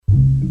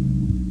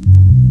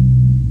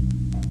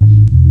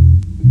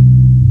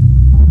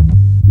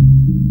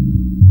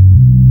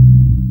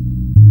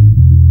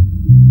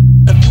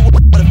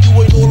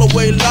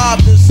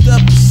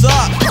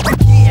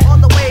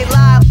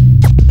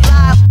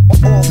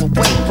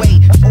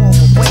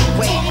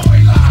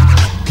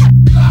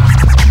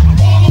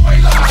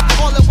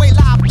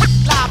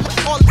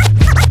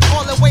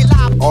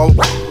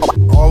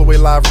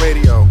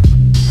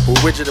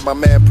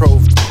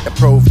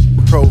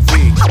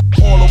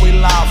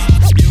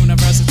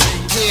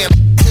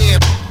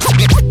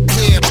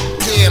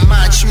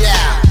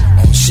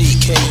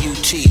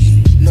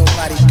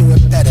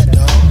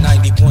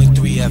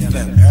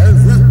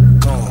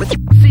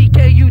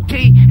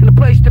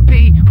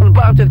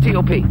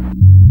COP.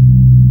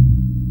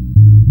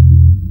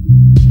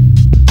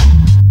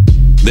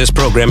 This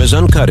program is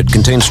uncut. It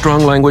contains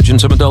strong language and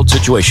some adult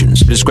situations.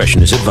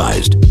 Discretion is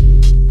advised.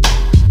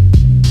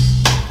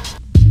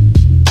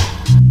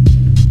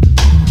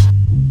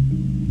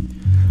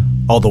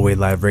 All the Way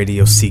Live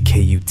Radio,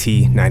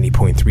 CKUT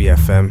 90.3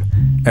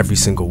 FM, every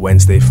single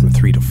Wednesday from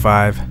 3 to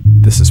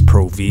 5. This is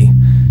Pro V.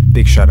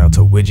 Big shout out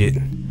to Widget,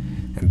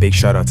 and big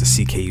shout out to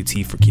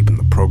CKUT for keeping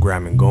the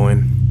programming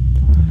going.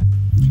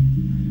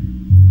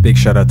 Big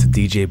shout out to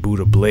DJ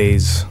Budda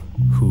Blaze,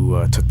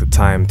 who took the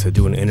time to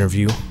do an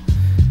interview.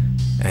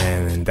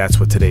 And that's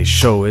what today's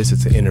show is.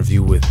 It's an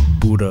interview with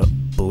Budda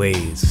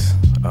Blaze,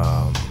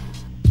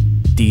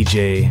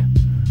 DJ,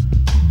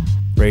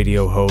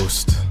 radio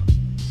host,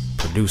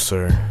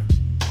 producer,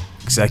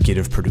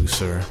 executive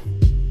producer,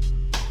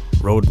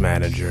 road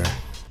manager,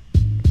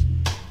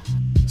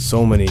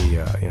 so many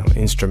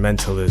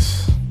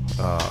instrumentalists,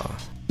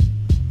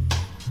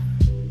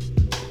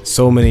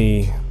 so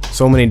many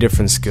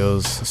different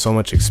skills, so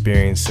much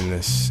experience in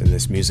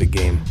this music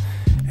game,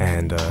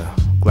 and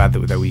glad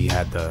that we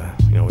had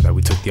that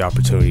we took the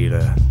opportunity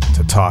to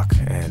talk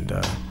and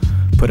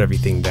put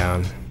everything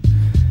down.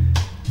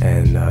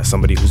 And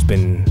somebody who's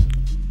been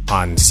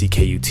on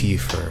CKUT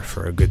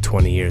for a good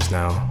 20 years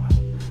now,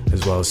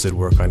 as well as did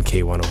work on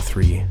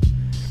K103.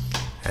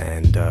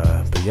 And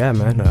but yeah,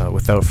 man,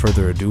 without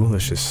further ado,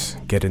 let's just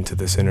get into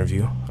this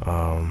interview.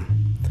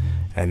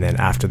 And then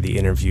after the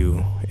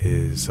interview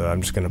is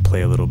I'm just gonna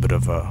play a little bit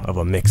of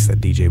a mix that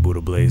DJ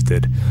Budda Blaze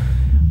did,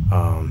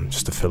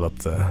 just to fill up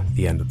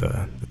the end of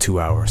the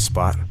 2-hour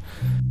spot.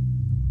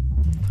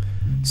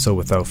 So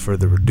without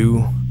further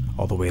ado,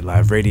 All the Way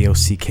Live Radio,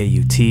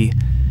 CKUT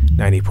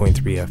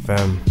 90.3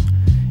 FM,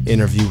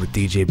 interview with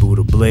DJ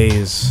Budda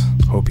Blaze.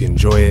 Hope you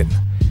enjoy it.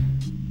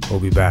 We'll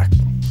be back.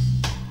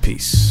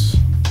 Peace.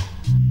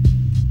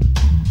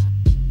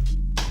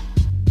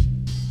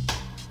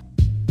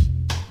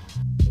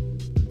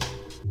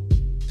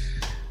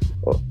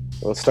 Well,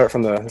 let's start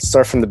from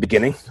the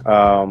beginning.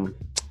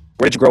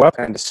 Where did you grow up,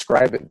 and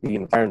describe the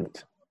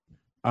environment?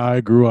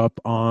 I grew up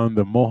on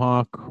the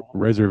Mohawk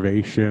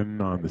Reservation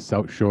on the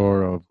south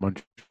shore of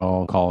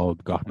Montreal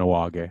called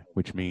Kahnawake,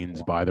 which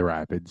means by the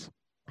rapids.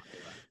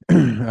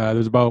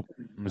 There's about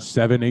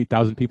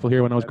 7,000-8,000 people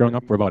here when I was growing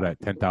up. We're about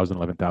at 10,000,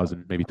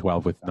 11,000, maybe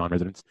 12 with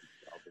non-residents.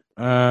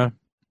 No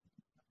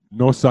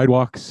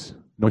sidewalks,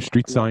 no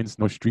street signs,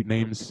 no street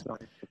names.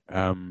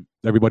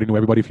 Everybody knew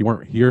everybody. If you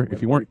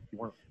weren't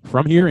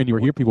from here and you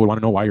were here, people would want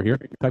to know why you're here,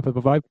 type of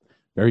a vibe.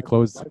 Very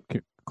closed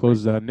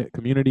knit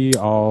community.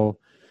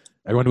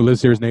 Everyone who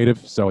lives here is native,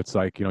 so it's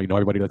like, you know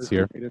everybody that's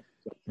here.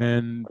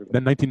 And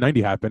then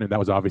 1990 happened, and that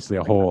was obviously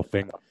a whole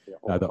thing.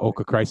 The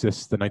Oka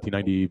crisis, the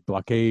 1990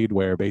 blockade,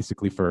 where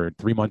basically for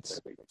 3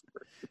 months,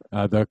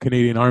 the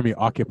Canadian Army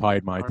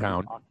occupied my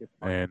town,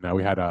 and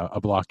we had a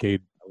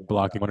blockade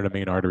blocking one of the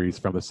main arteries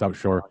from the South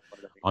Shore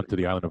onto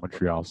the island of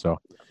Montreal. So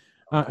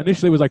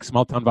initially it was like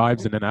small town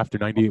vibes, and then after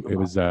 90, it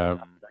was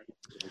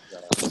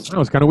it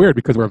was kind of weird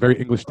because we're a very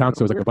English town,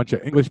 so it was like a bunch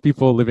of English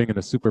people living in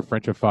a super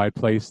Frenchified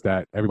place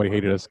that everybody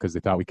hated us because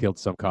they thought we killed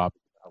some cop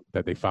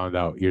that they found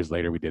out years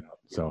later we didn't.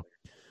 So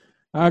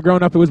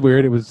growing up, it was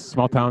weird. It was a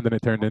small town, then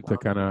it turned into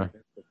kind of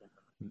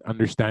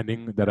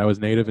understanding that I was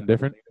native and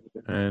different.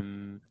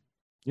 And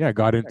yeah,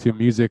 got into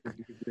music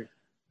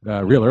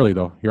real early,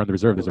 though. Here on the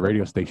Reserve, there's a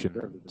radio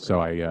station.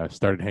 So I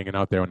started hanging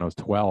out there when I was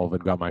 12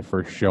 and got my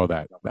first show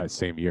that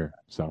same year.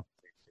 So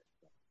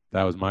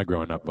that was my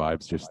growing up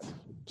vibes, just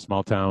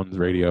small towns,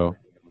 radio.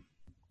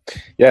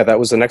 Yeah, that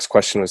was the next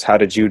question, was how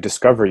did you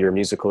discover your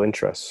musical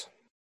interests?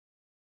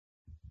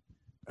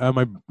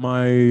 My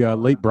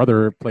late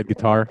brother played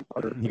guitar.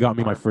 He got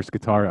me my first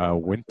guitar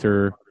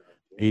winter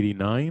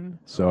 89,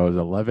 so I was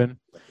 11.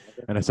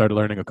 And I started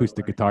learning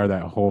acoustic guitar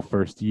that whole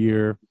first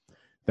year.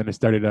 Then I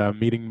started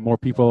meeting more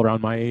people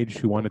around my age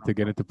who wanted to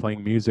get into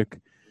playing music.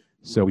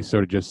 So we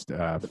sort of just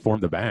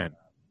formed a band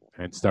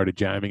and started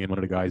jamming in one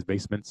of the guys'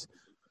 basements.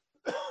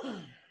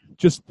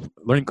 Just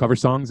learning cover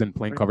songs and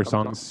playing cover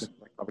songs.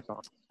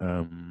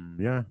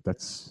 Yeah,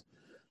 that's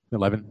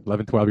 11,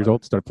 12 years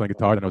old. Started playing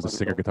guitar. Then I was a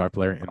singer guitar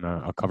player in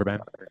a cover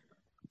band.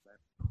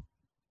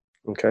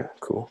 Okay,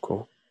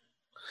 cool.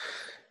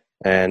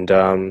 And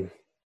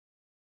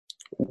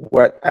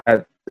what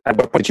at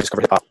what point did you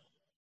discover hip hop?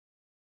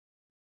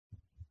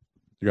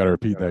 You got to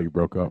repeat that. You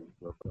broke up.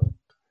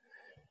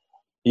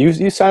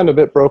 You sound a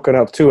bit broken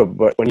up too.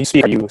 But when you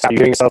speak, are you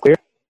hearing yourself clear?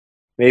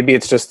 Maybe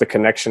it's just the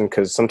connection,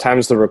 because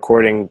sometimes the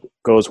recording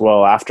goes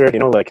well after.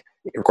 Like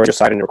you record your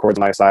side and you record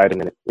my side,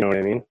 and then, you know what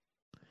I mean.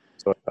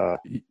 So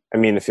I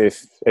mean,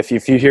 if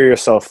you hear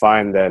yourself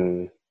fine,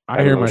 then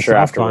I hear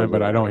myself fine,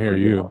 but I don't hear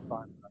you.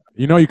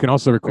 You can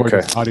also record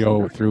this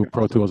audio through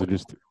Pro Tools and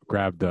just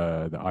grab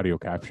the audio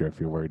capture if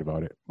you're worried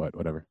about it. But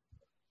whatever.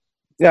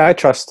 Yeah, I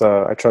trust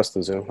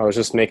the Zoom. I was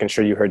just making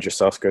sure you heard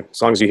yourself good.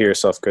 As long as you hear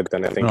yourself good,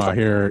 then I think. No, I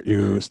hear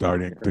you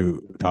starting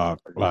to talk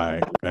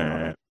like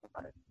that.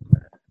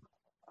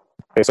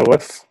 Okay, so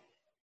if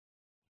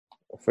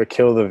I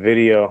kill the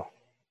video?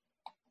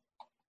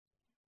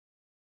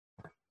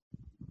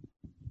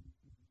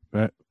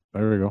 There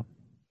we go.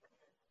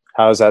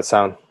 How does that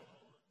sound?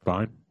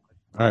 Fine.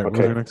 All right. What was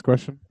Okay. your next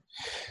question?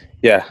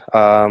 Yeah.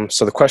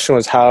 So the question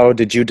was, how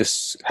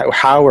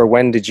or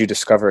when did you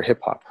discover hip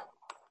hop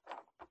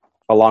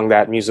along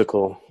that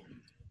musical,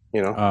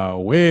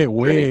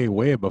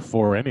 Way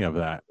before any of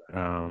that.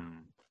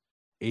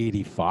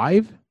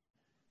 85,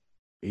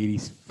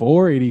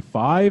 84,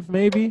 85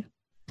 maybe.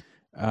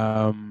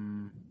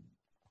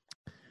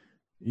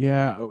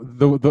 Yeah,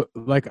 the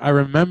like I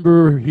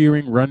remember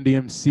hearing Run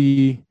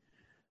DMC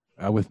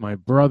with my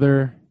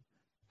brother,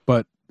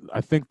 but I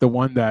think the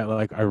one that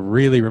like I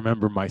really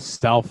remember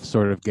myself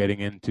sort of getting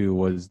into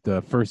was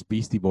the first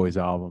Beastie Boys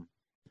album.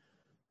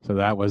 So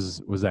that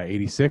was that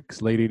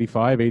 86, late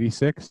 85,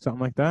 86, something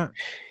like that?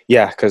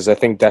 Yeah, because I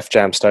think Def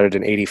Jam started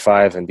in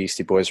 85 and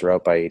Beastie Boys were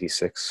out by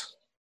 86.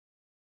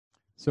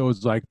 So it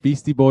was like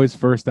Beastie Boys'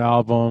 first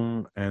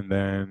album, and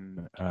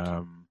then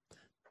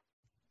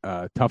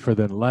Tougher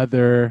Than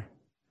Leather.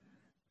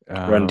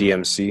 Run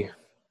DMC.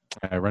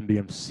 Run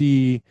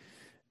DMC.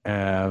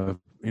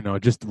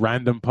 Just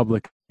random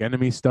Public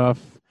Enemy stuff.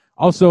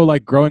 Also,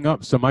 like growing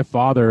up, so my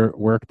father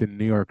worked in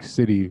New York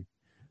City.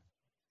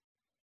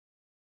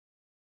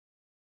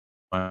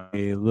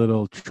 A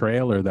little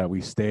trailer that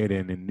we stayed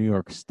in New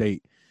York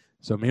State.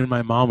 So me and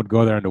my mom would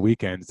go there on the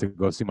weekends to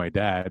go see my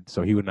dad,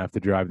 so he wouldn't have to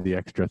drive the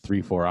extra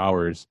 3-4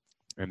 hours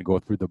and go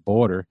through the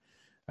border.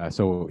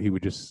 So we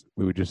would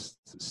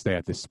just stay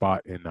at this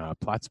spot in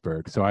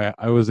Plattsburgh. So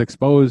I was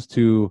exposed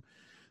to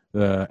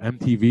the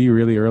MTV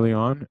really early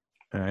on,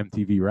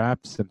 MTV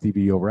Raps,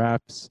 MTV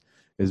Raps,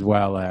 as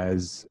well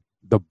as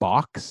the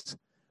box.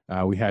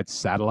 We had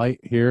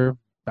satellite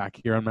back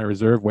here on my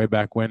reserve way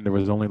back when there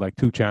was only like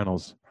 2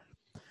 channels.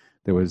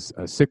 There was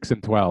 6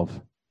 and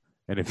 12,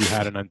 and if you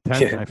had an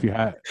antenna, if you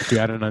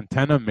had an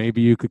antenna, maybe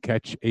you could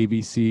catch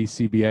ABC,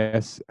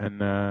 CBS,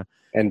 and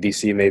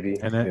NBC maybe,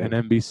 and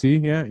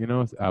NBC.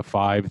 Yeah,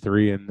 5,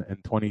 3,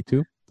 and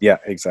 22. Yeah,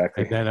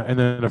 exactly. And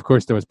then of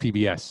course there was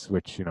PBS,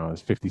 which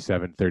is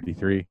 57,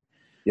 33.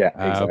 Yeah,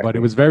 exactly. But it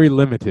was very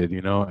limited,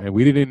 and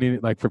we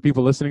didn't like, for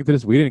people listening to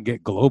this, we didn't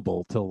get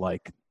global till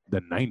like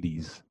the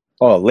 90s.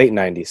 Oh, late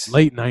 90s.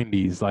 Late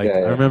 90s. Like, yeah.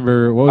 I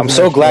remember. I'm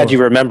so glad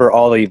you remember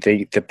all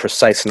the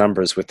precise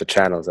numbers with the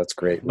channels. That's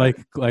great. Man.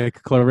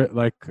 Like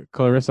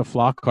Clarissa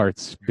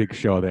Flockhart's big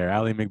show there,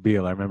 Ally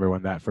McBeal. I remember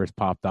when that first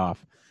popped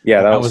off.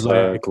 Yeah, that was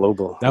like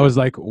global. That was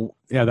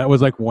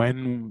like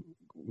when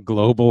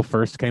Global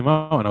first came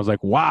out, and I was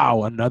like,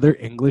 wow, another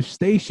English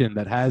station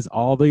that has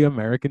all the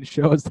American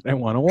shows that I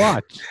want to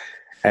watch.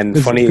 And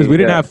funny because we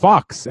didn't have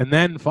Fox, and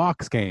then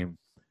Fox came.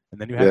 And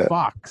then you had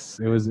Fox.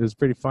 It was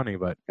pretty funny,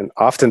 but and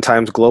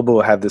oftentimes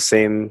Global had the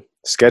same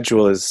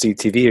schedule as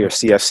CTV or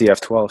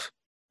CFCF12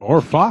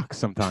 or Fox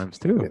sometimes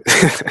too,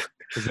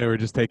 because they were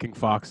just taking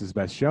Fox's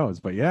best shows.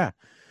 But yeah,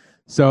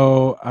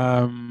 so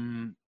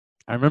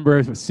I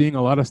remember seeing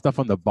a lot of stuff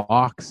on the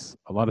box,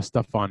 a lot of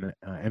stuff on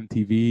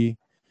MTV.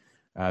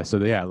 And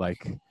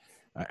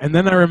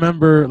then I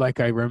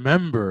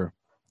remember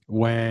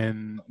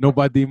when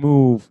Nobody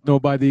Move,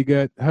 Nobody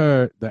Get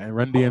Hurt, the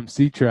Run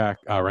DMC track,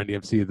 the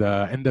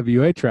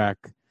NWA track,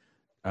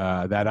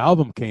 that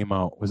album came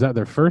out. Was that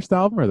their first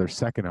album or their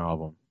second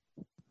album?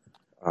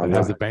 It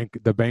has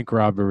the bank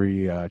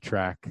robbery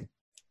track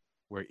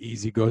where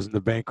Easy goes in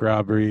the bank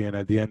robbery, and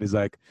at the end is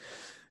like,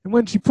 and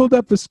when she pulled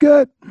up the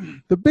skirt,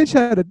 the bitch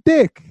had a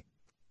dick.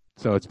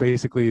 So it's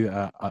basically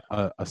a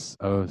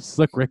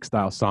Slick Rick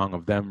style song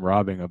of them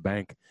robbing a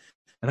bank.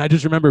 And I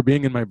just remember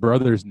being in my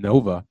brother's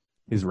Nova,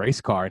 his race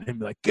car, and him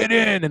like, get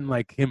in, and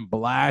like him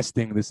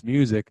blasting this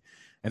music,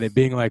 and it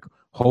being like,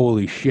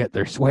 holy shit,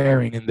 they're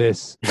swearing in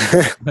this.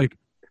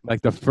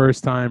 like the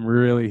first time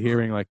really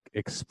hearing like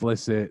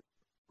explicit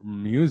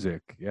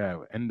music. Yeah,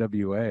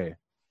 NWA.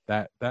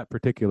 That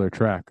particular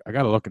track. I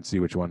gotta look and see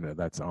which one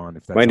that's on.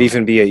 If that might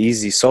even be an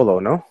Easy solo,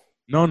 no?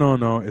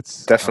 No.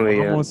 It's definitely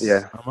I'm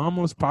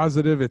almost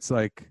positive it's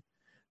like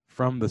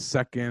from the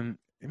second.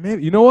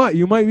 Maybe, you know what?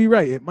 You might be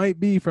right. It might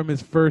be from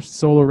his first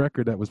solo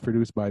record that was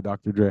produced by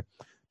Dr. Dre.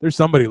 There's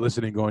somebody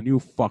listening going, "You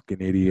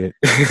fucking idiot!"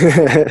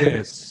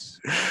 Yes.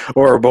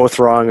 Or both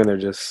wrong, and they're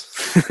just.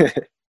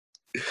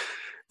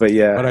 But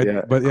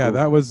yeah, cool.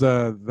 That was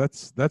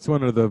that's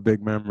one of the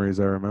big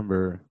memories I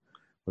remember.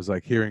 Was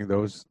like hearing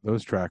those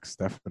tracks,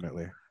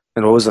 definitely.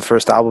 And what was the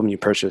first album you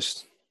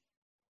purchased?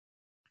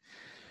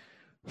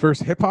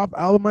 First hip hop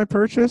album I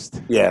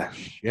purchased? Yeah.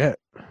 Shit,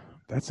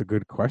 that's a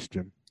good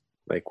question.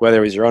 Like whether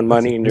it was your own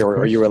money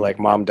or you were like,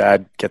 Mom,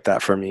 Dad, get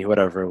that for me,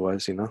 whatever it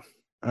was, I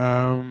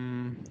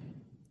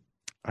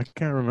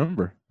can't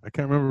remember.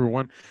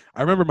 One.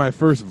 I remember my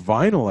first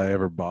vinyl I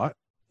ever bought.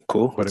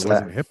 Cool. But it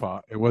wasn't hip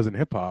hop. It wasn't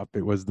hip hop.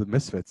 It was the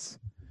Misfits.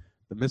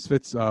 The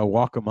Misfits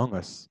Walk Among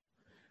Us,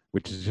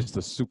 which is just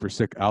a super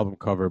sick album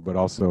cover, but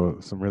also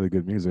some really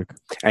good music.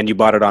 And you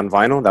bought it on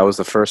vinyl? That was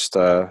the first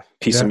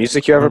piece of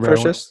music you ever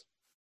purchased?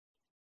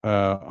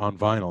 On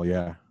vinyl,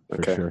 yeah,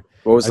 for sure.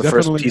 What was the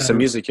first piece of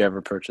music you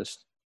ever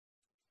purchased?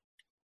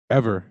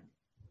 Ever?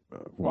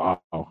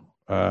 Wow.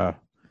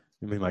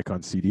 You mean like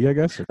on CD, I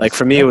guess? Or Like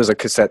for me, it cassette? was a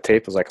cassette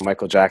tape. It was like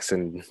Michael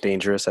Jackson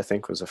 "Dangerous." I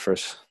think was the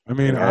first I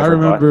mean, thing I ever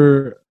bought.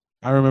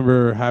 I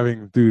remember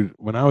having, dude,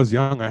 when I was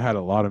young, I had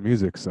a lot of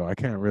music, so I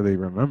can't really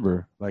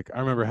remember. Like, I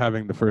remember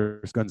having the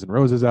first Guns N'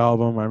 Roses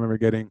album. I remember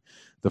getting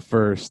the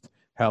first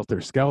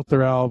Helter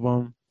Skelter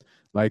album.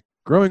 Like,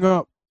 growing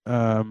up,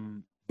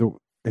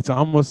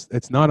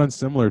 it's not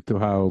unsimilar to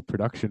how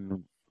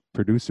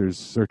producers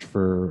search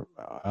for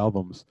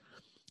albums.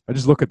 I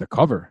just look at the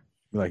cover,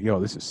 be like,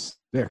 yo, this is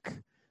sick.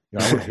 Yo,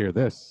 I want to hear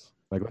this.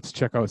 Like, let's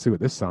check out, see what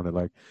this sounded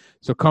like.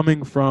 So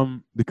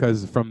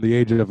because from the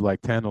age of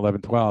like 10,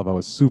 11, 12, I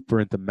was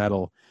super into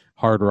metal,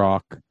 hard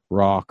rock,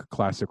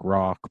 classic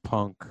rock,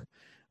 punk,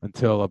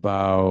 until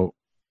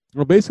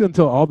basically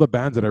until all the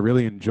bands that I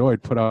really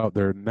enjoyed put out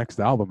their next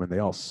album and they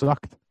all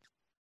sucked.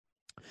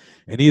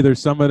 And either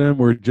some of them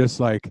were just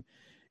like,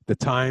 the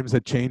times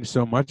had changed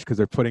so much because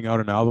they're putting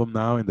out an album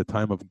now in the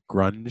time of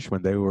grunge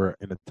when they were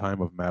in a time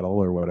of metal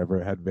or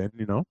whatever it had been,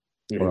 or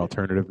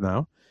alternative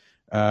now.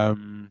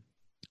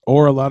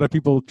 Or a lot of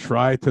people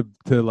try to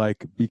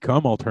like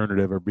become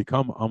alternative or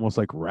become almost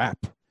like rap.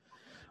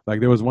 Like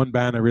there was one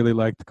band I really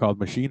liked called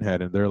Machine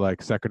Head, and their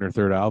like second or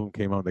third album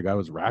came out and the guy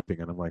was rapping,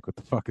 and I'm like, what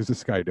the fuck is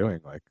this guy doing?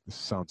 Like, this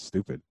sounds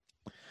stupid.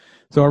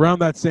 So around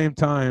that same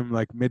time,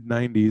 like mid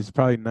 90s,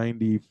 probably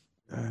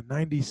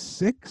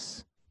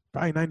 96,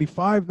 probably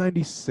 95,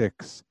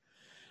 96.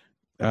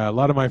 A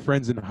lot of my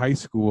friends in high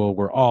school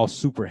were all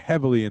super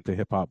heavily into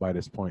hip hop by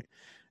this point.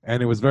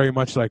 And it was very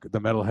much like the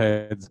metal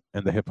heads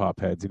and the hip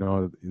hop heads,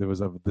 there was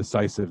a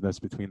decisiveness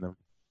between them.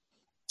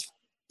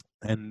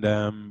 And,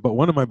 but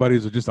one of my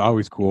buddies was just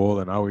always cool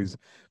and always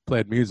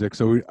played music.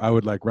 So I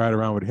would like ride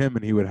around with him,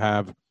 and he would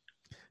have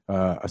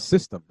a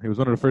system. He was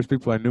one of the first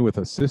people I knew with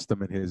a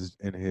system in his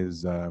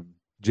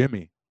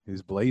Jimmy,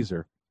 his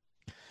Blazer.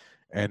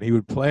 And he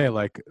would play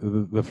like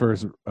the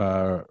first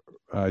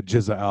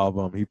Jizza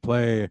album. He'd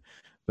play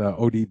the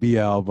ODB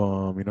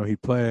album.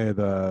 He'd play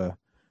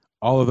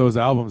all of those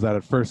albums that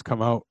had first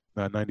come out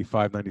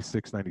 95,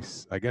 96, 90,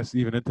 I guess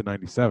even into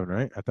 97,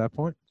 right? At that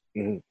point?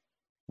 Mm-hmm.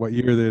 What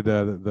year did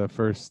the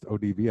first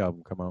ODB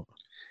album come out?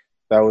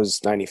 That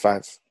was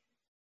 95.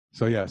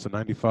 So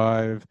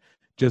 95.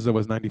 Jizza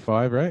was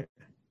 95, right?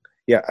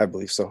 Yeah, I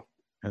believe so.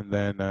 And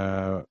then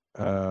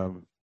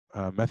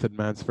Method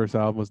Man's first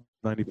album was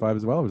 95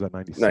 as well, or was that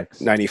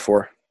 96?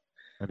 94.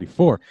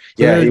 94.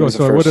 So yeah, there you go. Was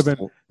so it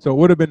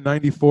would have been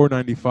 94,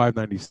 95,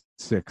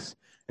 96.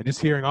 And just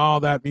hearing all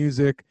that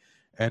music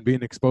and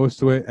being exposed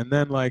to it. And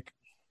then like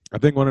I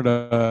think one of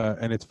the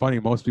and it's funny,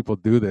 most people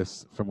do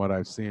this from what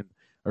I've seen.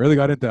 I really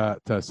got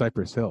into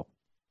Cypress Hill.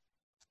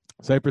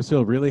 Cypress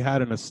Hill really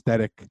had an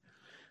aesthetic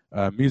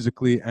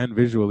musically and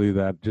visually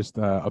that just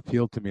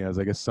appealed to me as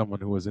I guess someone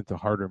who was into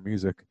harder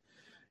music.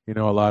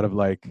 A lot of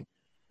like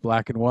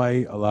black and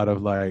white, a lot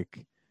of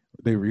like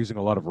they were using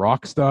a lot of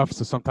rock stuff.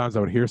 So sometimes I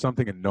would hear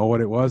something and know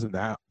what it was, and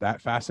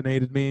that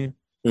fascinated me.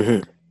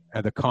 Mm-hmm.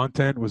 And the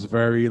content was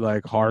very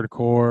like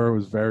hardcore,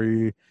 was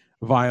very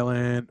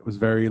violent, was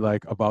very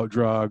like about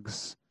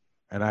drugs.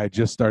 And I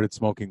just started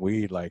smoking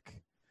weed like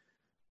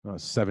I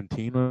was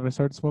 17 when I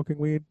started smoking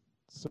weed.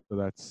 So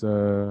that's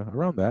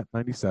around that,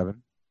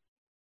 97,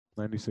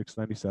 96,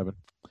 97.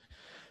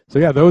 So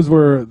yeah, those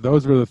were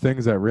the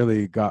things that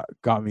really got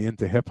me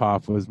into hip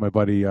hop. Was my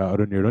buddy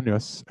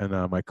Arunyos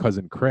and my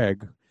cousin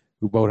Craig,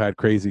 who both had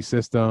crazy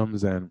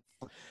systems, and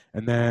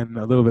then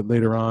a little bit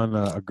later on,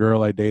 a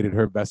girl I dated,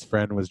 her best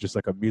friend was just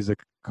like a music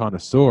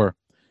connoisseur.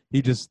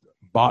 He just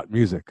bought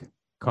music,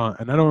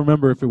 and I don't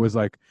remember if it was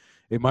like,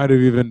 it might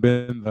have even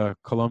been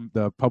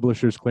the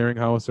Publishers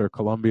Clearinghouse or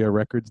Columbia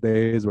Records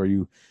days where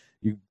you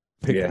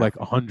picked like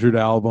 100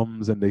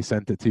 albums and they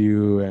sent it to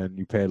you and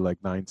you paid like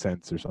 9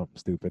 cents or something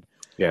stupid.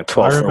 Yeah,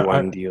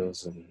 12-for-1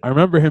 deals. I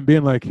remember him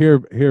being like, here,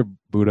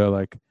 Budda,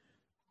 like,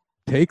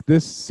 take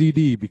this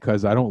CD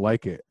because I don't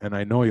like it and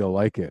I know you'll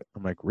like it.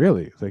 I'm like,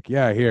 really? It's like,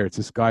 yeah, here. It's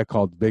this guy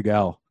called Big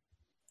L.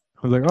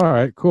 I was like, all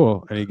right,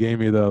 cool. And he gave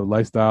me the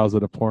Lifestyles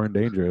of the Poor and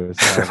Dangerous.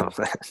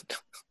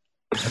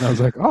 And I was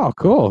like, oh,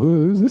 cool.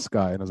 Who's this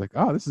guy? And I was like,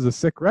 oh, this is a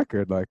sick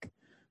record. Like,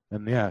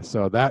 and yeah,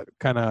 so that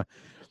kind of,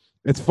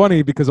 it's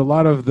funny because a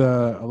lot of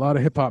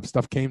hip hop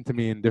stuff came to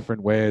me in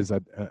different ways.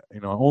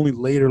 Only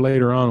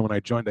later on when I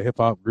joined a hip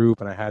hop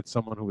group and I had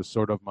someone who was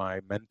sort of my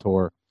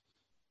mentor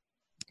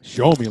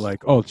show me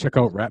like, oh, check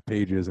out Rap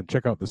Pages and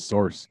check out The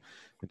Source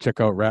and check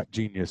out Rap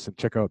Genius and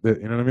check out you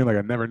know what I mean? Like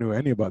I never knew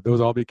any about those.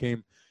 All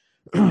became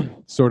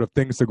sort of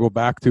things to go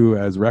back to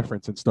as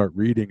reference and start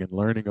reading and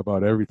learning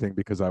about everything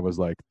because I was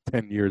like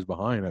 10 years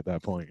behind at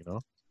that point,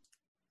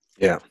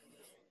 Yeah.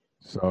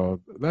 So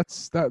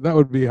that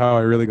would be how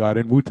I really got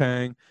in.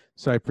 Wu-Tang,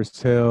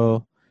 Cypress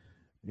Hill,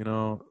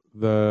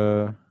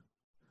 the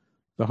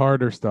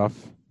harder stuff,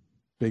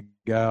 Big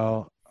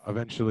Gal,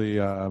 eventually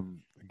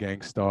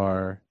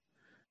Gangstar,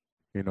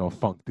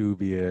 Funk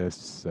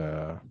Dubious,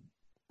 The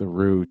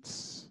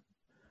Roots.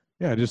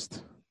 Yeah,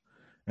 just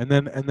and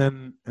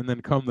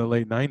then come the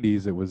late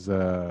 90s, it was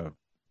a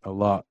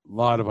lot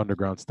of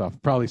underground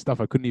stuff. Probably stuff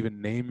I couldn't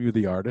even name you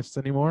the artists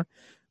anymore,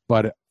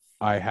 but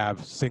I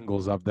have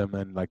singles of them,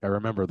 and like I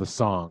remember the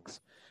songs,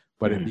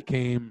 but it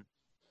became.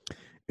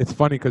 It's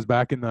funny because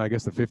back in I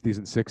guess the 50s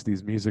and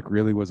 60s, music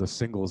really was a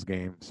singles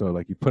game. So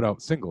like you put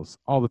out singles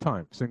all the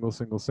time, singles,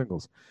 singles,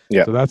 singles.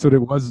 Yeah. So that's what it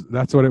was.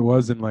 That's what it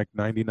was in like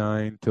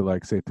 '99 to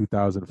like say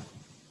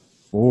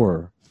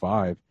 2004,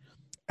 5.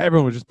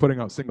 Everyone was just putting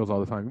out singles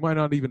all the time. You might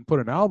not even put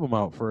an album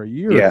out for a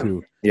year or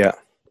two. Yeah.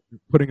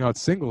 Putting out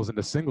singles, and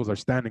the singles are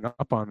standing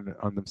up on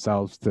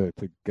themselves to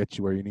get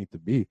you where you need to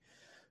be.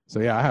 So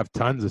yeah, I have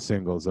tons of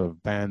singles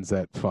of bands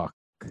that fuck.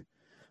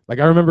 Like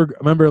I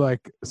remember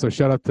like, so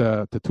shout out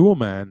to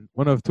Toolman.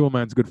 One of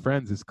Toolman's good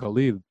friends is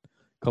Khalil,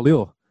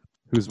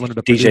 who's one of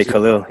the DJ producers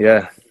Khalil,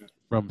 yeah.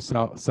 from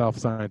South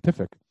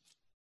Scientific.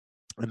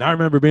 And I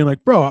remember being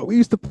like, bro, we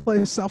used to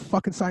play South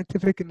fucking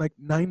Scientific in like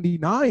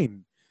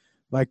 '99.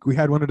 Like we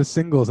had one of the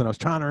singles, and I was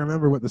trying to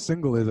remember what the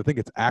single is. I think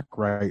it's Act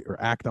Right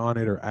or Act On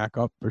It or Act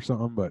Up or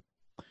something. But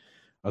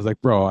I was like,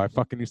 bro, I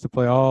fucking used to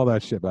play all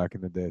that shit back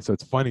in the day. So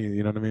it's funny,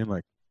 you know what I mean?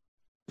 Like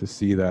to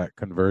see that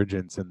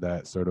convergence and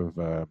that sort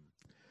of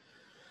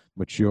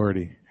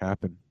maturity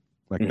happen.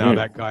 Like now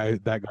that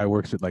guy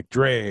works with like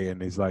Dre,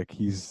 and he's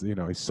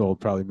sold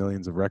probably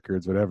millions of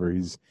records, whatever.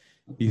 He's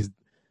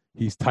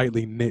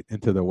tightly knit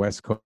into the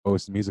West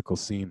Coast musical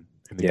scene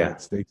in the United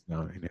States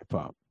now in hip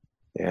hop.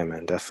 Yeah,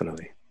 man,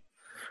 definitely.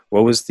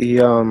 What was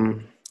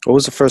the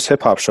first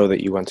hip hop show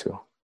that you went to?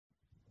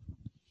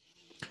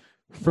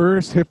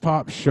 First hip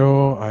hop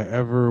show I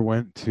ever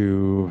went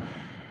to.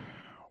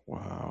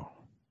 Wow.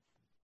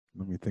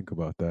 Let me think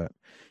about that.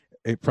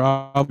 It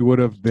probably would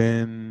have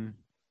been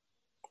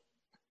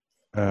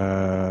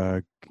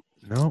no,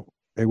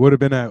 it would have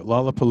been at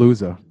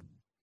Lollapalooza,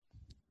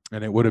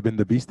 and it would have been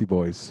the Beastie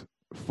Boys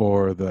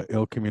for the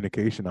Ill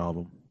Communication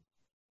album.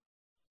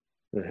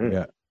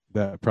 Yeah,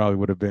 that probably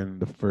would have been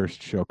the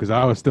first show, because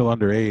I was still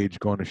underage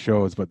going to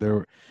shows, but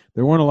there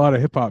weren't a lot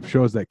of hip hop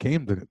shows that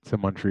came to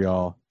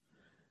Montreal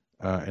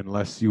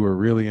unless you were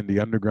really in the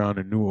underground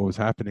and knew what was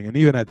happening. And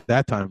even at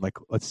that time, like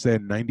let's say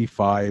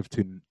 95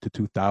 to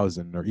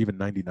 2000 or even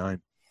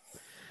 99,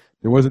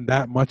 there wasn't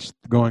that much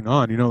going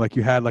on. You know, like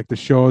you had like the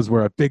shows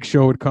where a big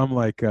show would come,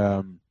 like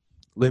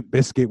Limp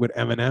Bizkit with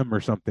Eminem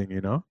or something,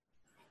 you know?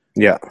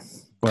 Yeah.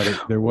 But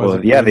there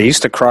wasn't. Well, yeah, they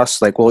used to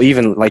cross, like, well,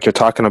 even like you're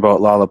talking about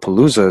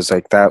Lollapaloozas,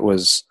 like that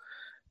was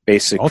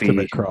basically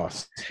ultimate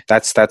cross.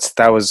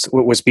 That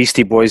was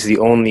Beastie Boys the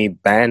only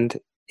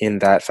band in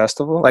that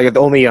festival? Like the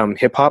only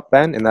hip hop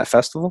band in that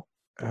festival?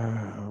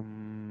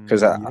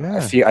 Because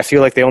I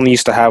feel like they only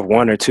used to have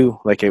one or two.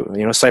 Like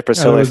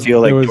Cypress Hill, I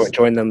feel like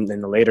joined them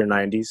in the later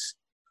 '90s.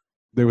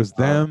 There was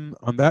them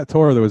on that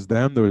tour. There was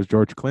them. There was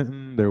George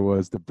Clinton. There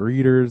was the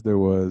Breeders. There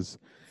was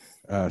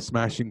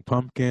Smashing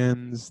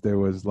Pumpkins. There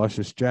was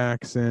Luscious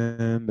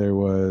Jackson. There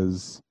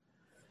was,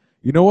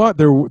 you know what?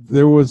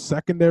 There was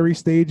secondary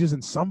stages,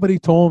 and somebody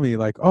told me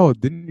like, "Oh,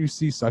 didn't you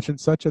see such and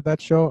such at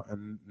that show?"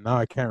 And now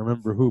I can't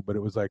remember who, but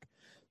it was like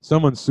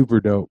someone super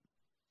dope.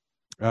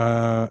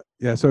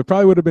 Yeah, so it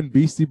probably would have been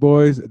Beastie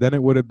Boys. Then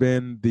it would have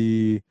been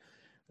the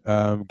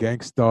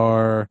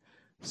Gangstar,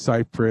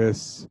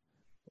 Cypress,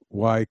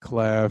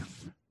 Wyclef,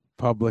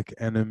 Public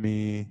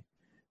Enemy,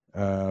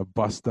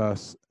 Bust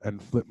Us,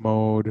 and Flip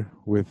Mode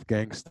with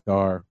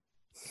Gangstar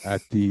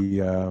at the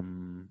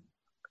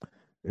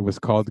it was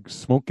called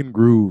Smokin'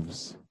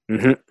 Grooves.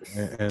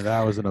 And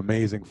that was an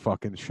amazing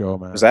fucking show,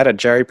 man. Was that at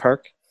Jerry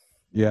Park?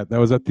 Yeah, that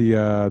was at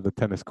the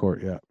tennis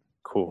court. Yeah,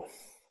 cool.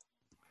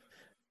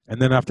 And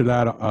then after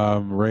that,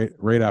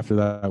 right after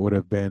that would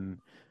have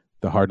been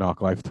the Hard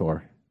Knock Life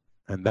tour,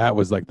 and that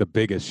was like the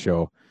biggest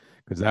show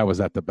because that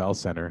was at the Bell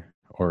Center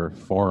or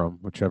Forum,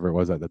 whichever it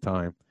was at the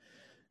time.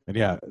 And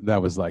yeah,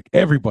 that was like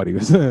everybody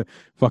was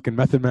fucking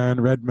Method Man,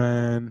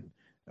 Redman,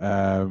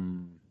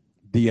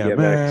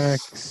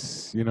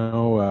 DMX,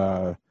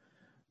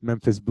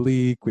 Memphis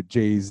Bleak with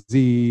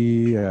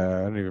Jay-Z. I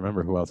don't even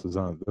remember who else was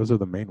on. Those are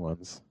the main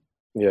ones.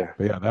 Yeah.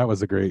 But yeah, that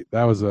was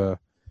a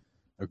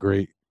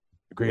great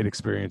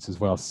experience as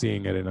well,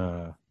 seeing it in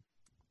a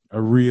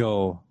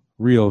real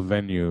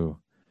venue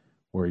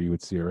where you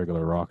would see a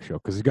regular rock show.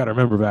 Because you got to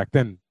remember back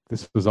then,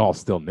 this was all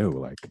still new.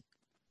 Like,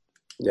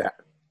 yeah,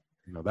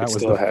 that was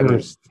still the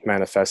first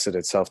manifested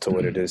itself to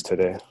what it is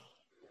today.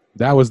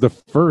 That was the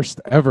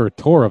first ever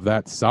tour of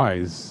that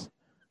size,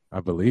 I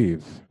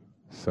believe.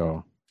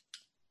 So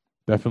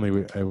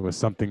definitely, it was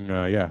something,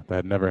 that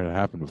had never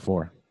happened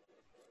before.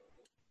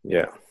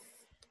 Yeah.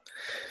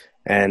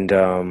 And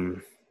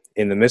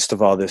in the midst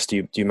of all this, do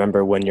you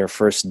remember when your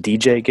first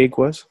DJ gig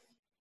was?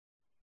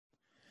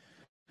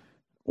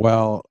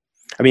 Well,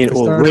 I mean,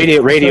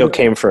 radio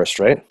came first,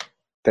 right?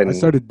 Then I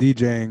started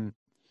DJing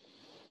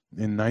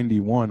in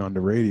 '91 on the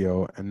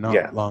radio, and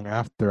not long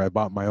after, I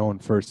bought my own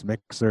first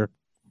mixer,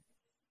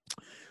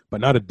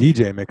 but not a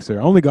DJ mixer.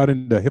 I only got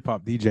into hip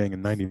hop DJing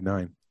in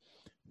 '99,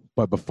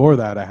 but before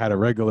that, I had a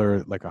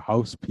regular, like a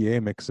house PA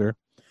mixer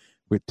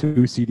with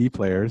 2 CD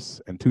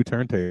players and 2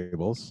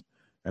 turntables.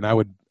 And I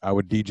would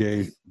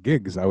DJ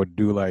gigs. I would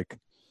do like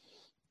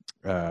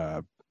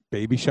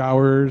baby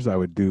showers. I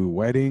would do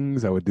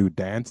weddings. I would do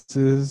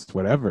dances,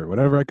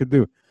 whatever I could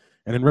do.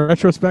 And in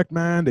retrospect,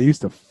 man, they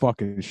used to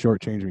fucking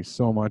shortchange me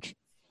so much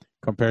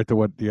compared to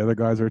what the other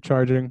guys are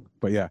charging.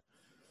 But yeah,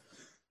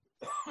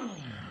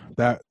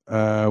 that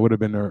would have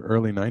been the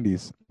early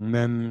 90s.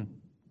 And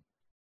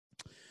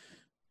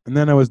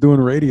then I was doing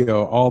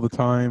radio all the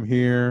time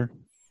here.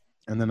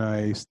 And then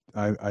I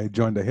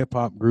joined a hip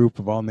hop group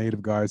of all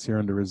native guys here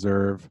on the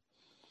reserve.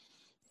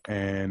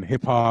 And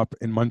hip hop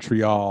in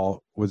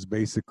Montreal was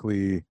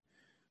basically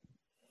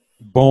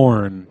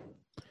born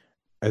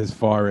as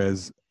far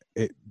as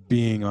it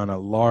being on a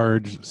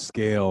large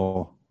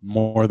scale,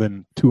 more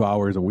than 2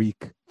 hours a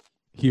week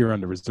here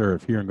on the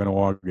reserve, here in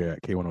Kahnawake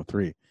at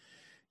K103.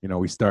 You know,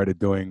 we started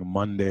doing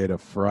Monday to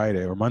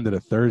Friday or Monday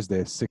to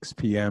Thursday, 6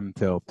 p.m.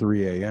 till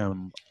 3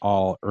 a.m.,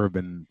 all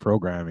urban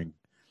programming.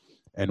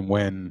 And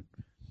when,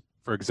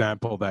 for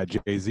example, that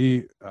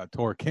Jay-Z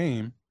tour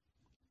came,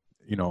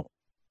 you know,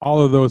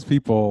 all of those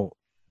people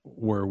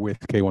were with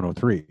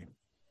K103.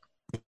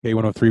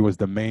 K103 was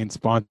the main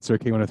sponsor.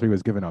 K103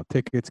 was giving out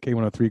tickets.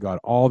 K103 got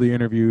all the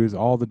interviews,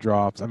 all the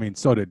drops. I mean,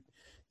 so did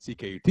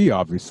CKUT,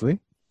 obviously,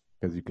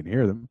 because you can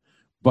hear them.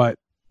 But,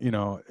 you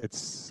know,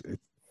 it's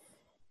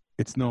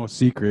no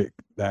secret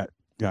that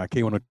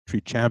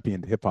K103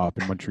 championed hip-hop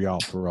in Montreal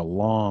for a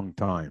long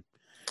time.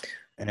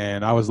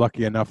 And I was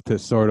lucky enough to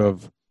sort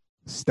of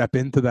step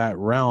into that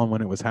realm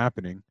when it was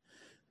happening.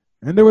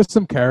 And there was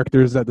some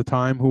characters at the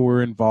time who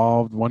were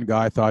involved. One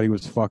guy thought he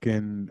was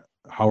fucking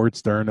Howard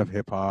Stern of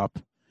hip-hop.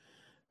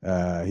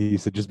 He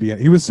used to just be...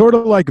 He was sort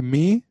of like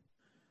me,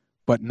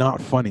 but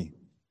not funny.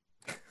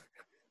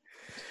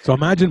 So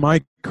imagine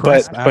my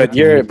crisp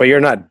attitude. But you're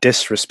not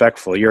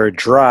disrespectful. You're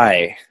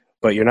dry,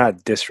 but you're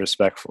not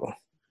disrespectful.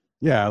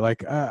 Yeah,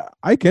 like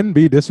I can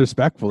be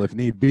disrespectful if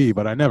need be,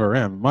 but I never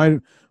am.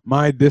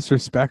 My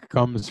disrespect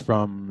comes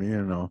from,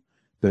 you know,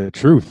 the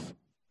truth.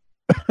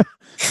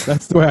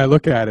 That's the way I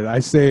look at it. I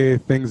say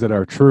things that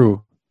are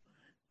true,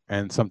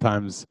 and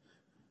sometimes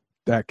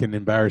that can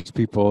embarrass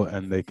people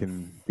and they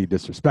can be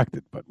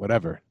disrespected, but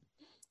whatever.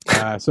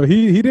 So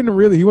he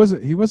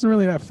wasn't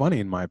really that funny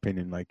in my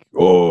opinion. Like,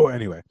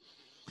 anyway.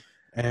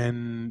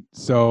 And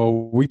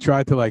so we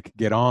tried to like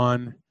get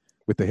on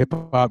with the hip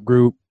hop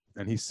group,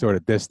 and he sort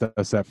of dissed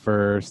us at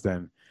first,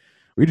 and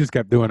we just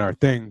kept doing our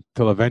thing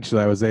till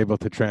eventually I was able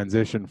to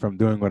transition from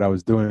doing what I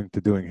was doing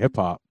to doing hip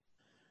hop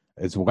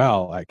as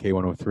well at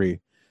K103.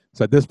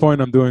 So at this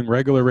point I'm doing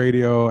regular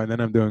radio, and then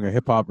I'm doing a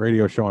hip hop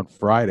radio show on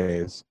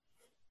Fridays.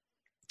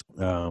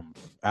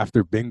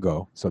 After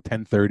bingo, so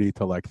 10:30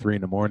 to like 3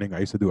 in the morning. I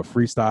used to do a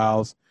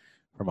freestyles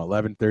from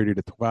 11:30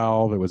 to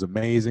 12. It was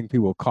amazing.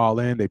 People would call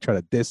in, they try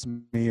to diss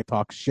me,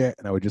 talk shit,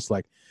 and I would just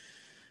like,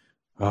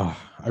 I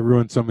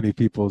ruined so many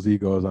people's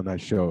egos on that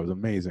show. It was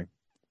amazing.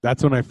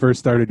 That's when I first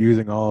started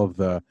using all of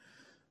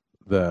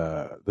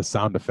the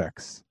sound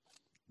effects.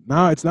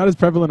 Now it's not as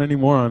prevalent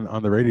anymore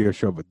on the radio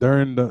show, but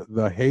during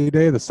the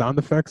heyday, the sound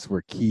effects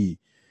were key.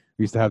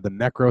 We used to have the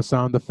necro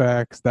sound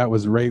effects. That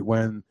was right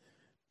when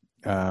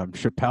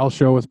Chappelle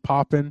show was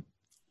popping.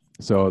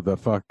 So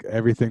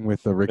everything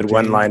with the Rick James,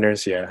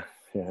 one-liners, yeah.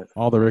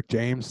 All the Rick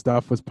James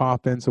stuff was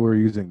popping, so we were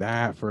using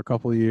that for a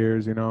couple of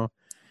years, you know.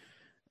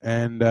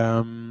 And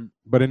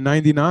but in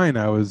 '99,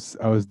 I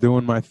was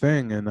doing my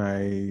thing, and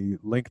I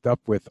linked up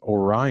with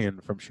Orion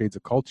from Shades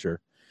of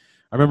Culture.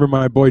 I remember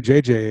my boy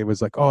JJ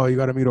was like, "Oh, you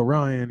got to meet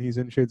Orion. He's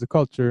in Shades of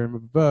Culture." And blah,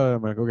 blah.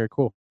 I'm like, "Okay,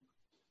 cool."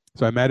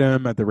 So I met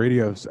him at the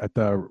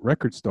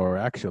record store,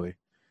 actually.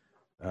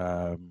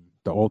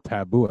 The Old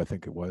Taboo, I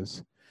think it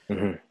was.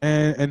 Mm-hmm.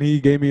 And he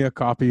gave me a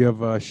copy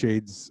of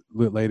Shade's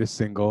latest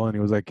single, and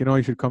he was like, you know,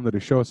 you should come to the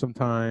show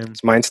sometime.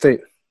 It's Mind State.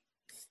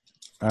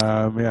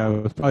 Yeah,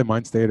 it was probably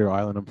Mind State or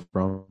Island I'm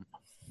from.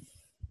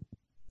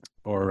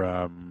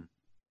 Or,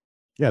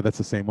 yeah, that's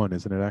the same one,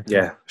 isn't it, actually?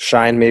 Yeah,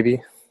 Shine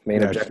maybe,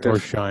 main objective. Or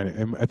Shine.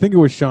 And I think it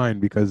was Shine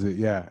because,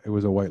 it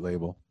was a white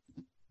label.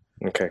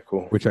 Okay,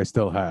 cool. Which I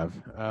still have.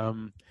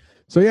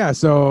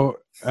 So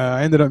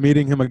I ended up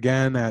meeting him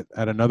again at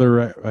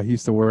another. He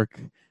used to work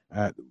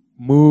at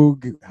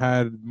Moog.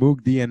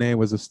 Moog DNA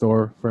was a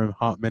store for a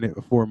hot minute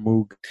before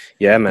Moog.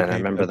 Yeah, man, I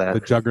remember that. The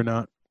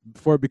juggernaut.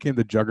 Before it became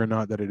the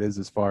juggernaut that it is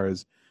as far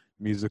as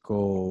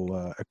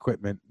musical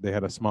equipment, they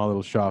had a small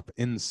little shop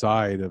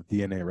inside of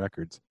DNA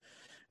Records,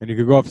 and you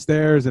could go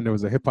upstairs, and there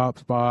was a hip hop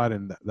spot,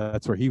 and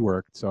that's where he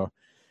worked. So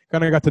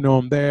kind of got to know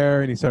him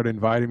there, and he started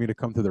inviting me to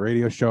come to the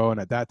radio show. And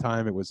at that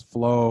time, it was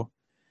Flo,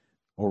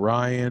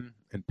 Orion,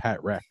 and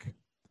Pat Rec.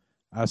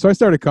 So I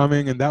started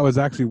coming, and that was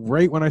actually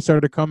right when I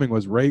started coming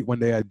was right when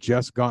they had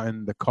just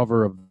gotten the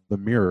cover of the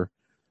Mirror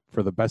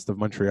for the Best of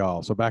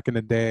Montreal. So back in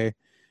the day,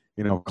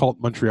 you know, Cult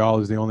Montreal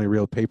is the only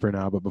real paper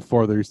now, but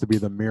before there used to be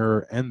the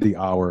Mirror and the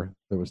Hour.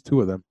 There was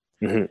two of them.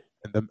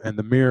 Mm-hmm. And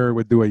the Mirror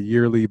would do a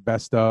yearly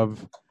best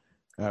of,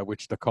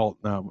 which Cult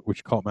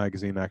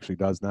magazine actually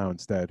does now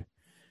instead.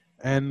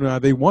 And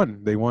they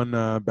won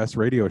best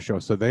radio show.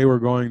 So they were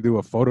going to do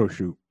a photo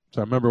shoot.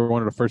 So I remember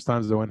one of the first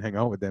times I went and hang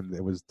out with them,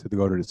 it was to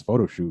go to this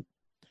photo shoot.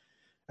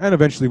 And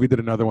eventually we did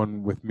another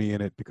one with me in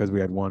it because we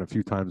had won a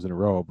few times in a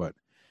row. But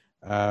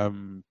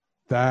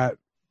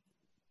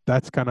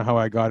that's kind of how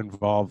I got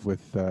involved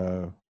with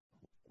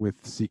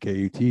with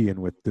CKUT and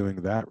with doing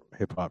that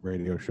hip hop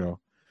radio show.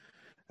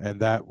 And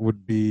that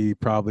would be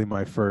probably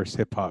my first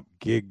hip hop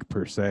gig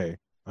per se.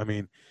 I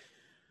mean,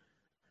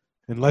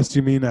 unless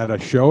you mean at a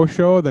show,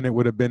 then it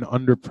would have been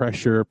Under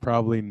Pressure,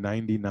 probably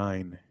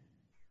 99.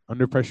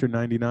 Under Pressure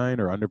 99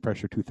 or Under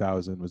Pressure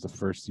 2000 was the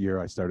first year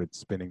I started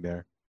spinning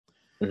there.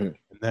 Mm-hmm. And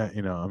that,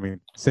 you know, I mean,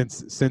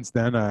 since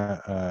then,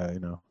 you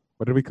know,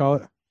 what did we call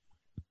it?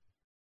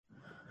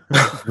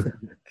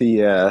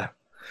 The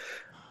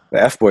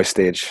F-boy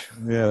stage.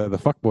 Yeah, the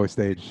fuckboy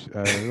stage.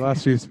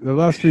 The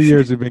last few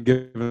years we've been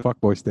given the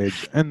fuckboy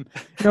stage, and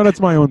you know that's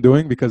my own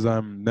doing because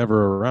I'm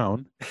never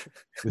around.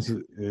 This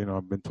is, you know,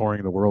 I've been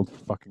touring the world for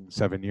fucking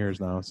 7 years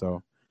now,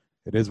 so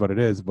it is what it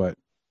is. But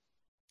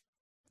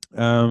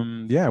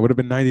yeah, it would have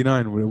been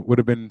 99. Would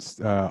have been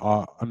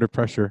Under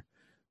Pressure,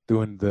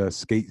 doing the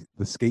skate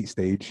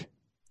stage.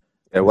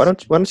 Yeah, why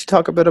don't you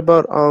talk a bit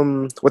about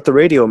what the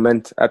radio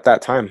meant at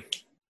that time?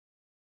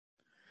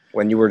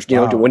 When you were, you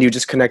know, when you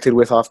just connected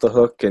with Off the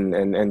Hook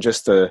and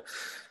just the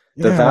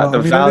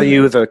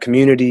value, the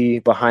community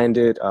behind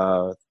it.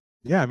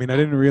 Yeah, I mean, I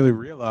didn't really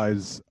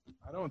realize.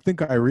 I don't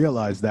think I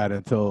realized that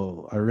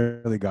until I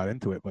really got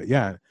into it. But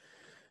yeah,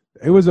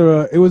 it was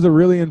a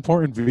really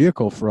important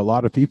vehicle for a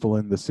lot of people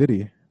in the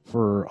city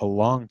for a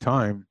long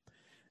time,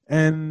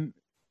 and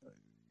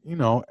you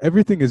know,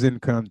 everything is in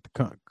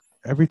constant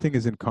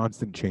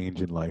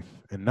change in life,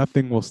 and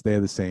nothing will stay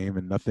the same,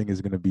 and nothing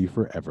is going to be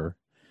forever.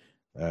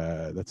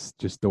 That's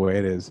just the way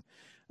it is.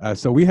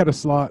 So we had a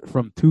slot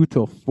from 2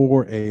 till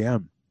 4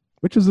 a.m.,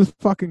 which is a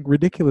fucking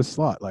ridiculous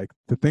slot. Like,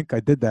 to think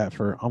I did that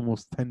for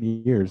almost 10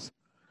 years,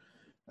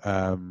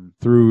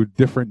 through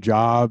different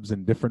jobs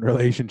and different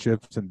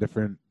relationships and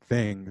different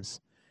things.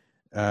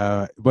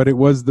 But it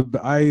was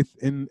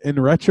in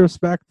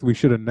retrospect, we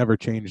should have never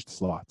changed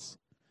slots,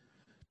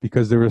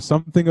 because there was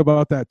something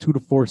about that 2 to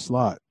 4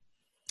 slot,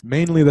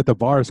 mainly that the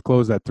bars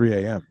closed at 3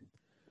 a.m.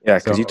 Yeah,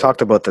 because you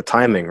talked about the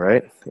timing,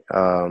 right?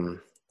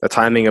 The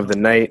timing of the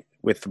night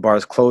with the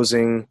bars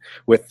closing,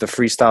 with the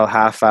freestyle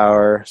half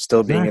hour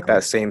still being at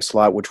that same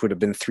slot, which would have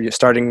been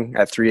starting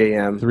at 3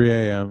 a.m. 3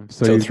 a.m.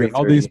 So you get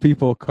all these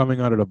people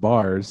coming out of the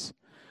bars,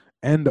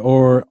 and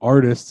or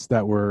artists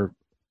that were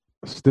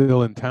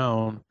still in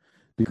town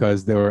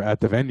because they were at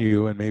the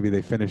venue and maybe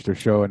they finished their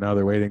show and now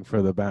they're waiting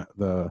for the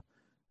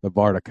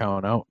bar to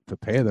count out to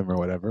pay them or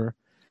whatever.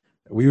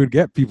 We would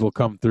get people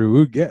come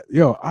through.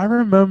 I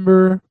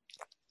remember.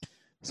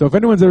 So if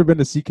anyone's ever been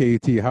to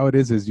CKUT, how it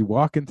is you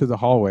walk into the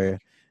hallway,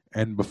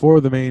 and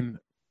before the main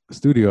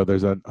studio,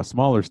 there's a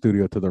smaller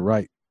studio to the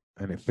right,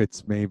 and it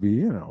fits maybe,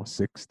 you know,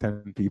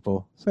 6-10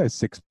 people. Say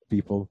 6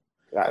 people.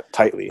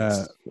 Tightly.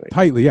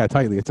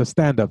 Tightly. It's a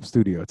stand-up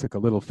studio. It's like a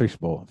little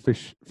fishbowl.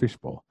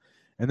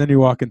 And then you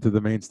walk into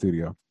the main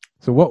studio.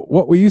 So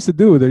what we used to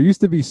do, there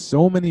used to be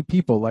so many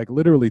people, like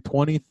literally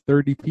 20,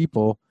 30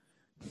 people,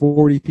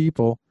 40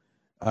 people,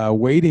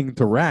 waiting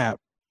to rap,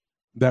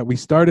 that we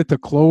started to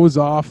close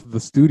off the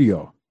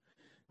studio.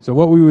 So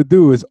what we would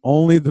do is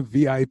only the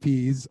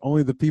VIPs,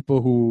 only the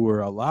people who were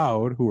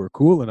allowed, who were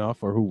cool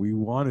enough, or who we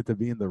wanted to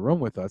be in the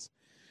room with us,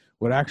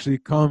 would actually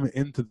come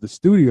into the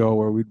studio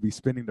where we'd be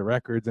spinning the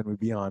records and we'd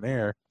be on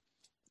air.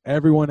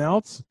 Everyone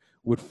else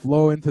would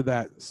flow into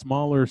that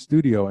smaller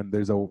studio, and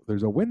there's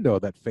a window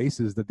that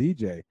faces the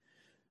DJ,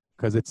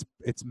 because it's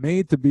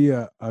made to be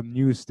a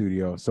news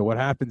studio. So what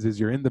happens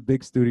is you're in the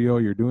big studio,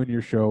 you're doing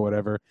your show,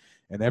 whatever,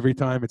 and every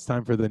time it's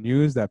time for the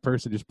news, that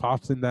person just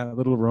pops in that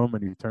little room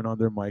and you turn on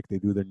their mic, they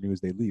do their news,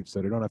 they leave.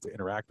 So they don't have to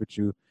interact with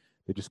you.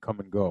 They just come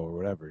and go or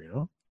whatever, you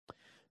know?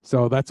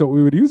 So that's what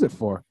we would use it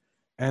for.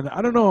 And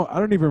I don't know,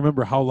 I don't even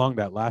remember how long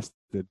that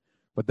lasted,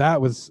 but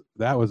that was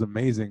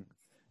amazing.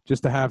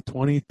 Just to have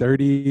 20,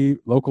 30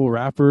 local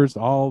rappers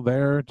all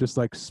there, just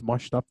like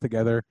smushed up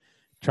together,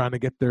 trying to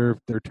get their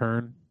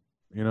turn,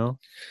 you know?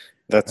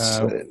 That's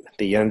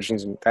the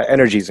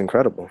energy is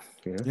incredible.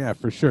 You know? Yeah,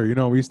 for sure. You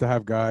know, we used to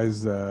have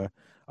guys, a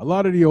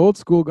lot of the old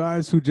school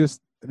guys who just,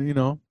 you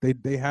know,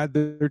 they had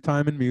their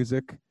time in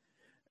music,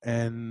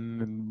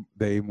 and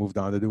they moved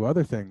on to do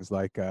other things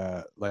like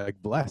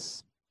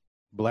Bless.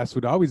 Bless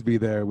would always be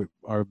there with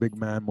our big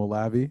man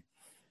Molavi.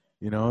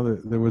 You know,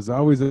 there was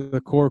always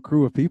a core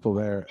crew of people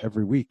there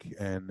every week,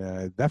 and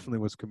definitely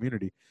was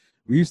community.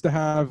 We used to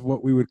have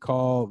what we would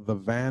call the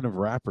van of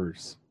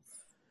rappers.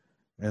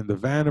 And the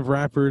van of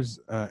rappers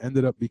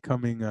ended up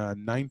becoming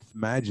Ninth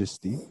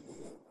Majesty,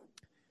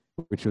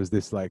 which was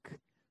this like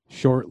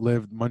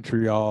short-lived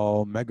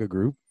Montreal mega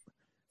group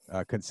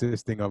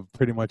consisting of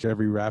pretty much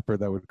every rapper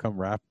that would come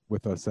rap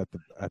with us at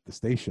the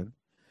station.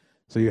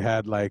 So you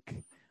had like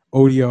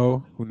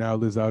Odio, who now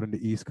lives out in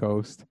the East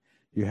Coast.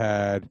 You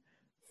had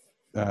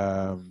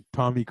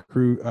Tommy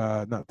Cruz,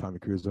 not Tommy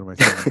Cruz. What am I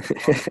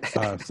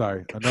saying?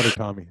 Sorry, another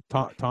Tommy.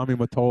 Tommy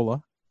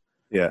Mottola.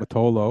 Yeah.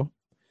 Motolo.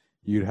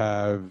 You'd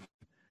have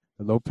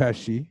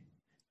Lopeshi,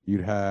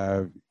 you'd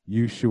have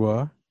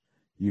Ushua,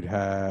 you'd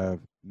have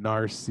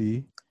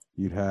Narcy,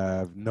 you'd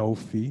have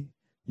Nofi,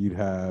 you'd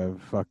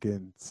have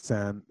fucking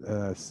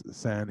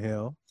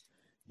Sandhill,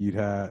 you'd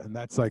have, and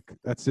that's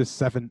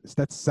 7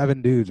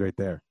 dudes right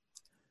there.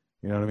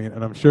 You know what I mean?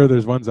 And I'm sure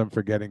there's ones I'm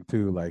forgetting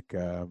too, like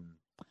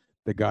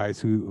the guys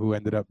who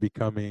ended up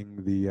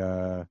becoming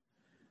the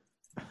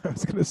I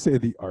was gonna say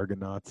the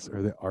Argonauts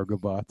or the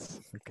Argobots.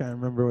 I can't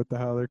remember what the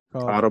hell they're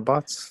called.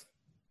 Autobots?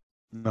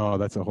 No,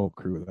 that's a whole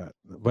crew. That,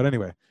 but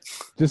anyway,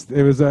 just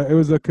it was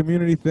a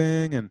community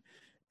thing,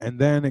 and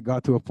then it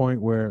got to a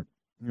point where,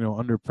 you know,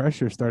 Under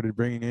Pressure started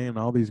bringing in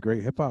all these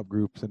great hip hop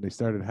groups, and they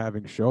started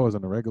having shows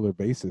on a regular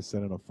basis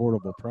at an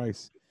affordable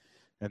price,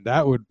 and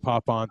that would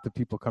pop on to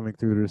people coming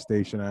through to the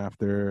station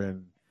after,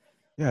 and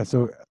yeah,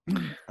 so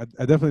I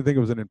definitely think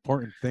it was an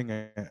important thing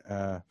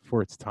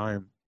for its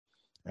time.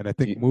 And I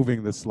think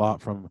moving the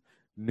slot from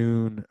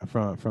noon,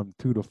 from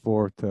 2 to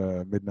 4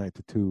 to midnight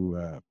to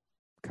 2,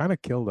 kind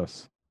of killed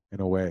us in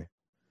a way.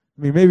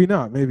 I mean, maybe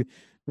not. Maybe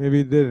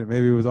it didn't.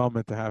 Maybe it was all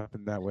meant to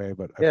happen that way.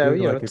 But I Yeah,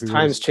 feel like if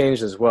times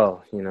changed as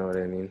well. You know what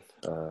I mean?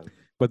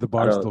 But the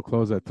bars still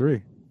close at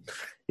 3.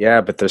 Yeah,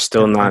 but there's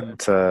still not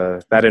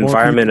that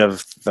environment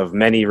of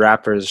many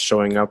rappers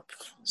showing up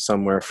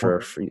somewhere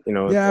for you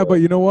know. Yeah,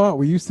 but you know what?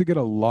 We used to get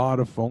a lot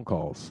of phone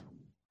calls,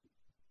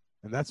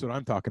 and that's what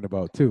I'm talking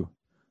about too.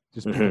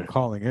 Just people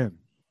calling in,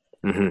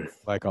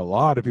 like a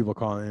lot of people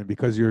calling in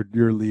because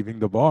you're leaving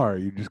the bar.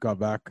 You just got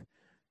back,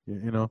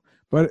 you know.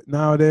 But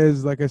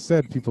nowadays, like I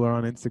said, people are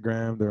on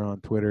Instagram, they're on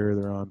Twitter,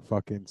 they're on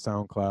fucking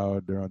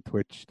SoundCloud, they're on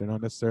Twitch. They're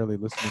not necessarily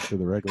listening to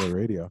the regular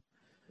radio.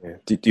 Yeah.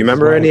 Do you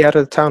remember any out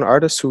of town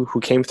artists who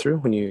came through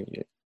when you're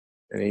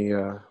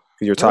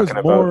talking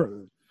about?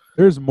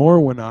 There's more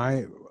when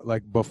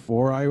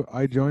before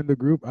I joined the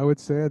group, I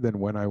would say, than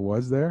when I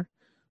was there.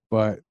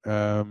 But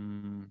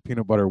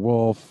Peanut Butter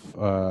Wolf,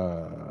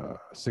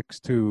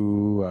 6'2",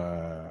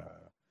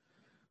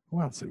 who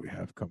else did we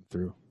have come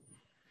through?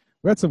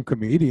 We had some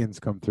comedians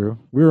come through.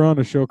 We were on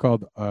a show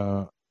called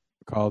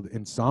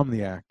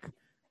Insomniac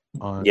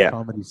on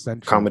Comedy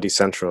Central. Comedy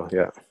Central,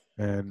 yeah.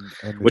 And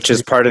which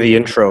is part of the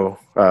intro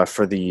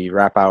for the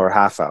Rap Hour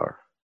Half Hour.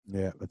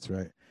 Yeah, that's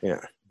right. Yeah.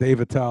 Dave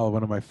Attell,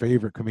 one of my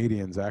favorite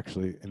comedians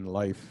actually in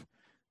life.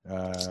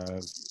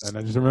 And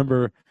I just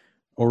remember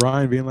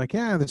Orion being like,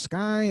 yeah, this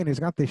guy, and he's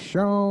got this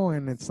show,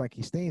 and it's like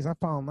he stays up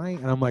all night.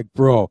 And I'm like,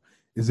 bro,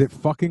 is it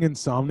fucking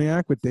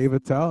Insomniac with Dave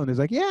Attell? And he's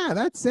like, yeah,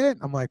 that's it.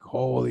 I'm like,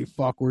 holy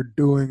fuck, we're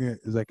doing it.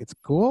 He's like, it's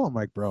cool. I'm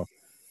like, bro,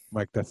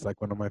 that's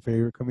like one of my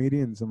favorite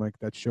comedians. I'm like,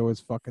 that show is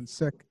fucking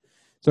sick.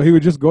 So he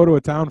would just go to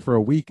a town for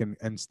a week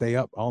and stay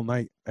up all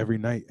night, every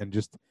night, and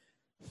just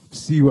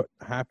see what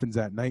happens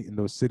at night in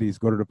those cities.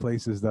 Go to the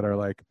places that are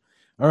like,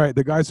 all right,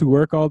 the guys who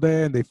work all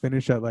day and they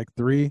finish at like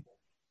 3,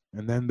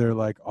 and then they're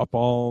like up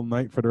all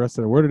night for the rest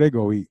of the. Where do they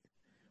go eat?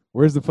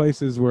 Where's the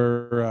places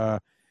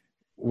where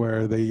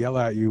they yell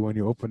at you when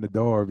you open the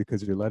door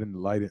because you're letting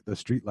the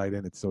street light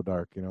in? It's so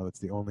dark, you know. It's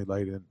the only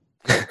light in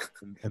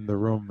the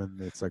room,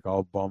 and it's like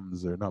all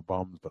bums, or not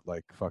bums, but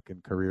like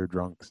fucking career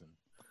drunks. And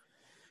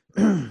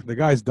the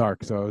guy's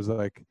dark, so it was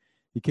like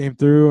he came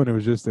through, and it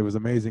was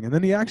amazing. And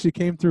then he actually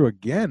came through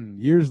again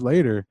years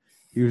later.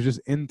 He was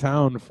just in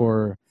town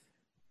for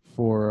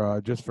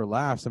just for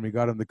laughs, and we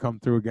got him to come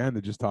through again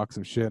to just talk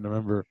some shit. And I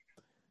remember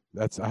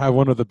I have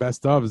one of the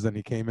best ofs, and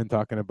he came in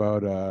talking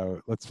about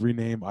let's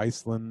rename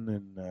Iceland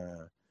and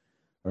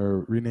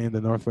or rename the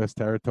Northwest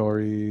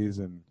Territories,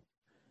 and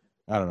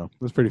I don't know,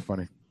 it was pretty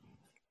funny.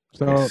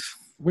 So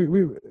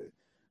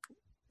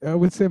I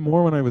would say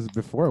more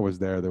before I was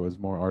there was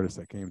more artists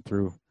that came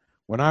through.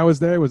 When I was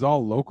there, it was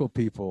all local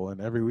people,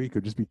 and every week it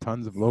would just be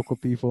tons of local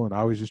people, and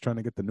I was just trying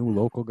to get the new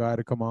local guy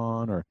to come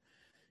on, or,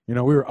 you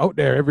know, we were out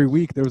there every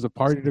week. There was a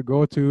party to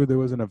go to. There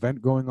was an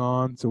event going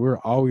on, so we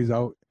were always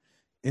out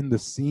in the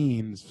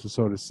scenes,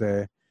 so to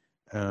say.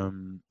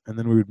 And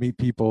then we would meet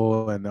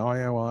people, and, oh,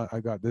 yeah, well, I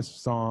got this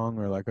song,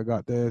 or like I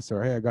got this,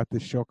 or hey, I got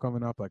this show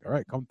coming up. Like, all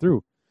right, come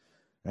through.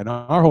 And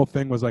our whole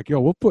thing was like, yo,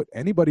 we'll put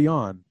anybody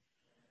on.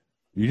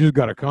 You just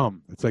got to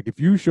come. It's like if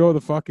you show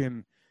the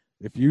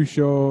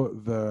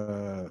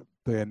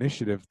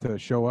initiative to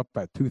show up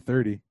at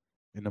 2:30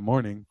 in the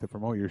morning to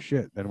promote your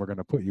shit, then we're going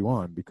to put you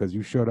on because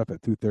you showed up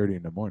at 2:30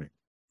 in the morning.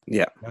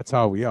 Yeah. That's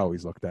how we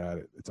always looked at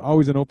it. It's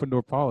always an open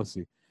door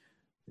policy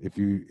if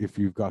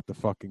you've got the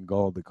fucking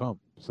gall to come.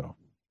 So,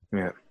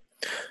 yeah.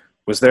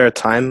 Was there a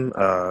time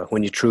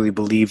when you truly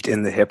believed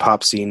in the hip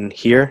hop scene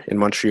here in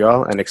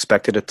Montreal and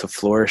expected it to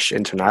flourish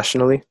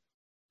internationally?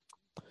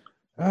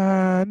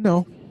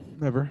 No.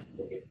 Never.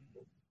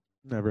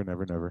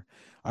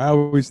 I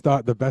always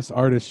thought the best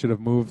artists should have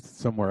moved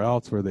somewhere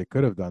else where they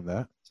could have done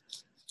that.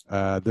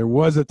 There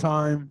was a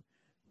time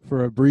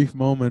for a brief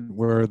moment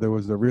where there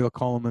was a real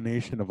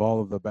culmination of all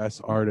of the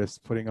best artists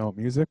putting out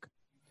music.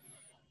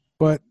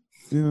 But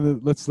you know,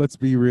 let's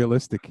be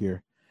realistic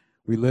here.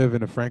 We live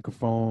in a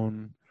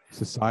francophone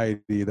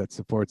society that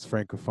supports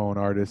francophone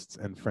artists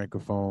and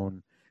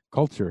francophone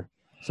culture.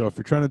 So if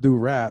you're trying to do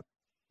rap,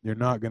 you're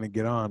not going to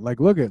get on. Like,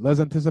 look at Les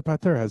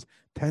Anticipateurs has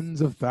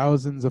tens of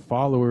thousands of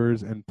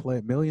followers and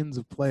millions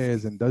of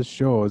plays and does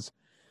shows.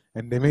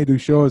 And they may do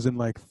shows in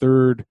like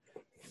third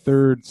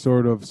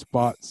sort of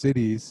spot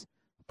cities,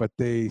 but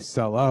they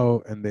sell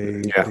out and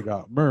they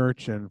got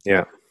merch and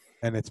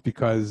it's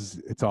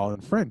because it's all in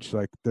French.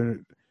 Like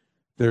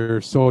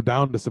they're so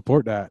down to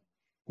support that.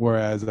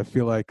 Whereas I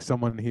feel like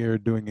someone here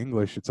doing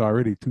English, it's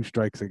already 2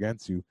 strikes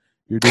against you.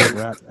 You're doing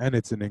rap and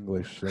it's in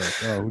English.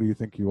 Like, oh, who do you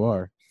think you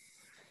are?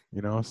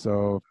 You know,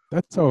 so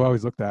that's how I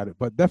always looked at it.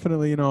 But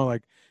definitely, you know,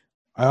 like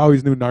I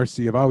always knew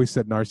Narcy. I've always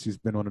said Narcy's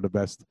been one of the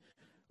best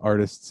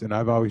artists, and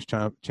I've always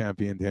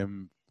championed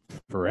him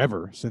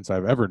forever since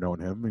I've ever known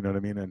him. You know what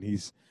I mean? And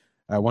he's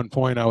at one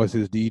point I was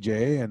his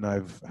DJ, and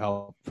I've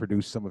helped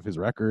produce some of his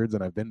records,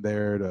 and I've been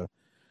there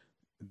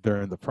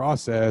during the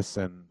process,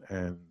 and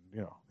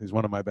you know, he's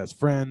one of my best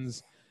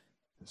friends.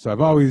 So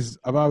I've always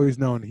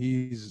known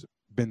he's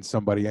been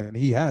somebody, and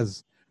he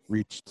has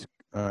reached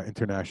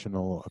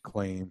international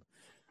acclaim.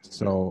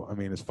 So I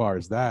mean, as far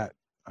as that,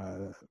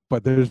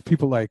 but there's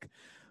people like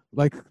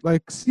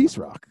Cease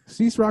Rock.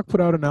 Cease Rock put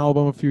out an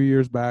album a few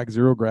years back,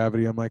 Zero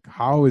Gravity. I'm like,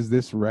 how is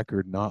this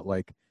record not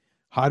like?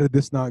 How did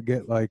this not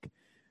get like,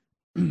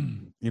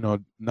 you know,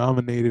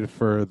 nominated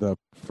for the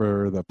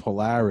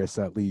Polaris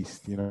at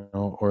least, you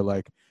know, or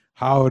like,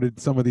 how did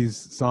some of these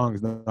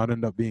songs not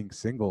end up being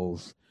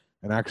singles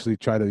and actually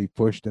try to be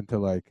pushed into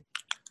like,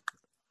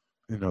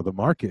 you know, the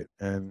market?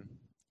 And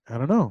I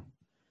don't know.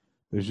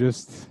 There's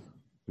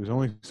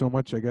only so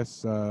much, I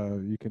guess,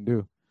 you can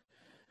do.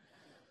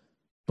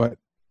 But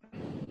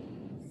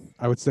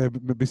I would say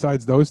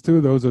besides those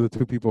two, those are the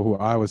 2 people who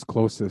I was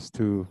closest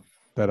to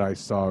that I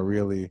saw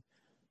really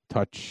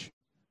touch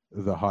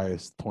the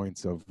highest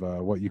points of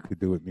what you could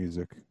do with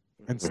music.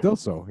 And still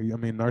so. I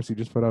mean, Narcy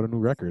just put out a new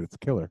record. It's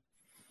killer.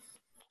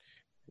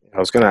 I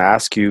was going to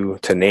ask you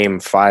to name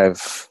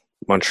 5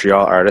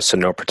 Montreal artists in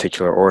no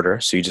particular order.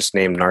 So you just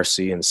named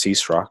Narcy and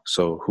Cease Rock.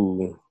 So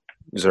who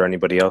is there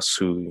anybody else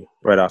who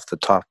right off the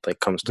top like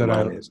comes to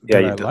mind?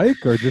 I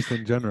like, or just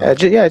in general?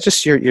 Yeah,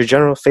 just your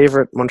general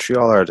favorite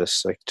Montreal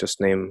artists. Like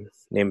just name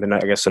I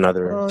guess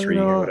another 3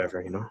 or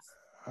whatever, you know.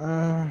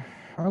 I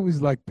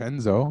always like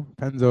Penzo.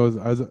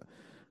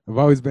 I've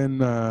always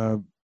been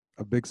a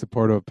big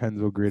supporter of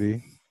Penzo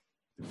Gritty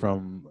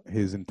from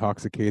his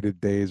intoxicated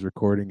days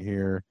recording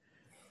here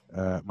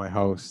at my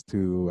house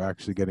to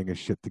actually getting his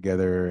shit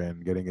together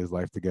and getting his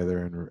life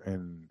together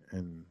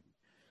and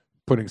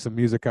putting some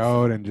music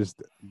out and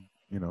just,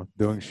 you know,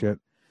 doing shit.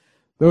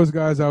 Those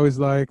guys I always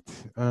liked.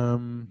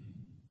 You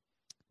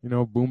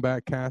know, Boom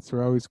Bat Cats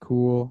were always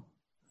cool.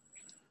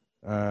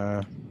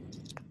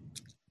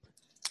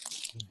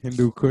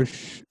 Hindu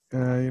Kush,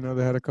 you know,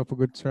 they had a couple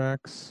good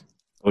tracks.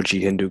 OG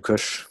Hindu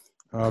Kush.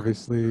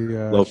 Obviously,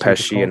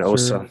 Lopeshi and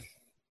Osa.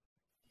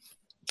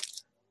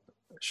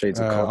 Shades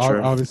of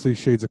Culture. Obviously,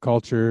 Shades of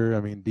Culture.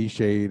 I mean, D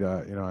Shade.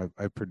 You know,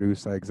 I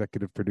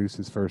executive produced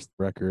his first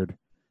record,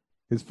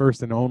 his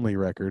first and only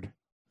record.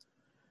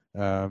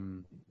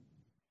 So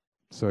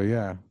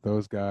yeah,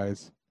 those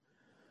guys.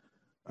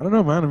 I don't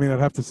know, man. I mean, I'd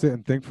have to sit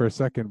and think for a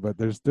second, but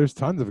there's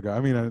tons of guys.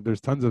 I mean,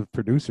 there's tons of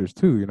producers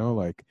too. You know,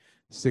 like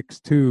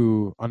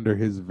 6'2" under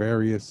his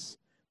various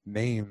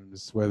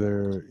names,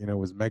 whether, you know, it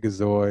was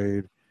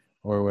Megazoid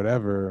or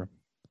whatever,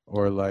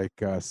 or like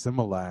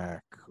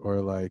Similac,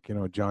 or like, you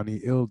know, Johnny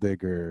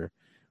Illdigger,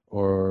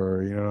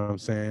 or, you know what I'm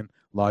saying,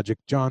 Logic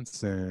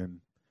Johnson.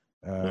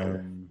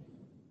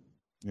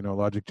 You know,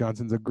 Logic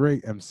Johnson's a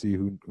great MC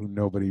who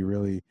nobody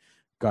really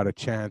got a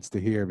chance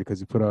to hear because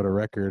he put out a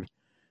record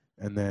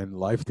and then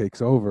life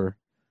takes over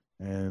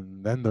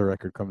and then the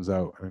record comes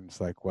out and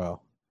it's like,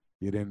 well,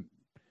 you didn't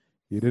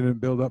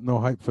build up no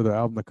hype for the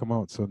album to come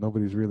out, so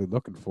nobody's really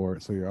looking for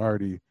it, so you're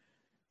already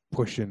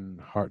pushing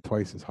hard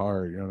twice as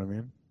hard, you know what I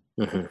mean?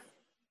 Mm-hmm.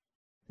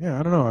 Yeah,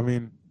 I don't know. I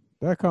mean,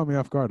 that caught me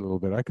off guard a little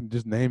bit. I can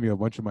just name you a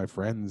bunch of my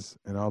friends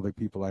and all the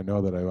people I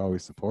know that I've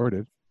always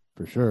supported.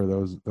 For sure,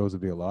 those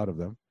would be a lot of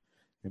them.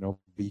 You know,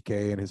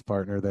 BK and his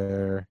partner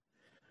there.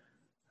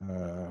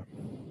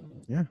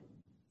 Yeah.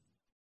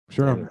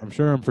 I'm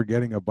sure I'm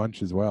forgetting a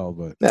bunch as well,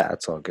 but yeah,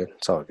 it's all good.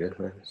 It's all good,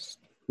 man. It's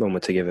a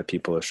moment to give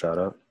people a shout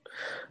out.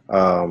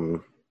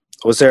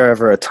 Was there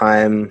ever a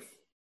time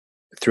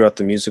throughout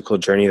the musical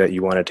journey that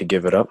you wanted to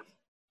give it up?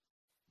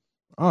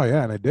 Oh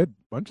yeah, and I did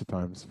a bunch of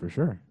times for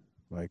sure.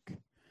 Like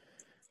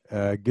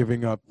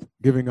giving up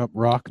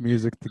rock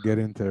music to get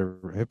into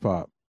hip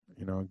hop,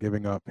 you know,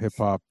 giving up hip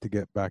hop to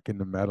get back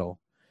into metal,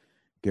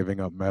 giving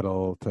up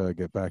metal to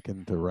get back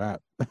into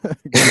rap,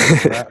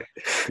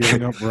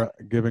 giving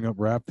up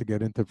rap to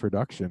get into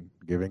production,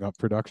 giving up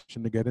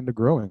production to get into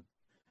growing.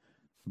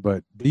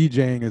 But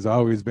DJing has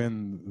always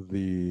been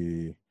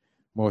the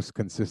most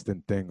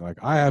consistent thing. Like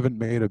I haven't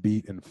made a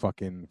beat in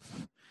fucking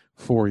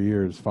 4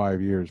 years,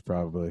 5 years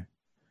probably,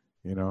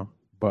 you know,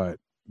 but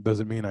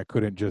doesn't mean I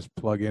couldn't just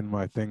plug in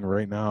my thing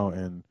right now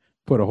and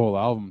put a whole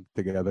album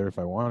together if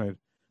I wanted.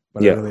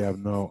 But yeah. I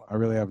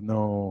really have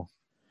no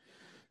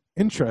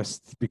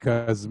interest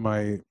because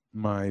my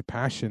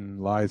passion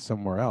lies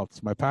somewhere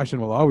else. My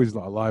passion will always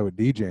lie with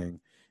DJing.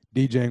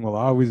 DJing will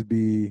always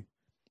be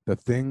the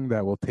thing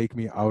that will take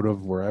me out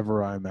of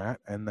wherever I'm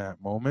at in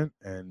that moment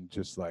and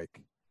just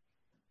like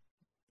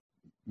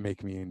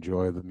make me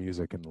enjoy the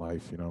music and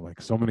life, you know.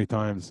 Like so many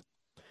times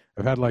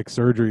I've had like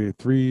surgery,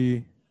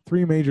 three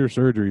major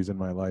surgeries in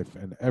my life,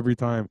 and every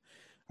time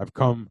I've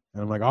come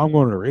and I'm like, I'm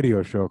going to a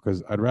radio show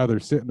because I'd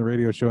rather sit in the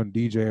radio show and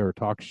DJ or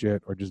talk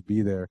shit or just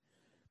be there,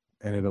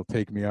 and it'll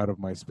take me out of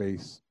my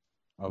space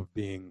of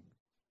being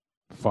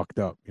fucked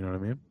up. You know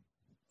what I mean?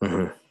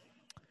 Mm-hmm.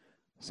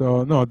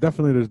 So no,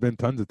 definitely, there's been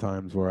tons of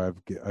times where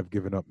I've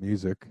given up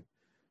music,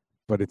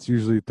 but it's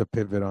usually to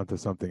pivot onto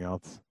something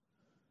else.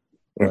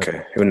 But,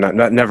 okay,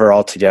 not never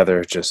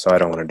altogether. Just I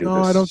don't want to do no,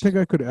 this. I don't think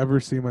I could ever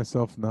see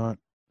myself not.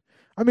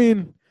 I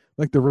mean,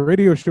 like the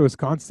radio show is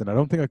constant. I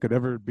don't think I could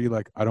ever be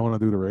like, I don't want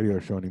to do the radio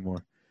show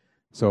anymore.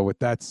 So with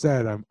that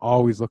said, I'm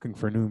always looking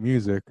for new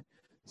music.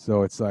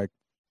 So it's like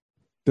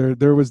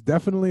there was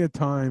definitely a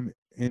time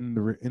in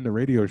the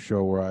radio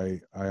show where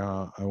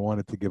I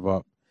wanted to give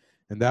up,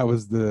 and that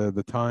was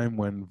the time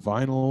when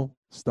vinyl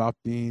stopped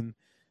being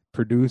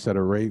produced at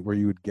a rate where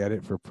you would get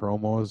it for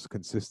promos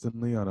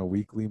consistently on a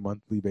weekly,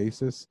 monthly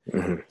basis,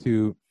 Mm-hmm.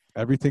 to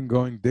everything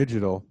going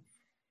digital,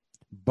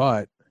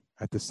 but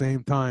at the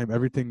same time,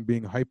 everything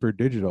being hyper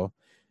digital,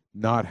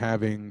 not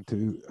having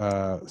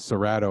to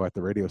Serato at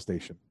the radio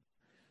station.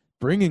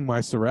 Bringing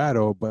my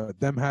Serato, but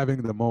them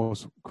having the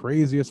most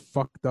craziest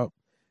fucked up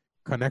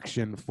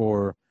connection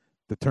for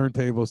the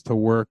turntables to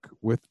work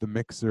with the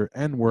mixer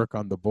and work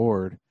on the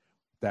board,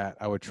 that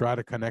I would try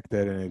to connect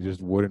it and it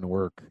just wouldn't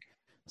work.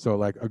 So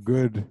like a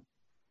good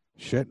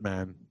shit,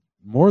 man,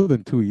 more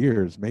than 2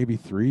 years, maybe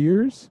 3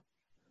 years,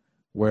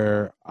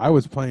 where I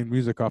was playing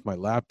music off my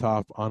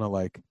laptop on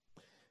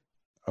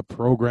a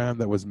program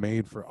that was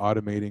made for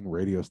automating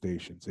radio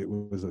stations. It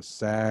was a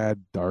sad,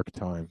 dark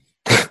time.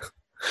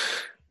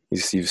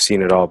 You've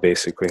seen it all,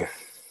 basically.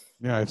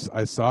 Yeah,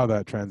 I saw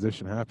that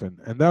transition happen.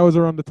 And that was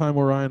around the time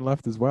where Ryan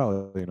left as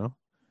well, you know,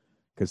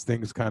 because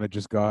things kind of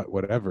just got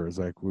whatever. It's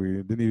like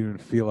we didn't even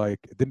feel like,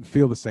 it didn't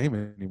feel the same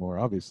anymore,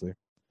 obviously.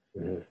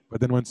 Mm-hmm.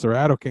 But then when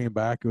Serato came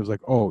back, it was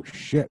like, oh,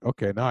 shit,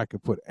 okay, now I can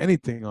put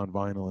anything on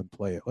vinyl and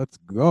play it. Let's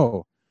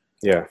go.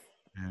 Yeah.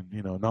 And,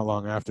 you know, not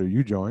long after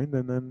you joined,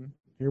 and then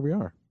here we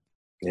are.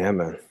 Yeah,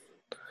 man.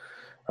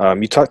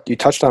 You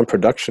touched on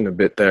production a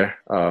bit there.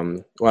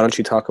 Why don't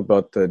you talk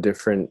about the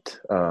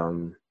different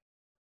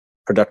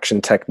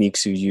production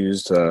techniques you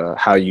used,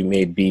 how you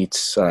made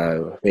beats,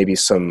 maybe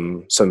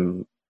some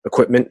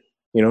equipment,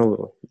 you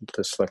know,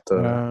 just like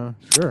the.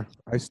 Sure.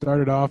 I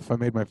started off. I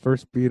made my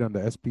first beat on the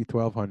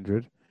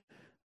SP1200.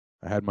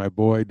 I had my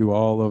boy do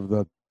all of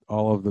the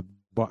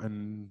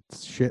button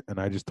shit, and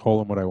I just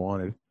told him what I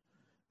wanted,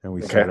 and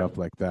we set it up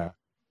like that.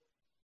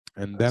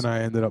 And then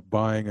I ended up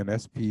buying an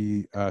buying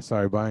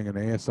an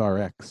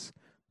ASRX,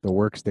 the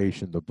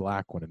workstation, the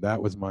black one, and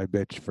that was my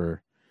bitch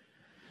for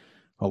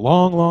a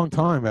long, long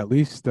time, at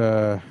least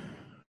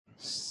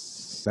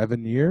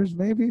 7 years,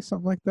 maybe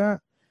something like that.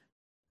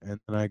 And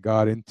then I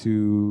got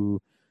into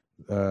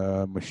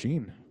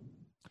machine,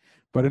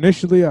 but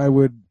initially I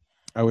would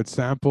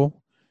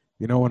sample.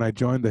 You know, when I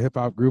joined the hip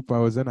hop group I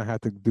was in, I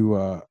had to do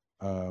a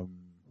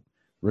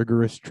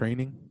rigorous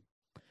training.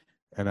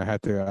 And I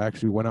had to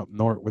actually went up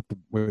north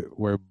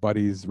where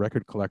Buddy's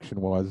record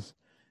collection was,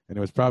 and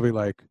it was probably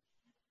like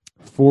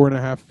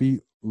 4.5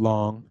 feet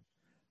long,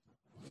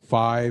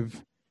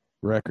 5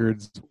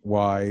 records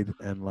wide,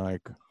 and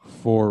like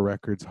 4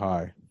 records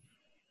high.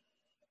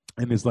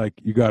 And it's like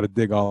you got to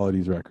dig all of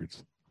these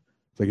records.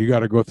 It's like you got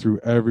to go through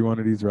every one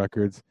of these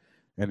records,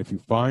 and if you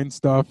find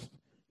stuff,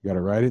 you got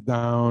to write it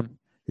down.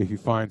 If you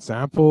find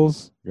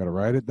samples, you got to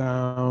write it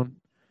down,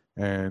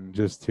 and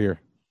just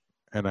here.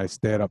 And I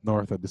stayed up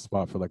north at this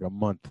spot for like a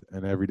month,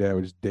 and every day I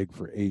would just dig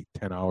for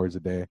 8-10 hours a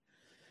day,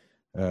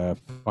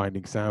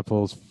 finding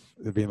samples,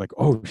 being like,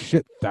 oh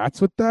shit, that's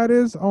what that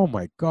is. Oh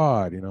my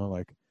God. You know,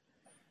 like,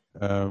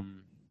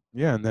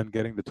 yeah. And then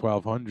getting the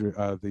 1200,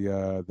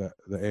 the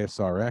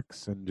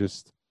ASRX, and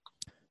just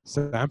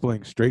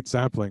straight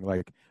sampling,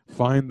 like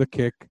find the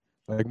kick,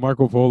 like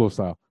Marco Polo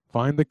style,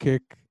 find the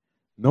kick,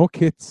 no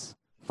kits,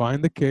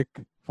 find the kick,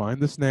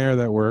 find the snare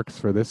that works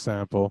for this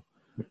sample.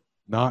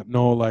 Not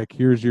know, like,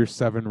 here's your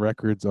 7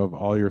 records of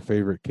all your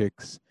favorite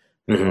kicks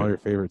and all your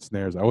favorite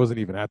snares. I wasn't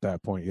even at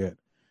that point yet.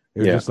 It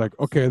was just like,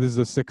 okay, this is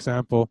a 6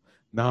 sample.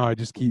 Now I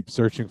just keep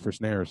searching for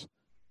snares.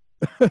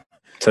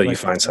 Till you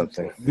find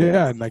something.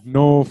 Yeah, and like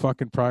no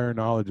fucking prior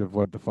knowledge of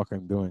what the fuck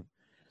I'm doing.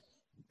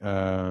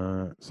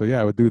 So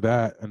yeah, I would do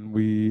that. And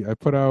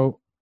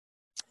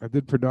I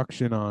did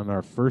production on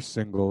our first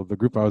single. The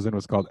group I was in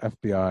was called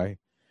FBI,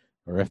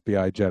 or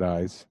FBI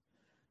Jedis.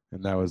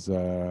 And that was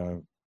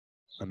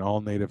an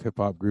all-native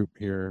hip-hop group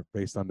here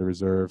based on the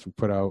reserve. We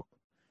put out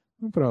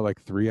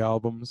like 3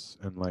 albums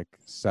and like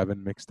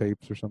 7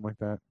 mixtapes or something like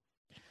that.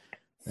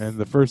 And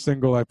the first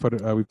single we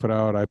put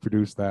out, I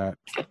produced that,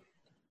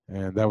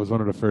 and that was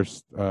one of the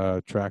first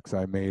tracks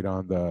I made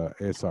on the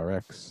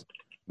ASRX.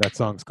 That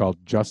song's called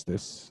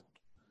Justice.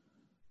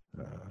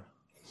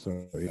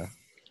 So yeah,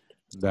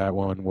 that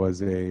one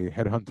was a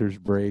Headhunters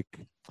break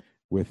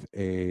with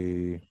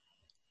a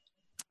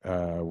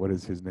what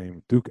is his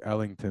name, Duke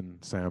Ellington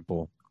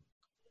sample.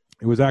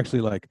 It was actually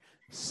like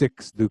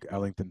 6 Duke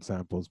Ellington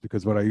samples,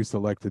 because what I used to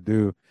like to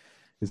do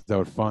is I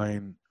would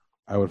find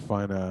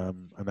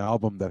an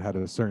album that had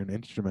a certain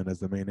instrument as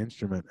the main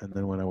instrument, and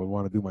then when I would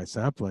want to do my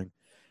sampling,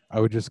 I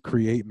would just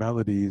create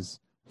melodies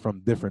from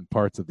different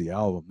parts of the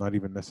album, not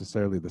even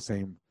necessarily the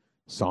same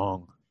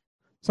song.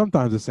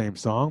 Sometimes the same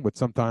song, but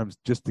sometimes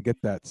just to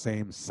get that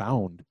same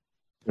sound.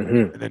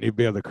 Mm-hmm. And then you'd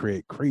be able to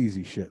create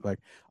crazy shit. Like,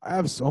 I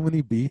have so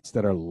many beats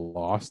that are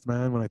lost,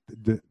 man, when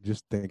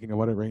just thinking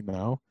about it right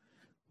now,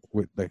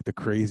 with like the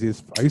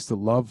craziest. I used to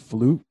love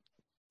flute,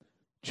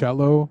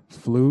 cello,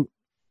 flute,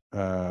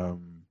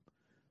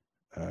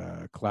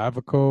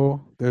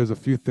 clavicle. There's a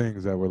few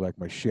things that were like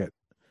my shit.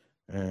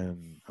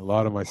 And a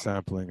lot of my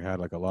sampling had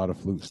like a lot of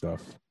flute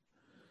stuff.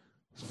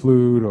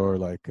 Flute or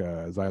like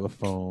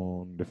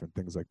xylophone, different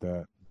things like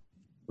that.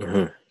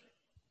 Mm-hmm.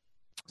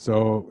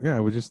 So yeah,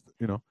 it was just,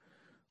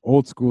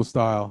 old school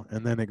style.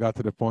 And then it got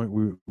to the point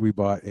we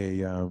bought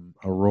a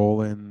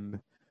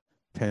Roland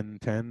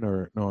 1010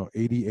 or no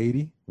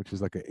 8080, which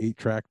is like an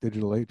 8-track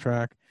digital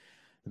 8-track.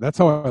 And that's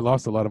how I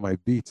lost a lot of my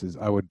beats. Is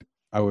I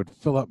would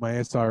fill up my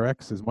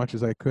SRX as much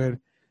as I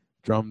could,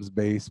 drums,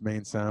 bass,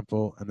 main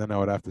sample, and then I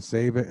would have to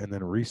save it and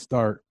then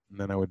restart, and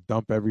then I would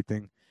dump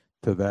everything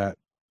to that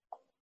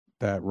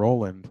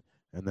Roland,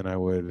 and then I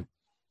would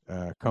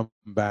come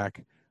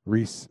back,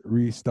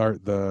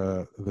 restart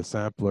the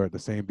sampler at the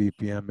same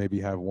BPM, maybe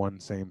have one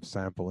same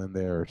sample in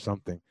there or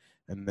something,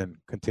 and then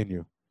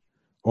continue.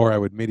 Or I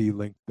would MIDI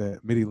link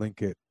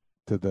it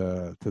to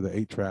the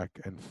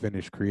 8-track and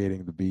finish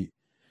creating the beat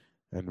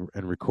and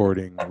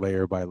recording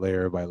layer by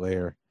layer by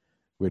layer,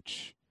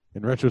 which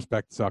in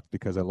retrospect sucked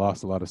because I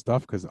lost a lot of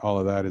stuff because all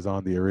of that is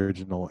on the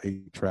original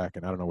 8-track,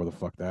 and I don't know where the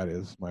fuck that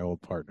is. My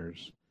old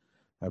partners,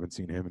 haven't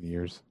seen him in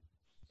years.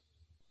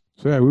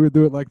 So yeah, we would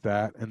do it like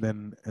that, and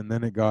then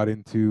it got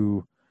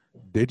into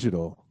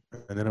digital,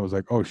 and then it was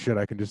like, oh shit,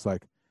 I can just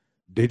like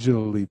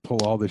digitally pull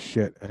all this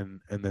shit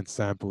and then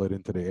sample it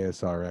into the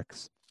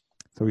ASRX.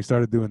 So we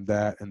started doing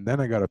that, and then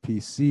I got a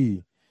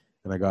PC,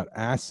 and I got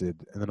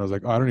Acid, and then I was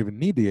like, oh, I don't even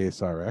need the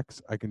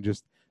ASRX. I can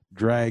just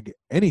drag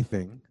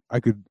anything. I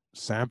could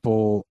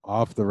sample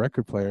off the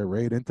record player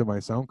right into my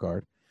sound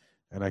card,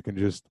 and I can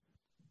just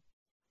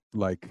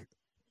like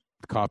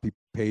copy,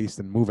 paste,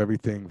 and move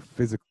everything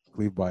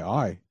physically by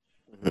eye.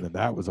 And then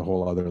that was a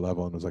whole other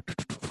level, and it was like,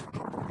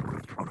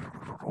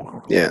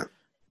 yeah.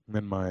 And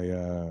then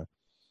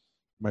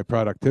my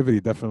productivity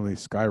definitely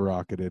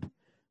skyrocketed,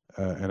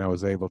 and I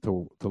was able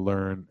to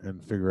learn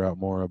and figure out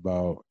more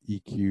about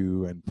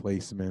EQ and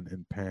placement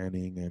and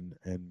panning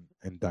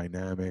and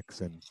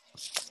dynamics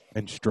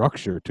and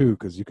structure too,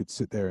 because you could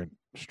sit there and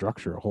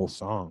structure a whole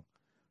song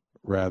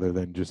rather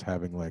than just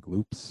having like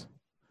loops.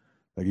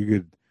 Like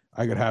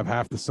I could have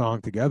half the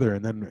song together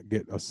and then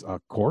get a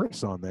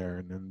chorus on there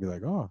and then be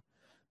like, oh,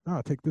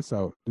 take this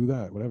out, do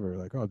that, whatever.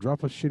 Like, oh,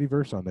 drop a shitty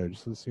verse on there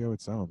just to see how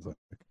it sounds. Like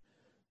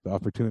the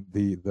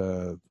opportunity,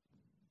 the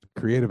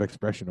creative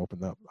expression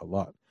opened up a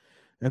lot.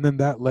 And then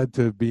that led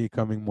to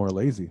becoming more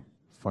lazy,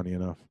 funny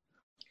enough.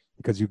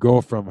 Because you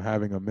go from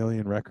having a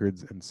million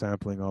records and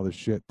sampling all this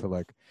shit to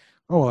like,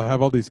 oh, well, I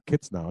have all these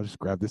kits now. I'll just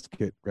grab this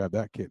kit, grab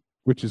that kit,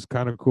 which is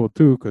kind of cool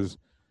too, because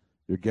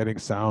you're getting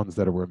sounds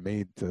that were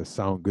made to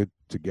sound good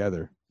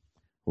together.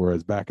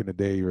 Whereas back in the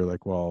day, you were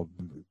like, well,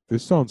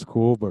 this sounds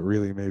cool, but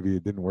really maybe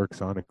it didn't work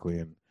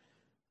sonically. And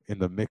in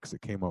the mix,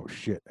 it came out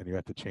shit. And you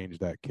had to change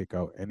that kick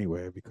out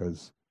anyway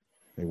because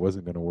it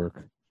wasn't going to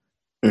work.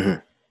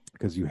 Mm-hmm.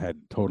 Because you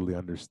hadn't totally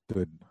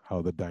understood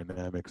how the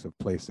dynamics of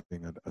placing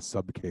a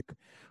sub kick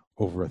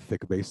over a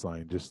thick bass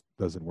line just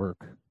doesn't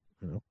work,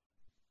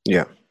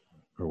 Yeah.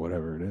 Or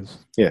whatever it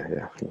is.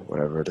 Yeah,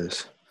 whatever it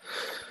is.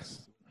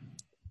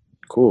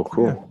 Cool.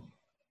 Yeah.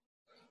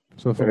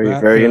 So from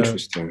very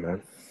interesting,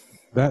 man.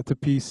 That to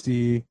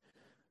PC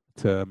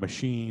to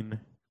Machine,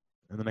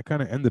 and then I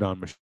kind of ended on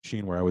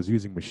Machine, where I was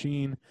using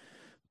Machine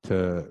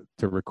to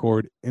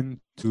record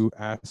into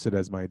Acid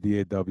as my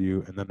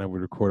DAW, and then I would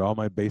record all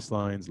my bass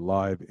lines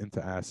live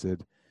into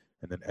Acid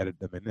and then edit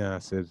them in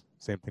Acid.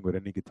 Same thing with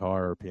any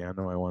guitar or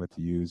piano I wanted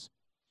to use.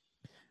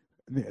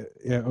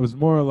 Yeah, it was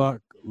more a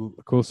lot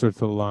closer to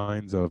the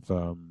lines of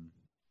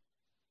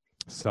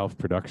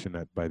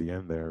self-production by the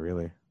end there,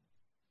 really.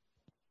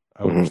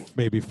 I would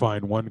maybe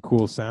find one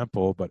cool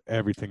sample, but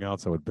everything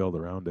else I would build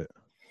around it.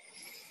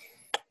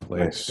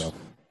 Play stuff.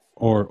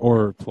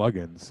 Or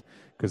plugins.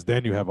 Because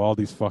then you have all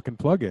these fucking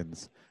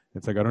plugins.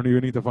 It's like, I don't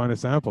even need to find a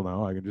sample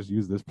now. I can just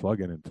use this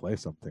plugin and play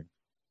something.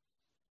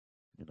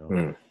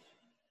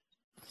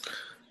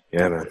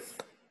 Yeah, man.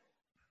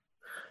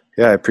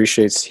 Yeah, I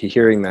appreciate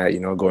hearing that,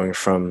 going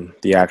from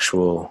the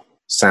actual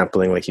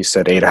sampling, like you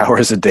said, 8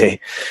 hours a day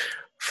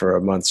for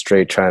a month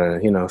straight,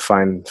 trying to,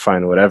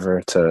 find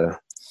whatever to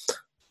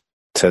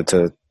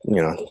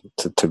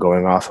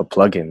going off of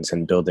plugins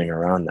and building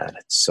around that.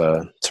 It's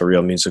a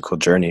real musical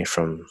journey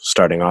from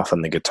starting off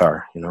on the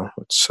guitar,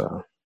 it's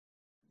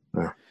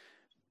yeah.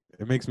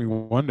 It makes me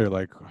wonder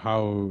like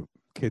how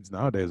kids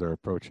nowadays are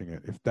approaching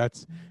it.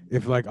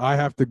 If like I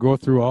have to go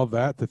through all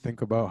that to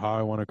think about how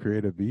I want to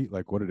create a beat,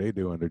 like what are they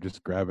doing? They're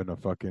just grabbing a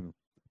fucking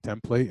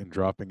template and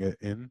dropping it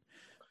into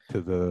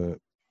the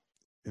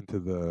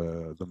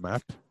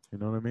map, you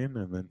know what I mean?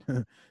 And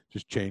then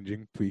just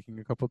tweaking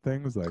a couple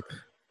things like.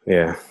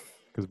 Yeah.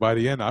 Because by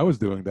the end, I was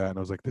doing that, and I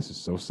was like, "This is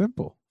so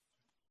simple."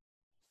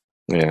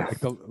 Yeah.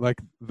 Like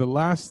the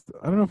last,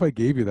 I don't know if I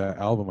gave you that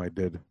album I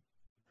did.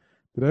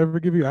 Did I ever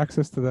give you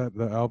access to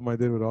the album I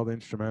did with all the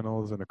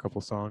instrumentals and a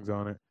couple songs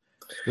on it?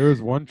 There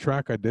was one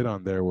track I did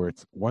on there where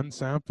it's one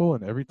sample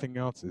and everything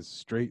else is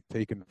straight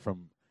taken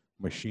from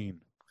Machine.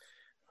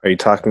 Are you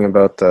talking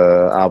about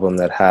the album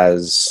that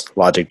has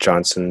Logic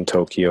Johnson,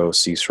 Tokyo,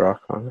 Cease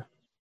Rock on it?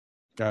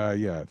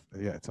 Yeah,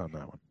 it's on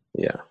that one.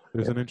 Yeah.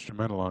 There's an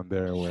instrumental on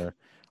there where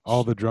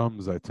all the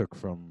drums I took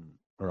from,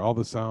 or all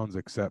the sounds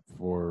except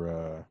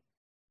for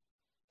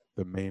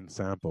the main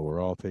sample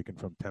were all taken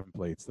from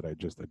templates that I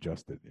just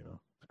adjusted. You know,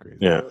 it's crazy.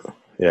 Yeah,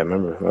 yeah. I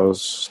remember that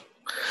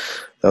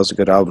was a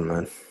good album,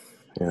 man.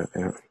 Yeah,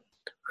 yeah.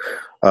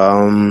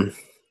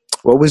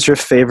 What was your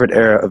favorite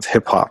era of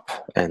hip hop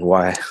and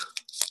why?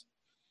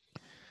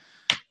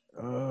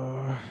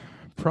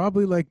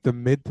 Probably like the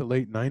mid to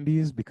late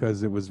 90s,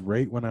 because it was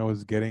right when I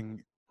was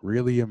getting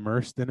really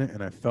immersed in it,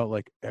 and I felt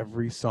like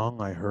every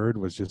song I heard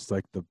was just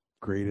like the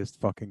greatest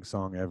fucking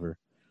song ever.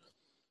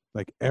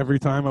 Like every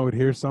time I would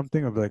hear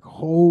something, I'd be like,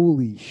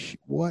 holy shit,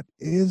 what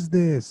is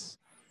this?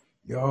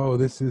 Yo,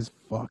 this is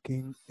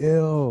fucking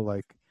ill.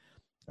 Like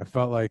I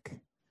felt like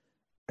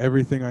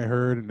everything I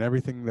heard and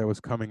everything that was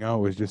coming out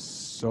was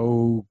just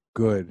so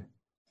good.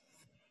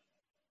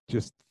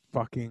 Just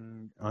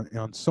fucking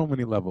on so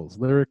many levels.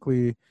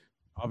 Lyrically,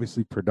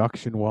 obviously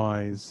production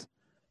wise,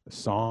 the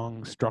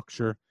song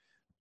structure.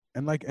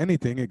 And like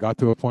anything, it got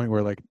to a point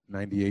where like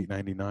 98,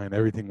 99,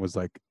 everything was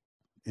like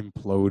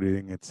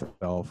imploding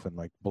itself and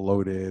like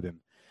bloated, and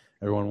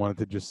everyone wanted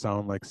to just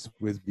sound like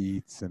Swizz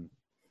Beats, and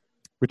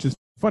which is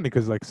funny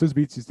because like Swizz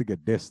Beats used to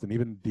get dissed, and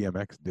even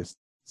DMX dissed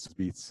Swizz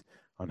Beats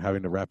on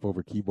having to rap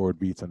over keyboard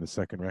beats on the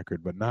second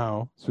record. But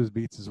now Swizz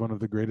Beats is one of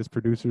the greatest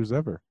producers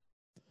ever.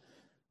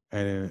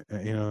 And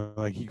you know,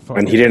 like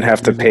and he didn't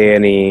have to pay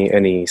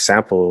any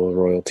sample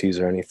royalties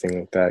or anything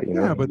like that, you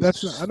know. Yeah, but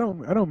that's I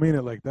don't mean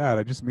it like that.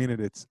 I just mean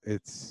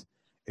it's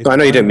no, I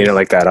know you didn't mean it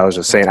like that. I was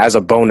just saying, as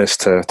a bonus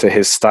to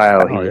his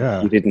style,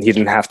 he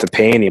didn't have to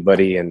pay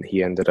anybody, and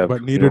he ended up.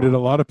 But neither did a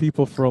lot of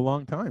people for a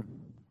long time.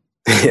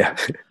 Yeah,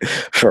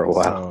 for a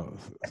while.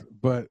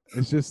 But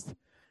it's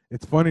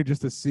funny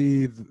just to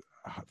see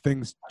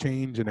things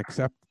change and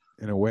accept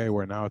in a way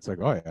where now it's like,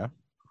 oh yeah,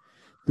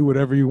 do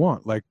whatever you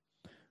want.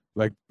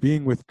 Like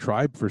being with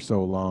Tribe for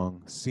so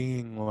long,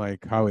 seeing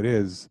like how it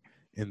is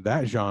in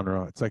that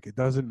genre, it's like it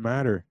doesn't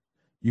matter.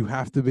 You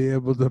have to be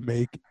able to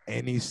make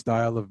any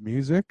style of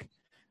music,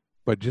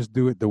 but just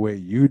do it the way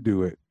you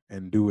do it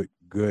and do it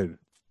good.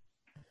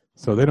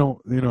 So they don't,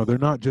 you know, they're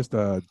not just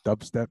a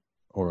dubstep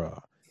or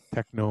a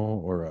techno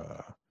or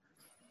a,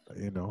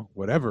 you know,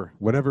 whatever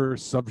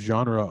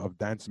subgenre of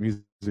dance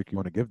music you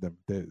want to give them.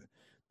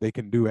 They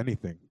can do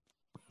anything.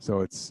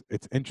 So it's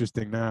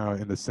interesting now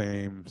in the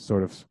same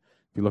sort of,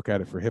 if you look at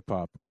it for hip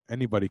hop,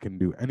 anybody can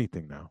do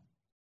anything now.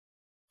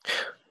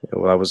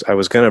 Well, I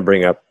was gonna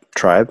bring up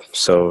Tribe,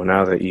 so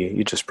now that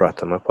you just brought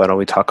them up, why don't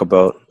we talk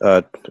about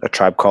a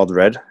Tribe Called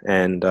Red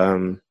and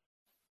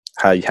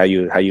how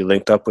you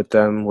linked up with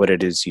them, what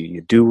it is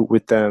you do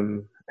with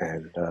them,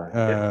 and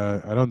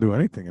I don't do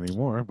anything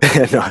anymore.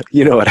 No,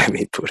 you know what I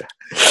mean, Buddha.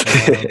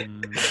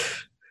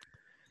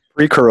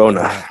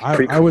 Pre-corona,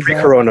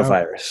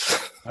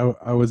 pre-coronavirus.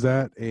 I was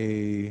at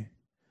a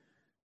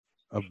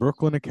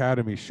Brooklyn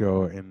Academy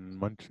show in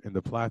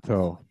the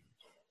Plateau,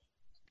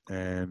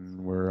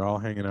 and we're all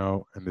hanging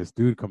out, and this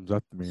dude comes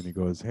up to me and he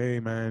goes, "Hey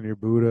man, you're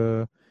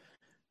Buddha.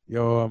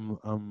 Yo,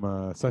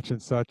 I'm such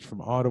and such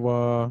from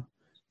Ottawa.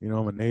 You know,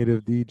 I'm a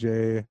native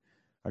DJ.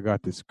 I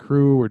got this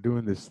crew. We're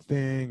doing this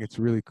thing. It's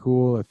really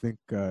cool. I think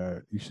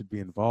you should be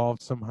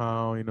involved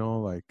somehow. You know,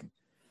 like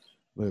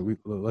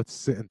let's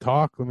sit and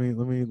talk. Let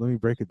me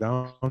break it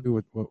down.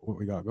 Do what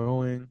we got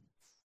going."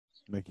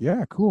 I'm like,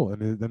 yeah, cool.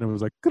 And then it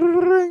was like,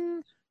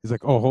 he's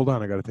like, oh, hold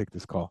on, I got to take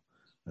this call.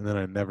 And then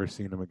I never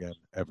seen him again,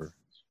 ever.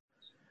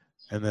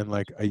 And then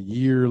like a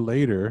year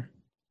later,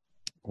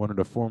 one of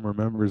the former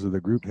members of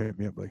the group hit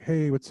me up like,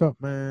 hey, what's up,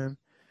 man?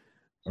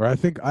 Or I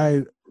think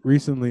I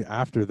recently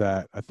after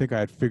that, I think I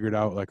had figured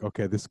out like,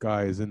 okay, this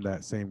guy is in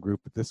that same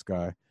group with this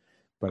guy,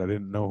 but I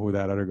didn't know who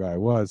that other guy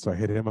was. So I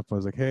hit him up. I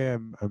was like, hey,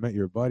 I met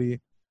your buddy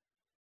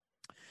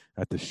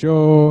at the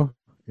show.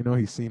 You know,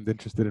 he seemed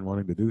interested in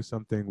wanting to do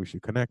something. We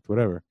should connect,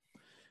 whatever.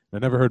 And I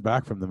never heard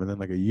back from them. And then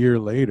like a year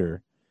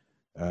later,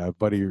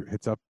 buddy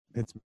hits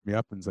me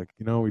up and is like,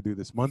 you know, we do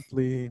this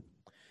monthly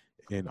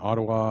in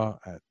Ottawa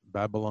at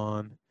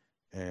Babylon,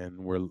 and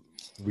we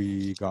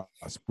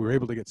were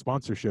able to get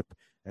sponsorship,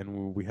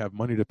 and we have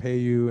money to pay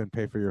you and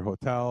pay for your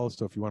hotel.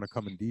 So if you want to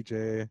come and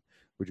DJ,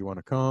 would you want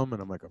to come?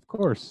 And I'm like, of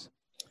course.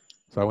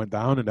 So I went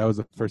down, and that was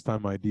the first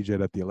time I DJ'd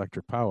at the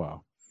Electric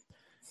Powwow.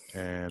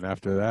 And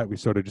after that, we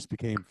sort of just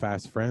became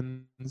fast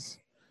friends.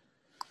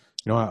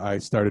 You know, I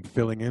started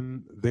filling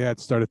in. They had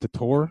started to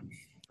tour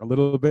a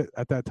little bit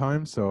at that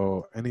time.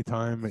 So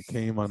anytime it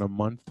came on a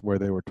month where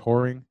they were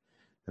touring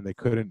and they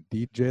couldn't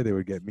DJ, they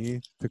would get me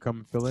to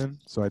come fill in.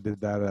 So I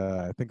did that,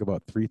 I think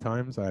about 3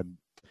 times. I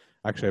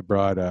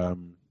brought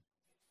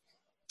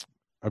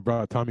I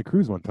brought Tommy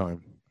Cruise one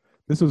time.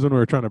 This was when we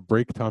were trying to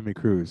break Tommy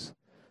Cruise.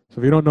 So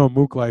if you don't know,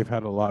 Mook Life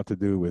had a lot to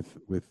do with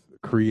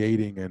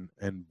creating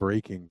and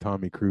breaking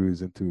Tommy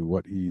Cruise into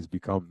what he's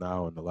become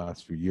now in the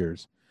last few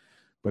years.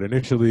 But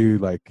initially,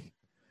 like,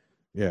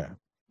 yeah,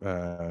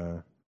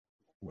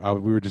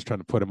 we were just trying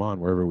to put him on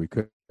wherever we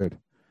could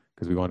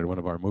because we wanted one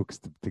of our mooks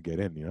to get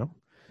in, you know.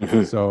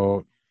 Mm-hmm.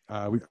 So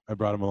I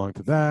brought him along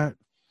to that.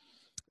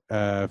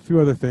 A few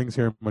other things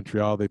here in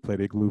Montreal. They played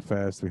Igloo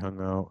Fest. We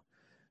hung out.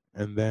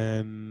 And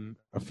then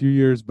a few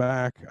years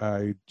back,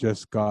 I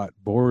just got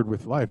bored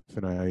with life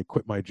and I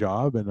quit my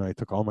job and I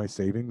took all my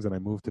savings and I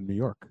moved to New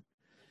York.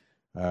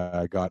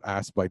 I got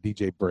asked by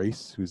DJ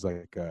Brace, who's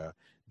like a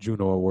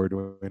Juno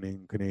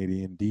award-winning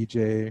Canadian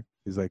DJ.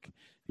 He's like,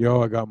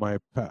 "Yo, I got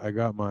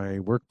my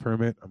work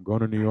permit. I'm going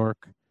to New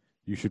York.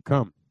 You should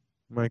come."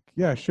 I'm like,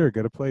 "Yeah, sure.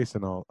 Get a place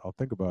and I'll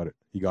think about it."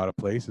 He got a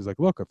place. He's like,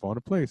 "Look, I found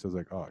a place." I was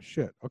like, "Oh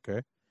shit,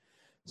 okay."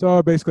 So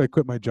I basically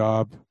quit my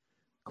job,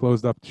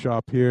 closed up the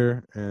shop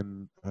here,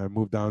 and I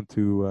moved down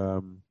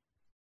to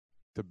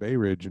Bay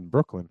Ridge in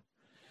Brooklyn.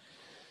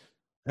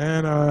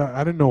 And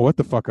I didn't know what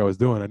the fuck I was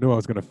doing. I knew I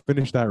was going to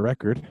finish that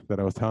record that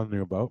I was telling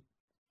you about,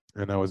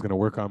 and I was going to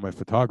work on my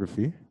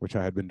photography, which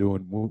I had been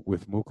doing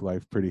with Mook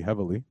Life pretty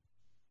heavily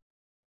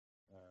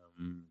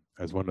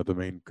as one of the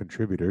main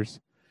contributors.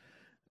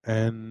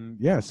 And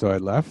yeah, so I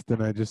left,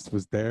 and I just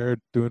was there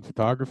doing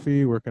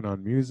photography, working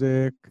on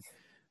music,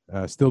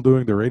 still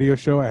doing the radio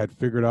show. I had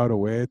figured out a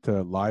way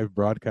to live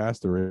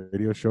broadcast a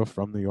radio show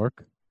from New York.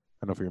 I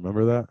don't know if you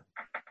remember that.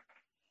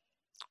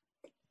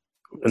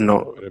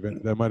 No,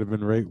 that might have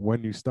been right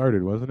when you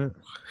started, wasn't it?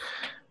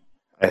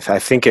 I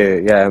think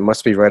it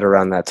must be right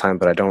around that time,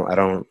 but I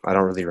don't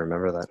really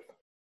remember that.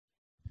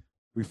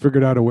 We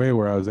figured out a way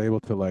where I was able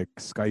to like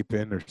Skype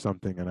in or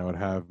something, and I would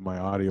have my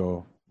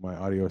audio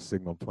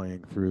signal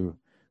playing through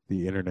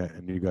the internet,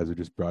 and you guys would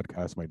just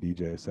broadcast my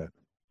DJ set,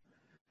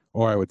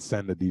 or I would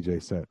send a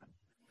DJ set.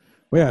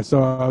 But yeah,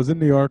 so I was in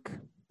New York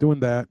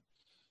doing that,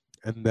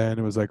 and then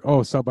it was like,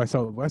 oh, South by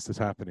Southwest is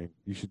happening.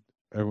 You should.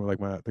 Everyone,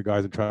 like the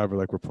guys in Tribe were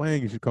like, we're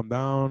playing. You should come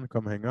down,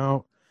 come hang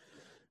out.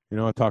 You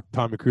know, I talked to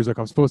Tommy Cruise like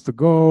I'm supposed to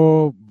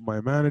go. My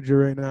manager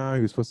right now,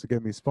 he was supposed to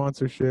get me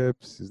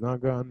sponsorships. He's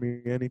not gotten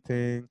me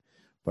anything,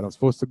 but I'm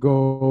supposed to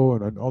go,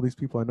 and all these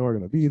people I know are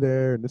gonna be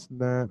there, and this and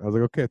that. I was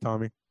like, okay,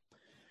 Tommy,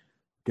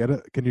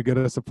 can you get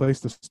us a place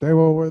to stay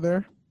while we're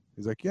there?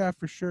 He's like, yeah,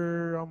 for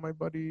sure, all my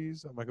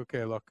buddies. I'm like,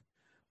 okay, look,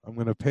 I'm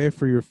gonna pay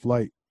for your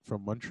flight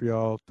from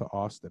Montreal to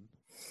Austin,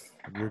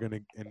 and you're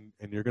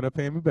gonna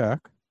pay me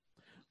back,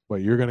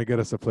 but you're gonna get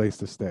us a place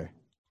to stay.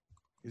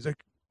 He's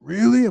like,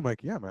 really? I'm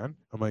like, yeah, man.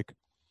 I'm like,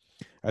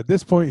 at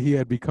this point, he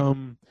had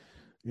become,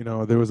 you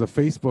know, there was a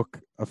Facebook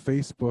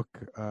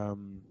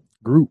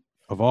group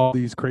of all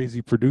these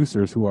crazy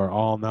producers who are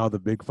all now the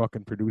big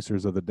fucking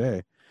producers of the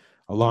day,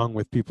 along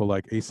with people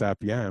like ASAP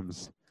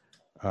Yams,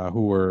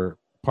 who were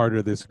part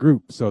of this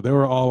group. So they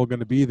were all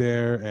going to be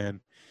there, and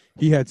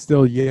he had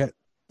still yet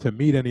to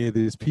meet any of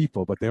these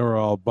people, but they were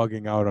all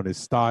bugging out on his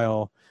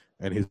style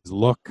and his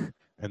look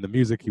and the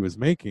music he was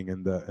making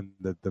and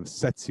the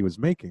sets he was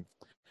making.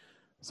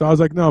 So I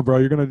was like, no, bro,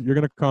 you're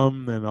gonna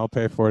come and I'll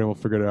pay for it and we'll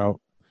figure it out.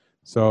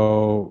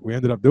 So we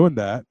ended up doing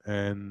that,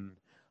 and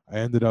I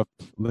ended up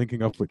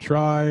linking up with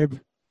Tribe,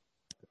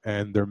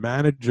 and their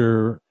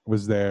manager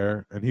was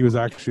there, and he was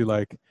actually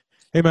like,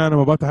 hey man, I'm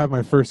about to have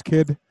my first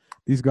kid.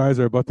 These guys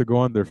are about to go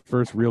on their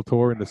first real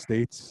tour in the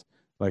States,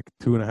 like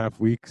 2.5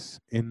 weeks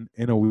in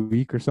a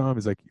week or something.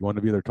 He's like, you want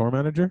to be their tour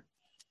manager?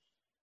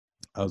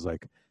 I was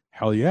like,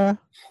 hell yeah.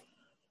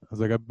 I was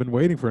like, I've been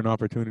waiting for an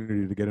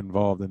opportunity to get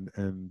involved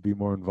and be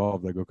more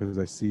involved. I go, because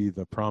I see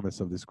the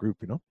promise of this group,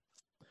 you know?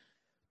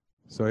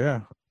 So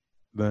yeah,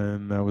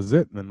 then that was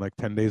it. And then like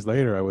 10 days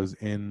later, I was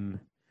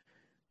in,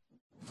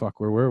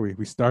 where were we?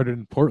 We started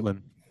in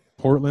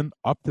Portland,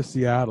 up to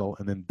Seattle,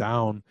 and then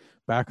down,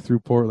 back through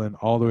Portland,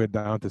 all the way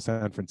down to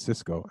San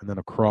Francisco, and then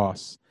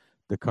across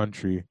the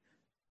country,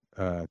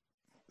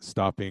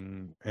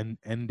 stopping and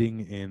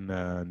ending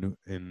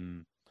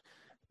in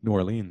New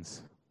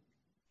Orleans,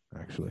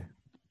 actually.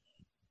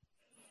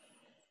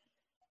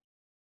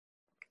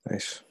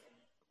 Nice.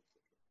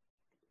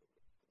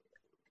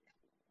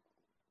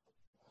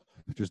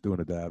 Just doing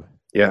a dab.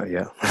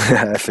 Yeah.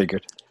 I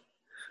figured.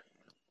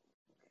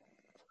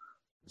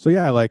 So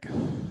yeah, like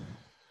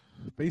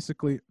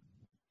basically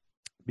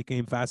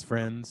became fast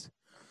friends.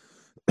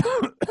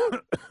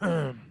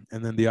 And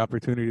then the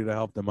opportunity to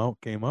help them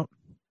out came up.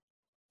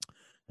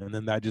 And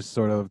then that just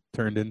sort of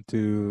turned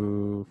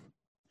into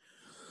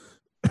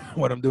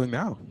what I'm doing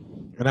now.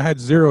 And I had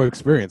zero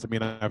experience. I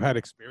mean, I've had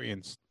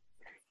experience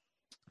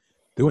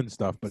doing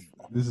stuff, but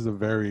this is a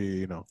very,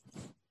 you know,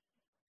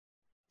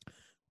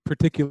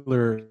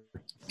 particular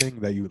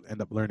thing that you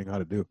end up learning how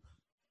to do.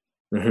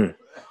 Mm-hmm.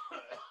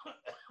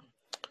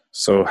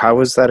 So how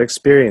was that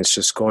experience,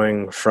 just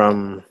going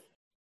from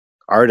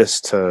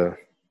artist to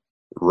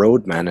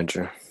road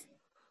manager?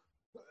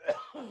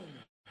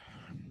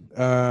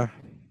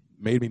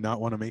 Made me not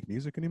want to make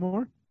music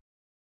anymore.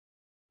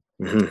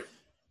 Mm-hmm.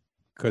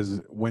 Because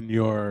when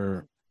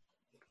you're,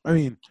 I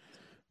mean,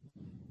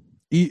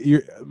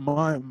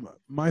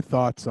 my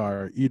thoughts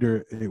are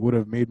either it would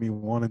have made me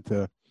wanting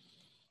to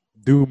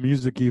do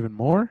music even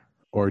more,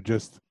 or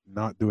just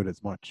not do it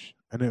as much,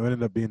 and it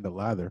ended up being the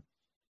latter.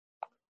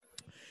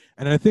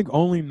 And I think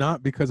only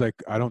not because I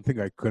don't think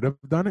I could have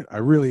done it. I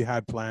really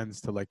had plans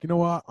to, like, you know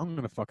what, I'm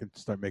gonna fucking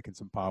start making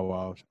some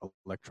powwow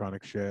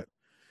electronic shit,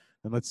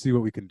 and let's see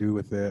what we can do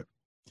with it.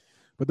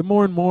 But the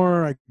more and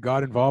more I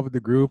got involved with the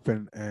group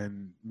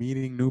and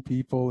meeting new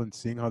people and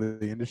seeing how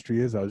the industry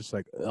is, I was just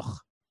like, ugh.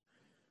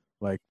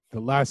 Like, the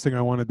last thing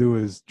I want to do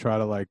is try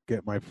to, like,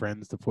 get my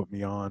friends to put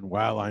me on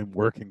while I'm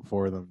working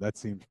for them. That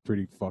seems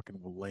pretty fucking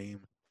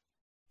lame.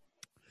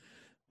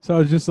 So I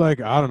was just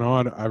like, I don't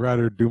know. I'd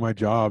rather do my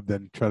job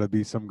than try to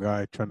be some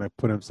guy trying to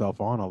put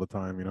himself on all the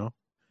time, you know?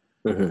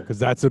 Because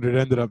that's what it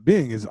ended up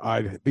being, is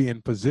I'd be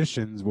in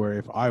positions where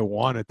if I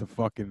wanted to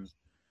fucking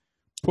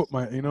put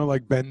my, you know,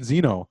 like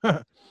Benzino.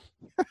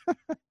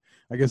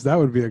 I guess that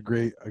would be a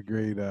great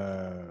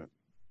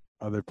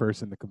other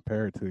person to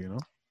compare it to, you know?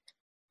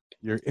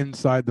 You're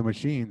inside the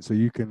machine, so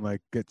you can,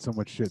 like, get so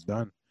much shit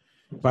done.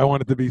 If I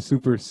wanted to be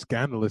super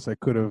scandalous, I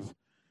could have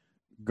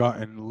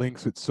gotten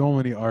links with so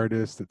many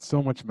artists, with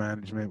so much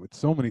management, with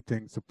so many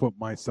things to put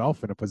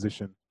myself in a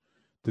position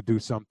to do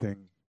something,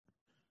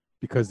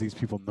 because these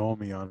people know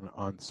me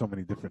on so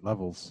many different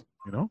levels,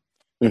 you know?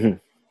 Mm-hmm.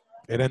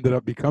 It ended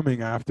up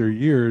becoming, after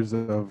years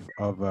of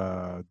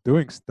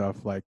doing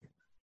stuff, like,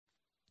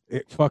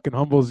 it fucking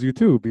humbles you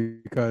too,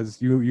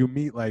 because you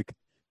meet, like,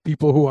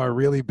 people who are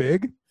really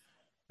big,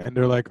 and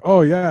they're like,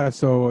 oh yeah,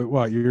 so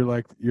what, you're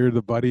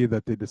the buddy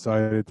that they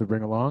decided to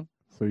bring along,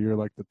 so you're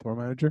like the tour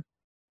manager.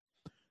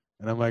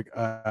 And I'm like,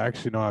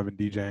 actually, no, I've been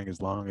DJing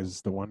as long as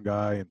the one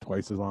guy and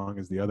twice as long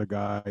as the other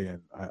guy.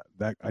 And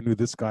I knew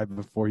this guy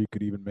before he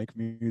could even make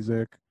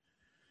music.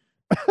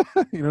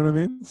 You know what I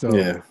mean? So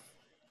Yeah.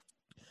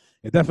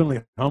 it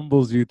definitely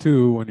humbles you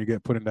too when you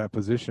get put in that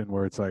position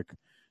where it's like,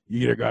 you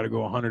either got to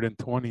go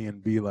 120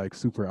 and be, like,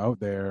 super out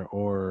there,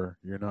 or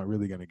you're not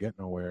really going to get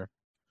nowhere.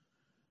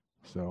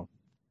 So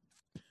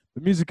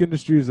the music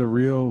industry is a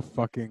real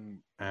fucking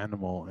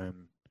animal, and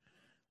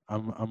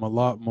I'm a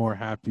lot more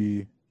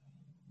happy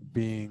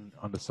being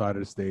on the side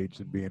of the stage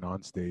than being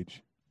on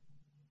stage.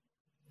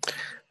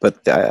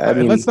 But I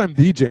mean, unless I'm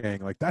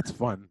DJing, like, that's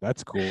fun,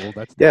 that's cool,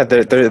 that's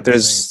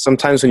there's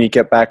sometimes when you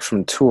get back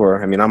from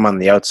tour. I mean, I'm on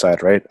the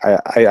outside, right?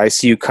 I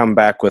see you come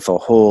back with a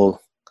whole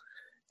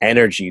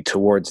energy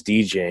towards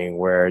DJing,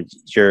 where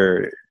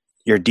your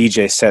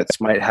DJ sets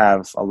might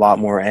have a lot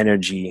more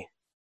energy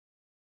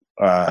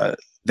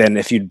than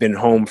if you'd been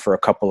home for a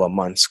couple of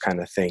months,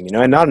 kind of thing, you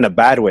know, and not in a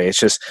bad way. It's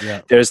just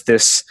there's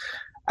this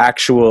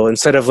actual,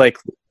 instead of like,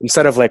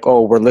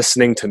 oh, we're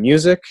listening to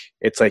music,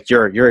 it's like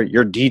you're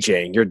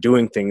DJing, you're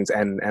doing things,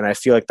 and I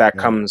feel like that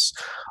comes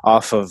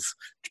off of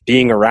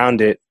being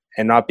around it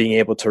and not being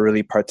able to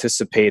really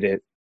participate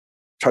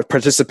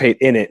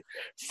in it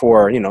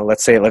for, you know,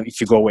 let's say, like,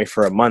 if you go away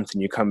for a month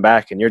and you come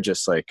back and you're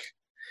just like,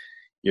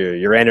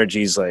 your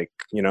energy's like,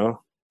 you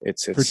know,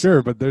 it's for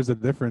sure. But there's a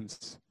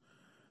difference,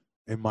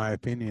 in my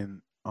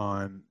opinion,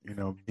 on, you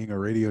know, being a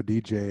radio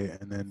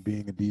DJ and then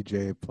being a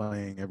DJ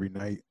playing every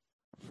night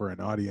for an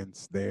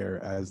audience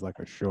there as, like,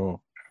 a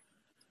show.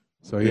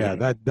 So yeah,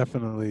 that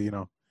definitely, you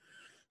know,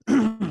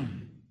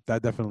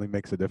 that definitely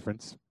makes a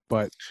difference.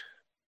 But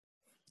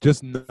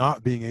just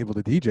not being able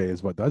to DJ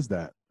is what does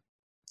that.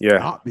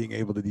 Not being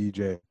able to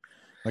DJ,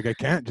 like, I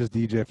can't just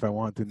DJ if I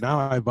want to. Now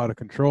I bought a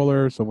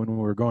controller, so when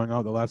we were going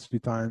out the last few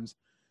times,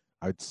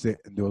 I'd sit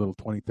and do a little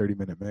 20-30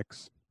 minute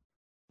mix.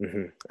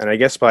 And I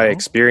guess by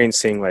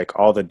experiencing, like,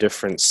 all the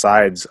different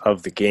sides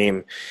of the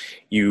game,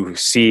 you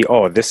see,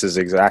 oh, this is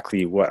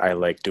exactly what I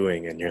like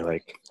doing. And you're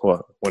like,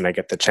 well, when I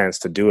get the chance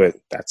to do it,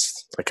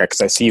 that's like,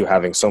 because I see you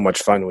having so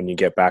much fun when you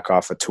get back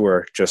off a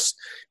tour, just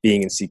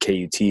being in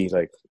CKUT,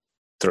 like,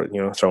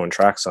 throwing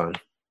tracks on.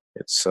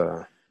 It's,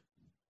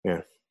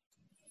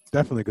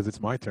 Definitely, because it's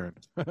my turn.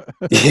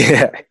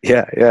 yeah,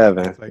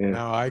 man. It's like,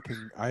 now I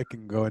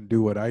can go and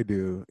do what I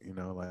do, you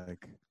know,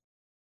 like.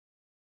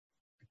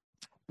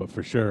 But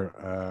for sure,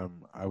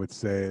 I would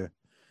say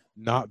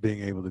not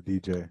being able to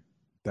DJ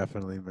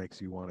definitely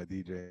makes you want to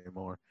DJ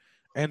more,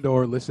 and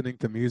or listening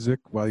to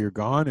music while you're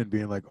gone and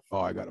being like,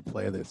 oh, I got to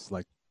play this.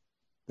 Like,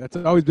 that's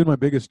always been my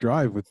biggest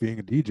drive with being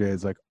a DJ,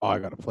 is like, oh, I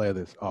got to play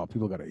this. Oh,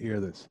 people got to hear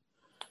this.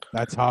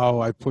 That's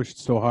how I pushed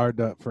so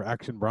hard for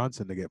Action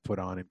Bronson to get put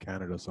on in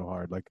Canada so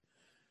hard. Like,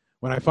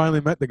 when I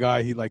finally met the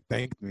guy, he, like,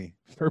 thanked me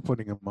for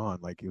putting him on.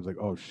 Like, he was like,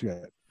 oh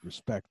shit,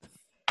 respect.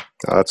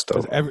 Oh, that's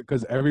dope.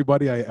 Because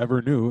everybody I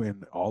ever knew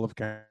in all of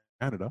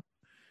Canada,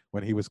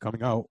 when he was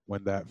coming out,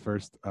 when that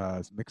first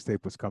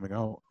mixtape was coming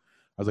out,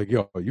 I was like,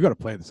 yo, you got to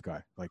play this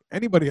guy. Like,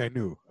 anybody I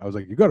knew, I was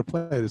like, you got to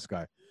play this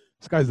guy.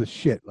 This guy's the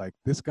shit. Like,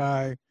 this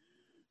guy,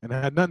 and it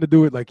had nothing to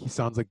do with, like, he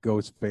sounds like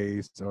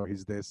Ghostface, or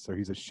he's this, or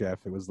he's a chef.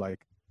 It was like,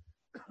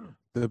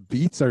 the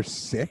beats are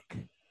sick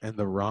and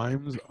the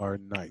rhymes are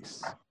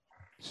nice.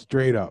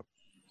 Straight up.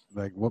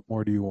 Like, what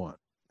more do you want?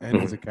 And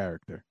he's a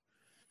character.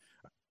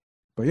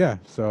 But yeah,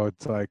 so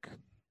it's like,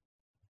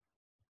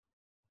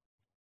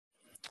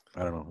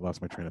 I don't know, I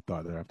lost my train of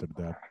thought there after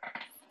the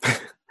dab.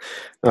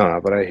 Oh,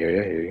 but I hear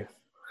you. I hear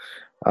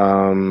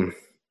you.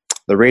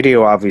 The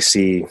radio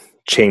obviously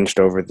changed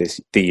over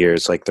the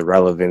years. Like the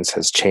relevance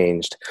has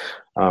changed.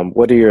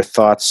 What are your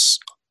thoughts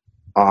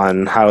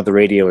on how the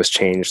radio has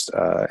changed,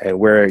 and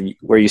where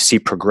you see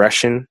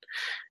progression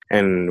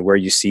and where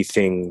you see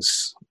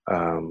things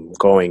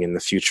going in the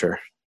future?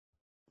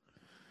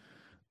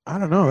 I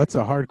don't know. That's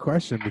a hard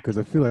question because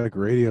I feel like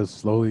radio's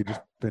slowly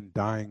just been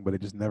dying, but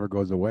it just never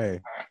goes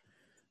away.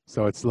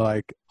 So it's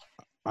like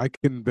I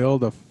can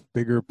build a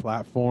bigger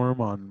platform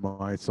on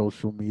my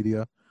social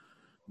media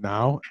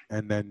now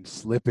and then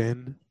slip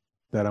in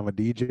that I'm a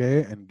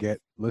DJ and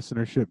get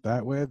listenership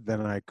that way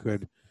than I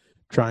could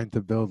trying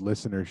to build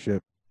listenership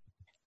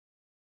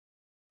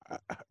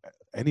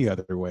any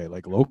other way,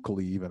 like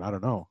locally even. I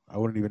don't know. I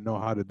wouldn't even know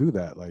how to do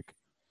that. Like,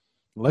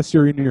 unless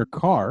you're in your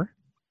car,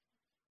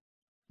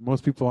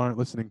 most people aren't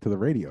listening to the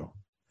radio.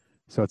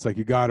 So it's like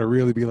you got to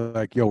really be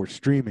like, yo, we're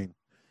streaming.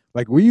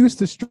 Like we used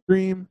to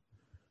stream,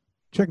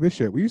 check this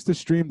shit. We used to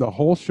stream the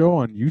whole show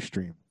on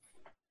Ustream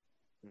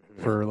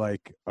for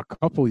like a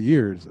couple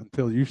years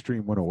until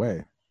Ustream went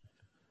away.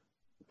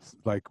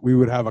 Like we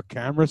would have a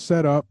camera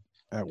set up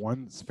at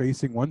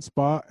facing one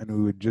spot and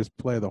we would just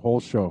play the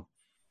whole show.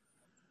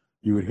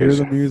 You would hear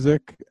the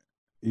music,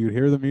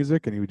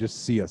 and you would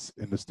just see us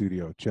in the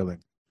studio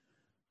chilling.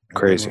 And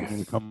Crazy. when we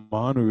would come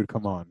on, we would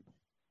come on.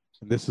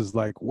 And this is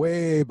like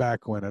way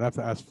back when. I'd have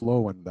to ask Flo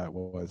when that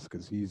was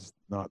because he's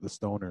not the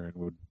stoner and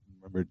would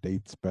remember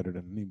dates better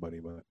than anybody.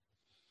 But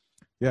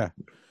yeah,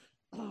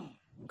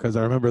 because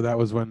I remember that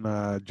was when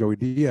Joey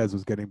Diaz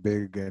was getting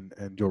big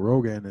and Joe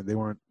Rogan, and they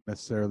weren't on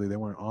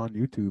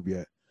YouTube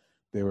yet.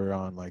 They were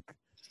on like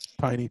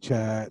Tiny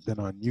Chat, then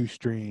on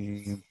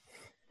Ustream.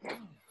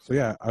 So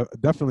yeah,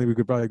 definitely we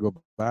could probably go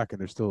back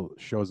and there still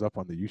shows up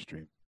on the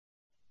Ustream.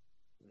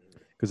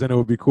 Because then it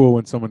would be cool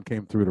when someone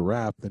came through to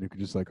rap, then you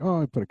could just like,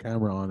 oh, I put a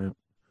camera on it,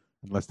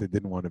 unless they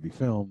didn't want to be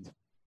filmed.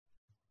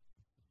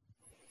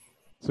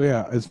 So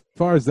yeah, as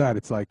far as that,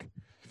 it's like,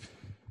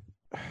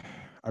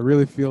 I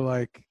really feel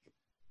like,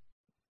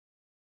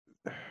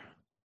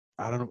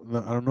 I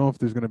don't know if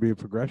there's going to be a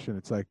progression.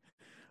 It's like,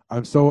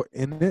 I'm so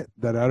in it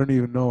that I don't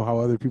even know how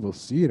other people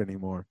see it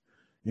anymore.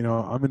 You know,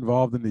 I'm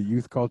involved in the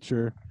youth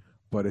culture,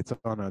 but it's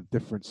on a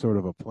different sort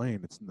of a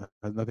plane.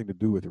 Has nothing to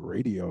do with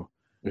radio.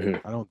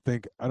 Mm-hmm. I don't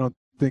think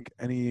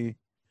any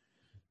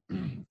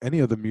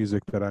of the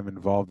music that I'm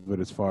involved with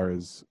as far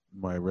as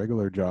my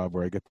regular job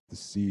where I get to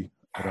see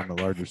it on a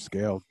larger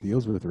scale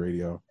deals with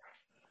radio.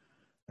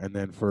 And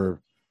then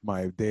for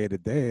my day to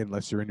day,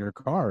 unless you're in your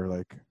car,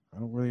 like I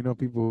don't really know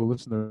people who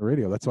listen to the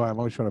radio. That's why I'm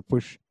always trying to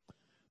push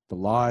the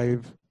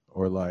live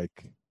or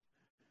like,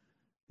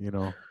 you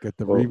know, get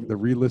the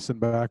re-listen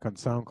back on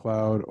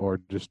SoundCloud or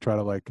just try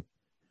to like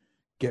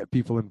get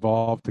people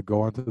involved to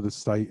go onto the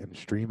site and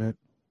stream it.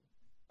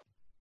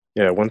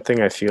 Yeah, one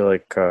thing I feel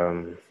like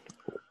the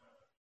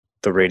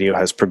radio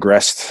has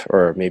progressed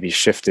or maybe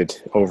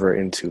shifted over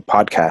into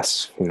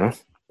podcasts, you know?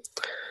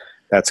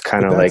 That's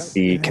kind of like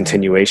the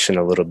continuation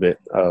a little bit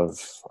of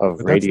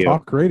radio. That's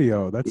talk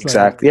radio. That's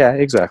exactly. Like,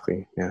 yeah,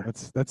 exactly. Yeah.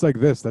 That's like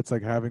this. That's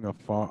like having a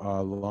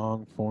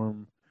long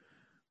form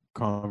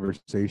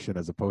conversation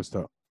as opposed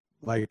to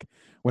like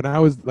when I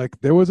was like,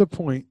 there was a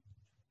point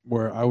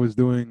where I was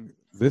doing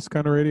this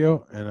kind of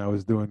radio and I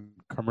was doing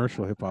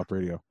commercial hip hop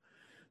radio.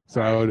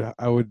 So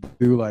I would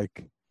do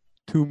like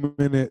 2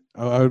 minute.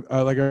 I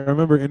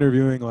remember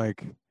interviewing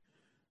like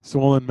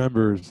Swollen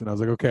members, and I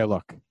was like, okay,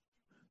 look,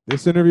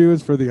 this interview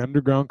is for the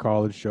underground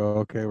college show.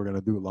 Okay, we're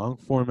gonna do long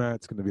format.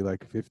 It's gonna be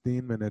like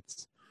 15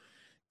 minutes.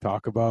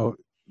 Talk about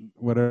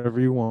whatever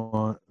you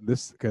want.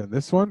 This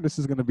one, this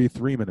is gonna be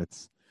 3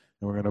 minutes,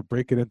 and we're gonna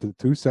break it into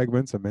 2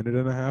 segments, 1.5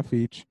 minutes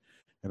each,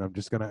 and I'm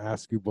just gonna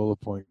ask you bullet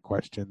point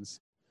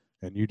questions,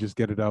 and you just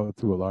get it out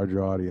to a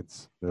larger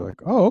audience. They're like,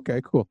 oh,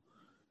 okay, cool.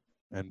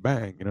 And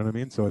bang, you know what I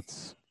mean? So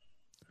it's,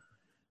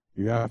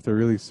 you have to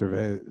really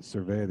survey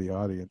the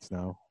audience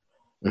now.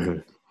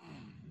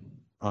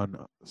 Mm-hmm.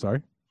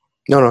 Sorry?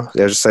 No. I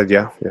just said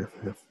yeah.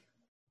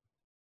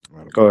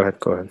 Go ahead.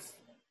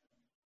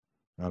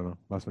 I don't know.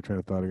 Lost my train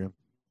of thought again.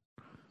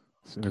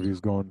 This interview's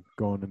going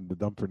in the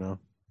dumper now.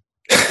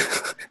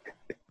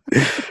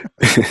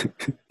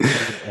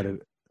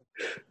 Edit it.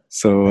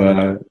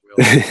 So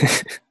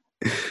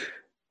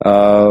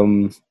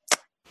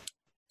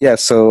yeah,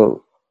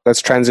 so let's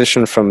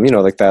transition from, you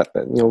know, like that,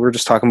 you know, we're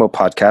just talking about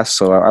podcasts.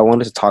 So I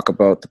wanted to talk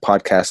about the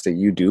podcast that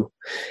you do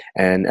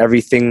and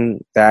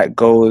everything that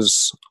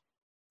goes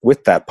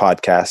with that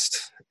podcast.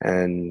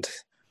 And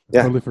yeah,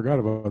 I totally forgot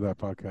about that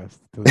podcast.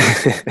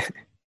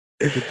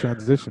 Good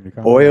transition.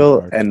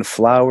 Oil and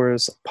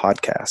Flowers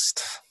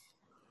podcast.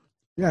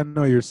 Yeah,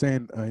 no, you're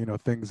saying, you know,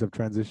 things have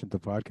transitioned to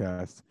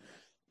podcasts.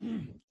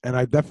 And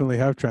I definitely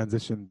have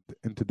transitioned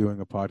into doing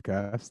a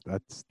podcast.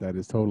 That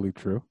is totally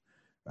true.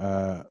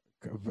 A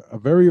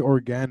very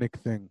organic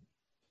thing.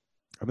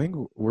 I think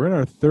we're in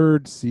our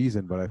 3rd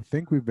season, but I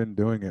think we've been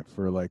doing it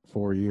for like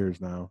 4 years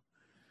now.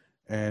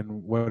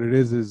 And what it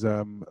is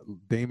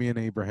Damian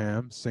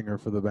Abraham, singer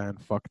for the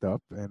band Fucked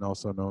Up, and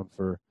also known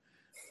for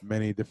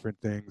many different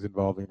things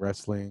involving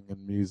wrestling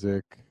and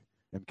music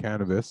and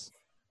cannabis.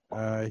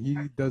 He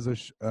does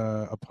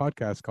a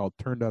podcast called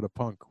Turned Out a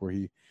Punk, where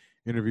he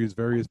interviews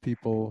various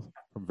people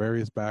from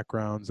various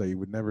backgrounds that you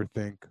would never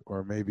think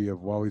or maybe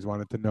have always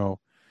wanted to know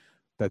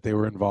that they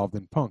were involved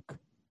in punk.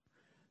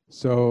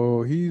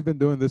 So he's been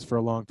doing this for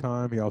a long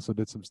time. He also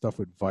did some stuff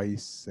with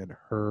Vice and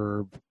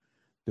Herb,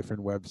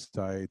 different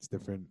websites,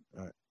 different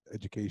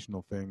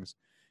educational things.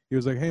 He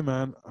was like, hey,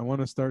 man, I want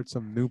to start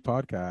some new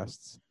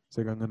podcasts. He's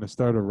like, I'm going to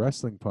start a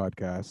wrestling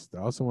podcast. I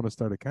also want to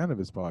start a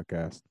cannabis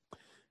podcast.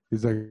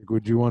 He's like,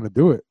 would you want to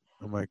do it?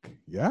 I'm like,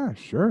 yeah,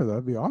 sure.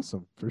 That'd be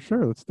awesome. For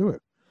sure. Let's do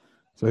it.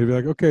 So he'd be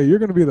like, okay, you're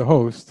going to be the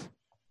host,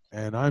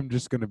 and I'm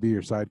just going to be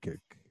your sidekick.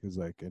 He's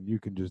like, and you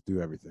can just do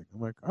everything.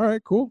 I'm like, all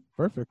right, cool.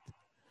 Perfect.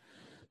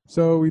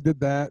 So we did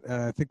that.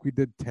 I think we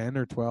did 10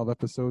 or 12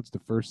 episodes the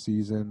first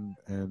season,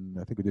 and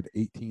I think we did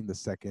 18 the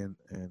second,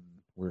 and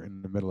we're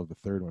in the middle of the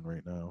third one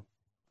right now.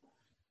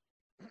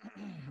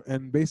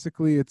 And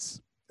basically,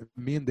 it's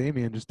me and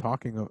Damien just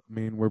talking. I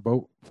mean, we're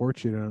both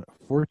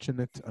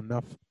fortunate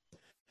enough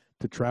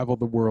to travel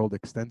the world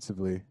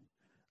extensively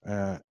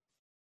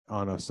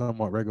on a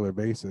somewhat regular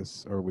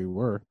basis, or we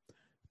were,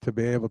 to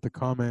be able to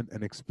comment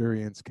and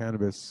experience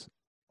cannabis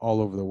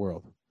all over the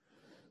world.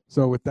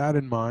 So with that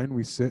in mind,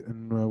 we sit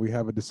and we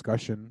have a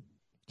discussion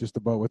just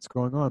about what's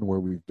going on, where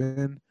we've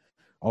been.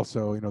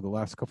 Also, the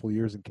last couple of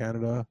years in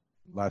Canada,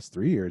 last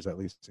 3 years at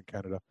least in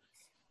Canada,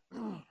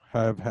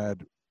 have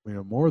had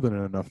more than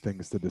enough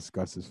things to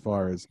discuss as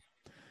far as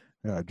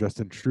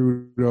Justin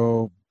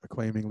Trudeau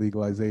claiming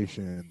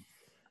legalization,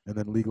 and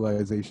then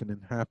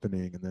legalization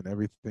happening, and then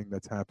everything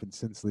that's happened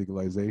since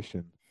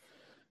legalization,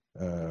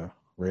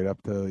 right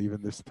up to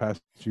even this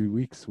past few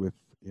weeks with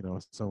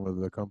some of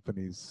the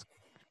companies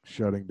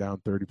shutting down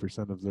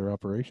 30% of their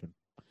operation.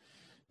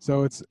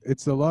 So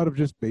it's a lot of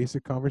just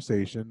basic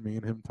conversation, me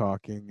and him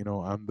talking.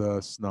 I'm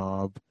the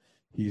snob,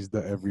 he's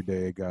the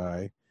everyday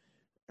guy,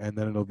 and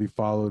then it'll be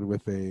followed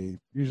with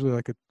usually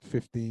like a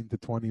 15 to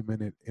 20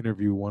 minute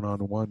interview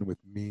one-on-one with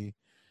me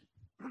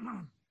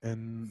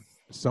and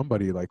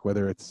somebody, like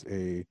whether it's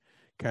a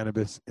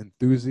cannabis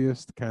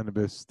enthusiast,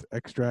 cannabis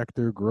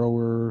extractor,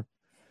 grower,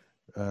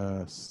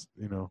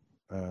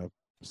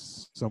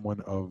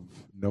 someone of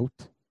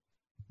note,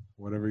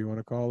 whatever you want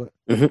to call it.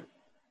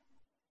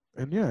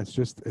 Mm-hmm. And yeah,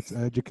 it's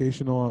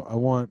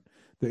educational.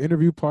 The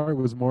interview part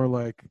was more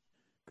like,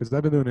 because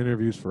I've been doing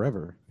interviews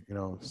forever,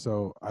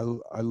 so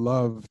I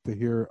love to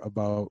hear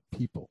about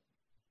people.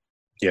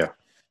 Yeah.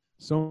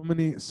 So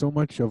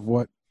much of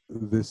what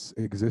this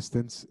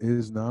existence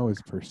is now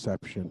is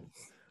perception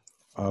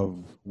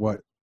of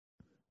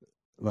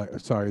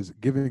is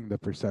giving the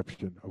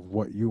perception of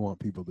what you want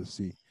people to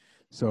see.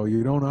 So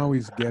you don't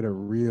always get a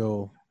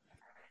real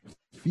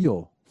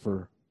feel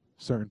for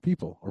certain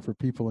people or for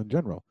people in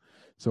general.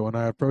 So when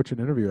I approach an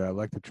interview, I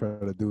like to try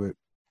to do it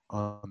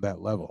on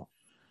that level.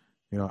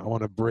 I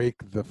want to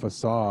break the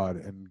facade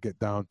and get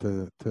down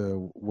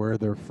to where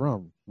they're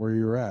from, where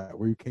you're at,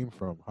 where you came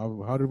from.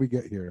 How did we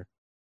get here?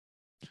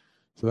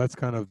 So that's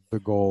kind of the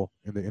goal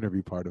in the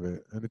interview part of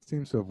it. And it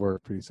seems to have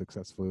worked pretty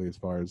successfully as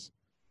far as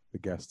the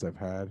guests I've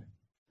had.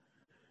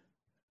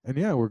 And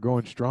yeah, we're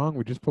going strong.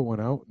 We just put one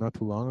out not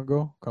too long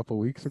ago, a couple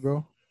of weeks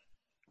ago,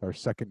 our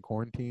second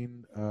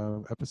quarantine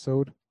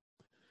episode.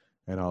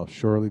 And I'll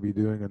surely be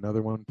doing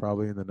another one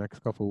probably in the next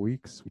couple of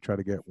weeks. We try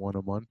to get one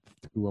a month,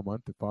 2 a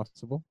month if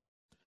possible.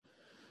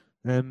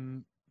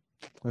 And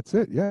that's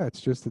it. Yeah,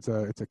 it's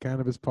a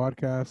cannabis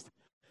podcast.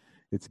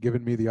 It's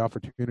given me the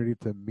opportunity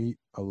to meet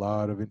a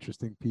lot of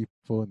interesting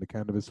people in the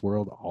cannabis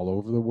world all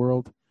over the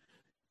world,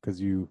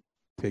 because you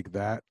take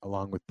that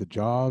along with the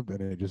job and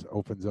it just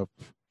opens up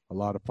a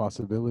lot of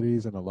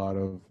possibilities and a lot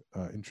of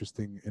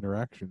interesting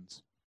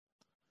interactions.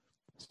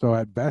 So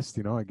at best,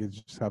 I get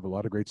to just have a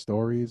lot of great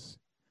stories,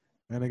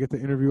 and I get to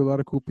interview a lot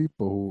of cool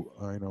people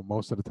who,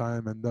 most of the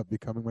time end up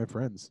becoming my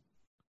friends.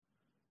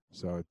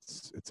 So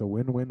it's a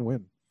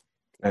win-win-win.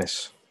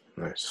 Nice.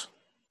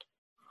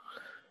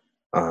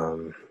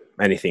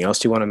 Anything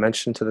else you want to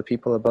mention to the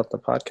people about the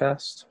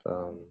podcast?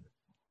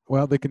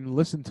 Well, they can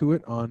listen to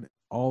it on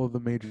all of the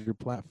major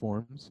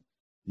platforms.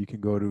 You can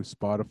go to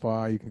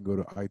Spotify, you can go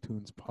to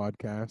iTunes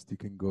Podcast, you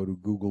can go to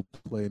Google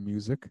Play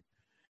Music,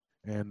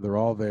 and they're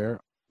all there.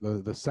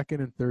 The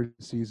second and third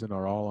season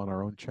are all on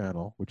our own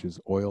channel, which is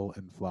Oil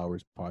and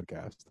Flowers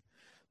Podcast.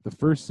 The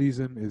first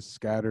season is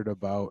scattered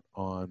about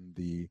on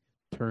the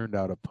Turned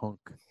Out a Punk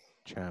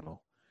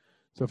channel.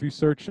 So if you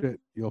search it,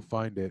 you'll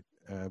find it,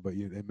 but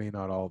it may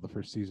not all. The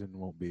first season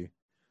won't be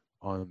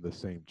on the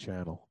same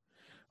channel.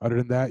 Other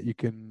than that, you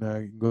can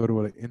go to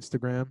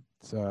Instagram.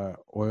 It's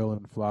Oil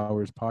and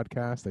Flowers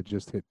Podcast. I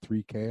just hit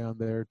 3K on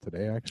there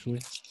today,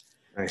 actually.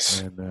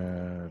 Nice.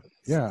 And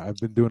yeah, I've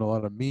been doing a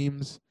lot of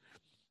memes.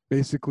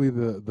 Basically,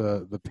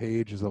 the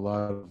page is a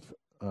lot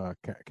of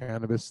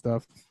cannabis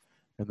stuff,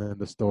 and then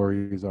the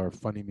stories are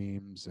funny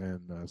memes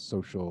and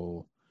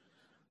social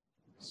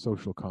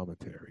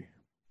commentary.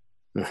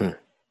 Mm-hmm.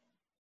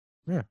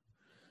 Yeah,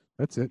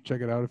 that's it. Check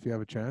it out if you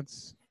have a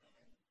chance.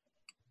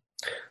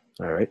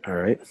 All right, all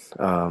right.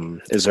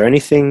 Is there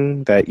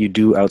anything that you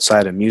do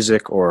outside of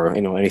music, or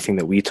anything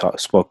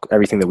that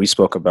everything that we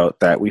spoke about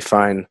that we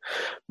find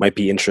might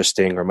be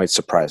interesting or might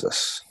surprise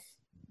us?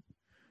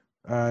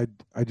 I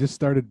just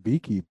started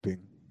beekeeping.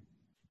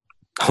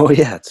 Oh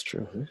yeah, that's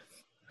true.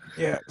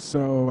 Yeah,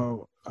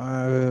 so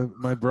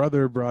my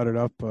brother brought it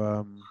up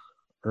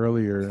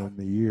earlier in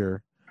the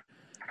year.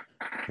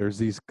 There's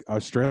these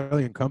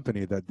Australian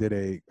company that did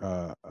a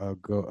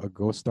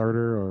go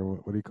starter, or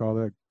what do you call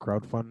that?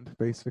 Crowdfund,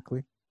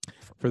 basically,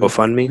 for this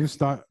GoFundMe. new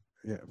start.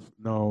 Yeah,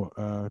 no,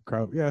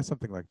 crowd. Yeah,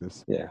 something like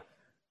this. Yeah.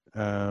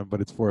 But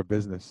it's for a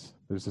business.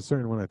 There's a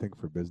certain one I think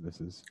for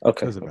businesses.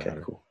 Okay. Doesn't Okay.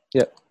 matter. Cool.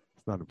 Yeah.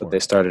 It's not But they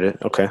important. started it.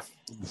 Okay.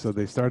 So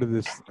they started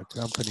this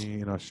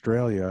company in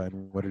Australia,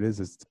 and what it is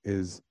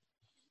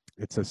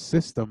it's a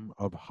system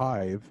of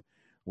hive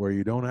where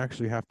you don't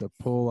actually have to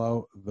pull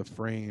out the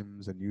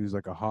frames and use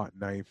like a hot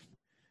knife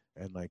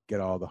and like get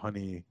all the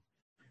honey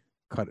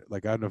cut.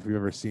 Like, I don't know if you've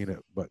ever seen it,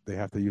 but they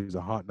have to use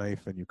a hot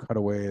knife and you cut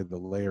away the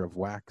layer of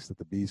wax that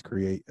the bees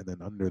create, and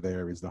then under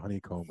there is the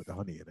honeycomb with the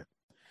honey in it.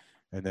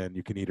 And then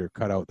you can either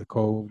cut out the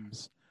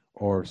combs,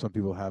 or some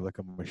people have like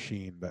a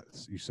machine that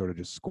you sort of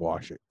just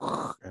squash it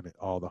and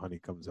all the honey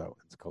comes out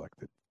and it's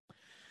collected.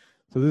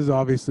 So this is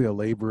obviously a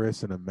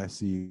laborious and a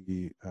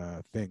messy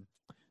thing.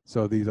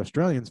 So these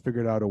Australians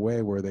figured out a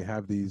way where they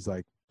have these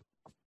like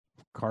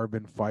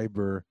carbon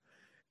fiber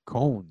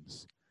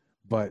cones,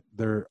 but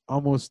they're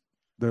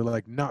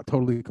like not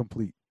totally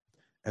complete,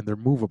 and they're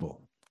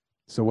movable.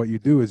 So what you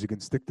do is you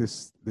can stick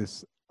this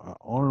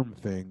arm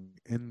thing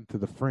into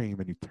the frame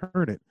and you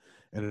turn it,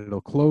 and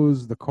it'll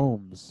close the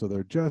combs. So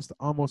they're just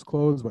almost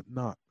closed, but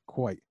not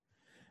quite.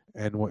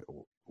 And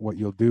what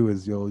you'll do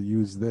is you'll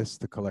use this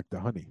to collect the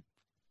honey.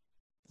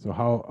 So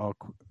how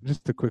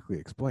just to quickly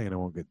explain, I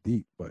won't get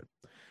deep, but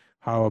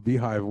how a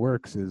beehive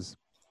works is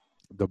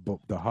the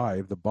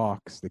hive, the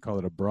box, they call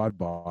it a broad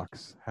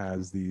box,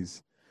 has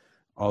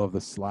all of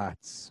the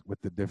slats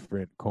with the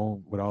different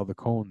cone, with all the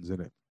cones in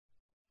it.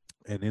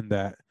 And in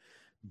that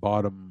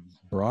bottom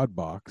broad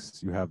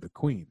box, you have the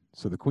queen.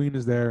 So the queen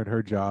is there, and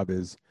her job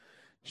is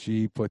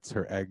she puts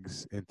her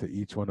eggs into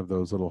each one of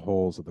those little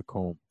holes of the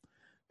comb.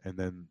 And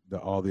then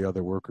all the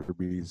other worker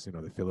bees,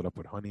 they fill it up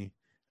with honey,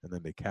 and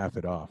then they calf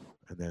it off.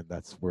 And then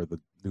that's where the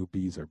new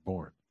bees are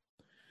born.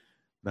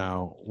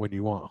 Now, when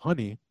you want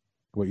honey,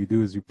 what you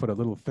do is you put a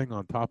little thing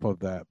on top of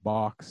that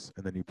box,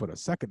 and then you put a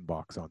second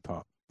box on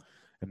top.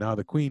 And now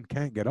the queen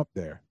can't get up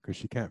there because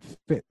she can't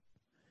fit,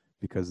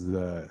 because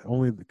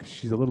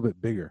she's a little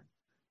bit bigger,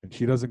 and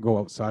she doesn't go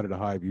outside of the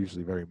hive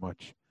usually very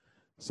much.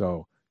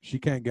 So she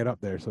can't get up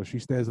there. So she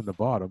stays on the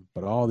bottom,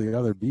 but all the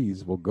other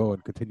bees will go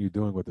and continue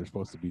doing what they're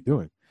supposed to be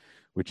doing,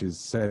 which is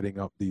setting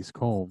up these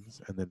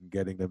combs and then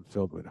getting them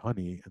filled with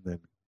honey, and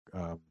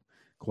then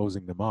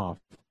closing them off.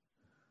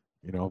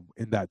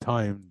 In that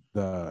time,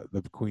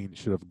 the queen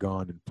should have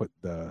gone and put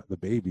the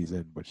babies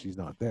in, but she's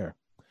not there.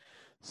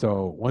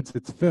 So once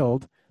it's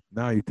filled,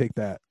 now you take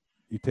that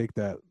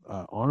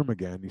arm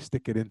again, you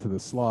stick it into the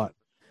slot,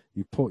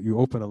 you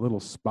open a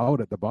little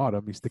spout at the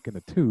bottom, you stick in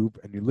a tube,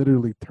 and you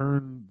literally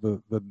turn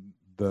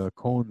the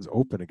cones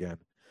open again,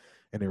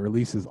 and it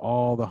releases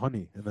all the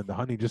honey, and then the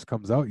honey just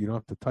comes out. You don't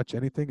have to touch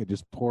anything; it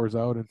just pours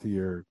out into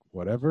your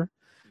whatever.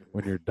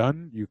 When you're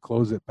done, you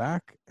close it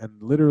back,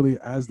 and literally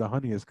as the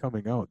honey is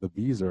coming out, the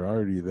bees are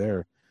already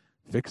there,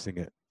 fixing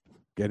it,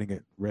 getting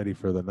it ready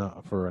for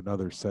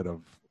another set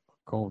of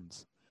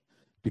cones,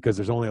 because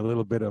there's only a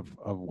little bit of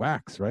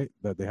wax, right,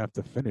 that they have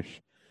to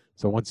finish.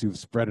 So once you've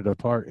spread it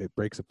apart, it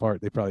breaks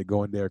apart. They probably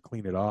go in there,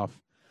 clean it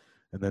off,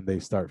 and then they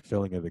start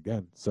filling it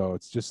again. So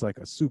it's just like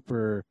a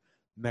super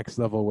next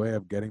level way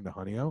of getting the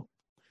honey out.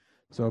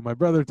 So my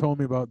brother told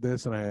me about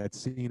this, and I had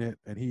seen it,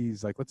 and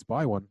he's like, let's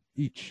buy one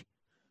each.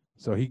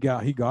 So he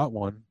got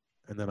one,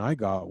 and then I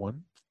got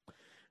one,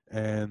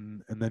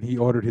 and then he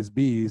ordered his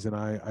bees, and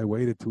I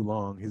waited too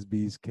long. His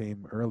bees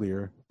came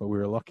earlier, but we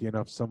were lucky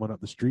enough someone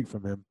up the street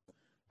from him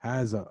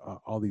has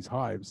all these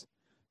hives,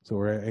 so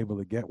we're able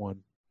to get one.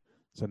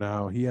 So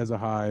now he has a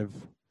hive.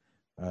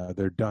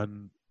 They're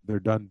done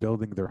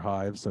building their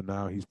hive, so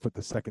now he's put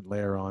the second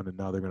layer on, and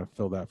now they're going to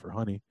fill that for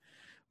honey.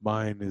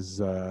 Mine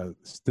is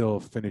still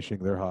finishing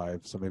their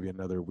hive, so maybe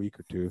another week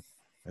or two,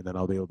 and then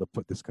I'll be able to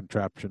put this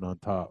contraption on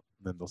top,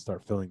 and then they'll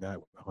start filling that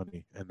with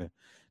honey. And then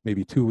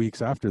maybe 2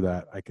 weeks after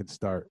that, I can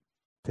start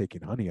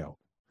taking honey out.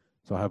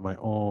 So I'll have my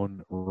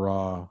own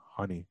raw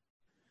honey.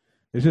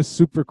 It's just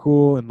super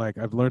cool, and like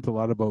I've learned a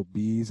lot about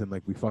bees, and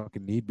like we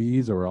fucking need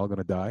bees or we're all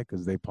gonna die,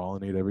 because they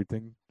pollinate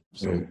everything,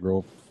 so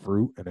grow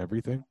fruit and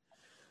everything.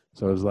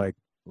 So it was like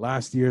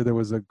last year there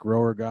was a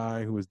grower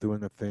guy who was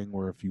doing a thing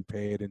where if you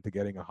paid into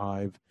getting a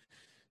hive,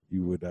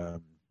 you would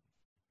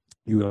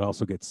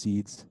also get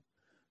seeds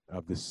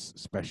of this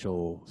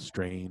special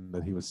strain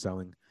that he was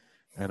selling,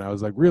 and I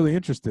was like really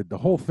interested. The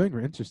whole thing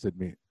interested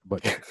me,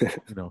 but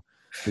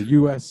the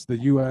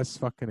U.S.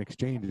 fucking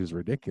exchange is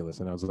ridiculous.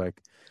 And I was like,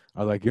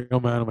 yo,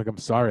 man, I'm like, I'm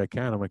sorry, I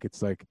can't. I'm like,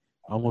 it's like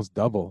almost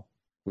double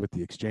with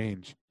the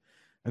exchange.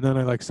 And then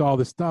I like saw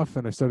this stuff,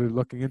 and I started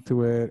looking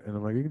into it, and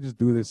I'm like, you can just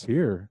do this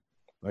here.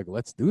 like,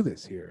 let's do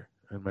this here.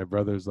 And my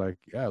brother's like,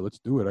 yeah, let's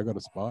do it. I got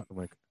a spot. I'm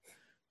like,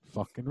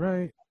 fucking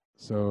right.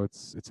 So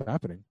it's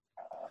happening.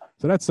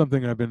 So that's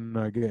something I've been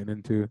getting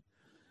into.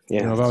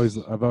 Yeah. You know,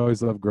 I've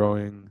always loved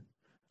growing.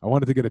 I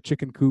wanted to get a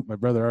chicken coop. My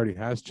brother already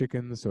has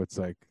chickens, so it's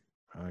like,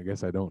 I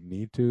guess I don't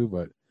need to,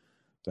 but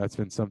that's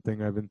been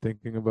something I've been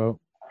thinking about.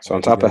 So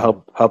on top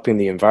of helping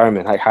the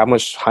environment, like how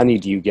much honey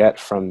do you get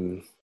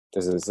from?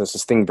 Does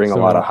this thing bring a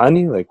lot of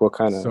honey? Like what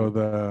kind of? So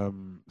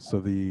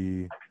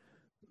the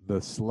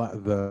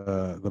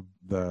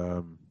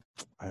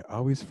I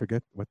always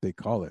forget what they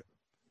call it.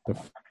 The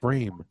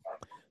frame.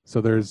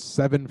 So there's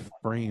 7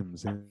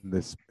 frames in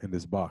this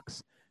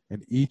box,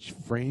 and each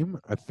frame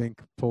I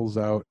think pulls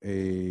out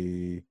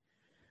a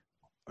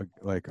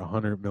like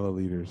 100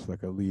 milliliters,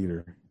 like a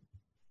liter.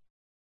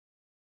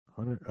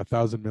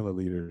 1,000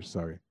 milliliters.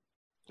 Sorry.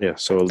 Yeah,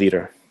 so a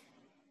liter.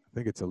 I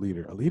think it's a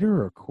liter. A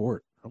liter or a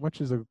quart? How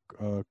much is a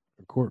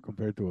quart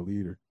compared to a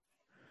liter?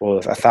 Well,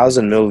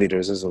 1,000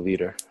 milliliters is a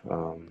liter.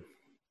 But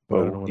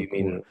what do you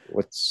mean?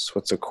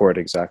 What's a quart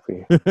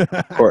exactly?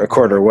 a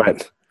quart or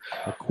what?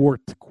 A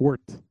quart. A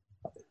quart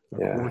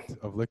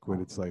of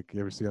liquid. It's like, you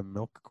ever see a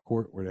milk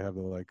quart where they have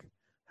the like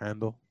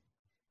handle?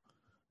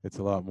 It's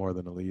a lot more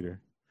than a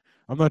liter.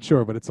 I'm not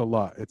sure, but it's a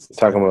lot. It's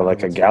talking about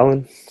like a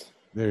gallon.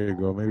 There you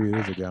go. Maybe it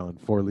is a gallon.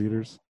 4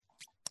 liters.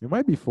 It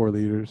might be 4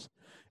 liters.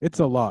 It's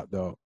a lot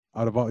though.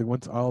 Out of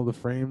once all the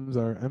frames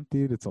are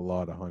emptied, it's a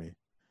lot of honey.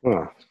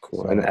 Oh,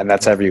 cool. So, and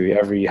that's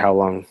every how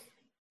long?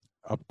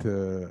 Up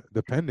to,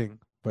 depending,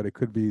 but it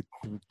could be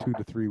 2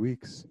 to 3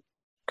 weeks.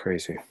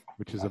 Crazy.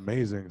 Which is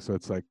amazing. So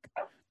it's like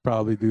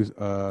probably do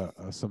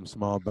some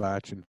small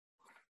batch and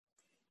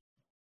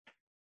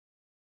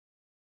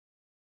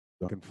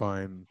I can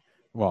find,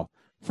 well,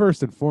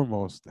 first and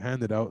foremost,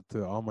 hand it out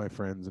to all my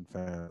friends and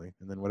family,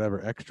 and then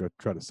whatever extra,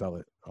 try to sell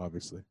it,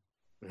 obviously.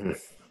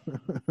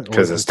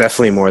 Because it's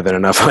definitely more than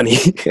enough honey.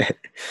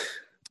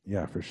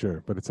 Yeah, for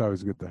sure. But it's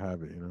always good to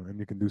have it, you know, and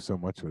you can do so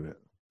much with it.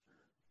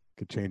 You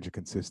could change the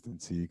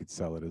consistency. You could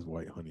sell it as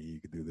white honey. You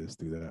could do this,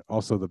 do that.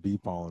 Also, the bee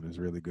pollen is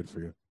really good for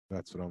you.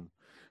 That's what I'm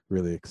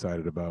really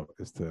excited about,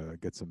 is to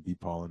get some bee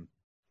pollen.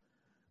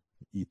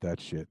 Eat that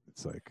shit.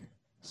 It's like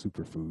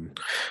superfood.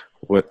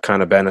 What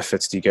kind of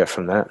benefits do you get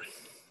from that?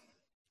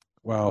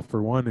 Well,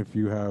 for one, if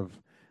you have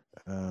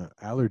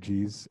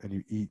allergies and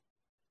you eat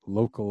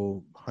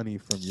local honey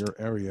from your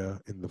area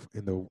in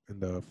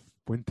the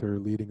winter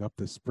leading up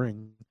to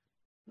spring,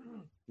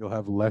 you'll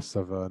have less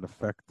of an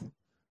effect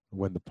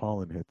when the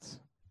pollen hits.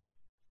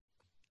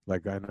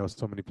 Like, I know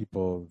so many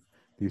people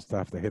used to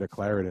have to hit a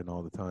Claritin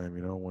all the time,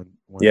 you know,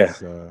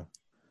 once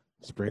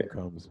spring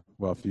comes.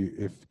 Well,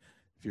 if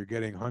you're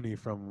getting honey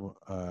from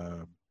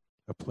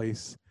a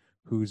place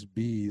whose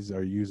bees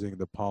are using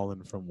the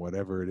pollen from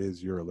whatever it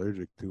is you're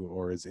allergic to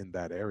or is in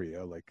that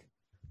area, like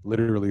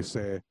literally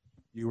say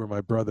you were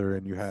my brother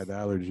and you had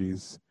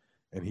allergies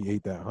and he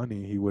ate that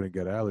honey, he wouldn't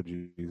get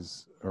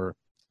allergies. Or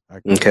I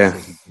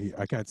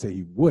can't say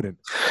he wouldn't,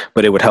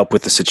 but it would help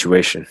with the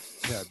situation.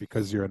 Yeah,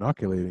 because you're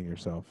inoculating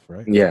yourself,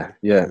 right? Yeah.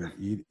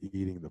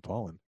 Eating the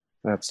pollen.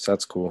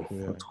 That's cool.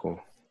 Yeah. That's cool.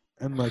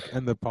 And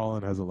the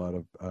pollen has a lot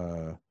of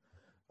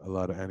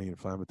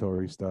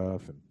anti-inflammatory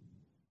stuff, and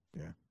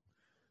yeah.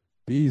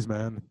 Bees,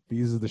 man.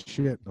 Bees is the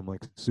shit. I'm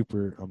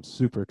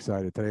super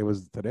excited.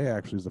 Today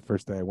actually was the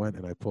first day I went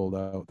and I pulled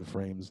out the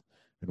frames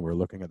and we're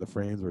looking at the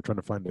frames. We're trying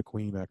to find a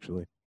queen,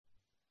 actually.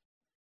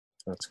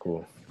 That's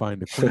cool.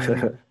 Find a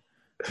queen.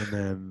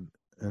 and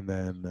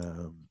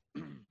then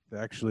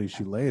actually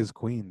she lays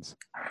queens.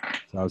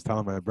 So I was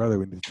telling my brother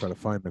we need to try to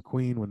find a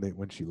queen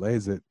when she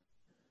lays it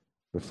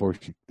before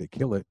they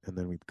kill it, and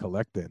then we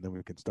collect it, and then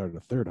we can start a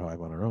third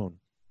hive on our own.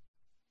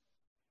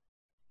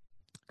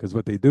 Because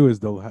what they do is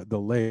they'll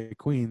lay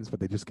queens, but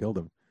they just kill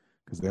them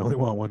because they only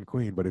want one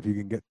queen. But if you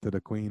can get to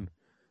the queen,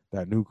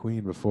 that new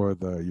queen, before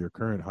your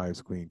current hive's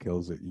queen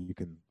kills it, you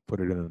can put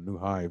it in a new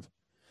hive.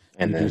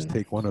 And you just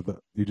take one of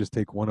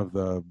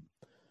the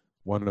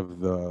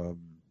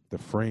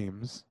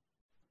frames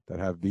that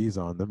have bees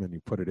on them, and you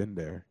put it in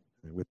there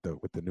with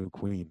the new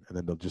queen, and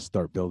then they'll just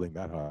start building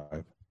that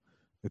hive.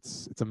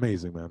 It's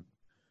amazing, man.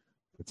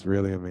 It's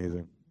really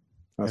amazing.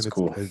 That's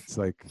cool. It's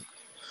like,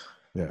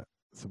 yeah.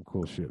 Some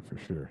cool shit for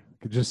sure. You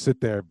could just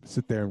sit there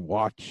and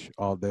watch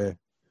all day.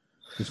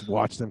 Just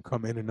watch them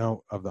come in and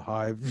out of the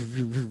hive,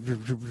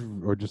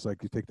 or just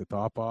like you take the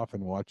top off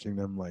and watching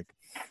them. Like,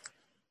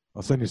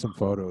 I'll send you some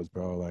photos,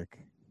 bro. Like,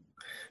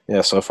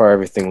 yeah. So far,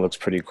 everything looks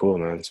pretty cool,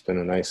 man. It's been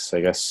a nice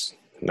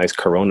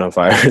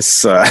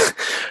coronavirus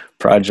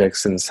project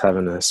since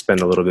having to spend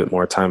a little bit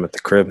more time at the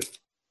crib.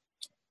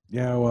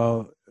 Yeah,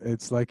 well,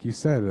 it's like you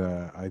said.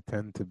 I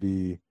tend to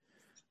be.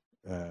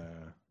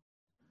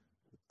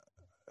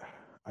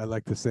 I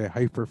like to say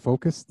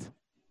hyper-focused.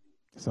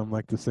 Some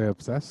like to say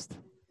obsessed.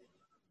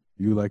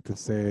 You like to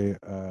say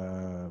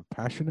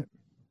passionate.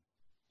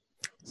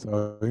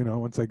 So, you know,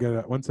 once I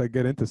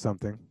get into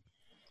something,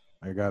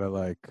 I gotta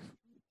like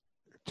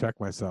check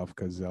myself,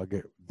 because I'll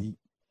get deep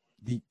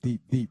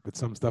with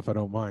some stuff I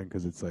don't mind,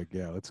 because it's like,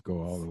 yeah, let's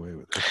go all the way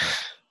with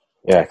this.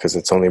 Yeah, because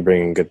it's only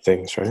bringing good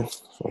things, right?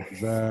 So,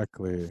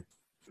 Exactly.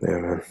 yeah,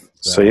 man.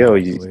 So, yo,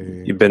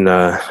 you've been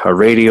a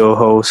radio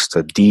host,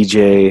 a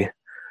DJ,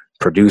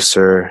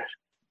 producer,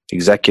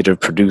 executive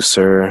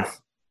producer,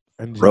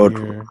 road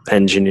Engineer,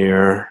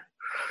 engineer,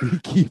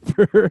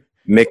 beekeeper.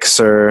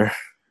 mixer.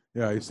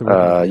 Yeah, I used to work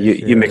at a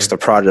You mixed a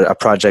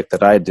project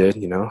that I did,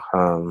 you know.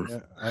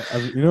 Yeah,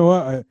 you know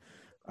what?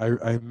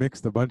 I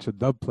mixed a bunch of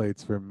dub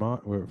plates for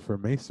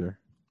Macer.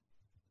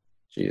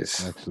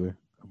 Jeez. Actually,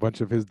 a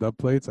bunch of his dub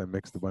plates. I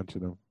mixed a bunch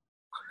of them.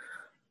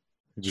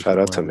 Shout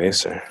out to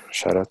Macer.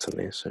 Shout out to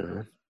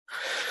Macer,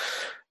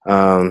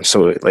 man.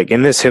 So like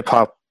in this hip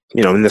hop,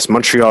 you know, in this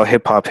Montreal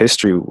hip hop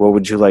history, what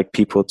would you like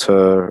people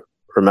to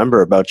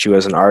remember about you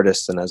as an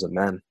artist and as a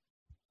man?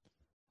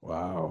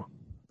 Wow,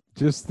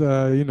 just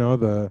you know,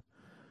 the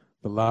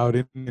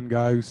loud Indian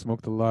guy who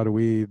smoked a lot of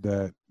weed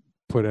that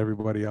put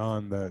everybody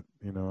on that,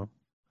 you know,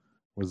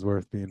 was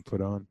worth being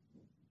put on.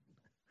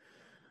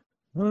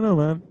 I don't know,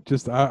 man.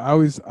 Just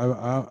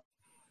I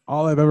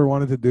all I've ever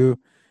wanted to do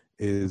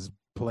is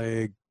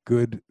play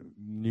good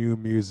new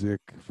music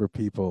for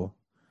people,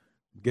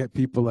 get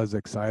people as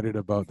excited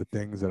about the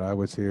things that I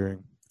was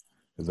hearing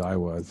as I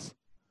was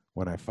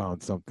when I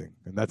found something.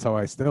 And that's how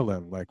I still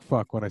am. Like,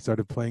 fuck, when I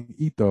started playing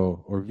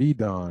Ito or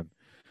V-Don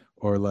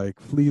or like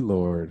Flea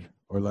Lord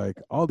or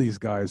like all these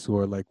guys who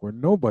are like, were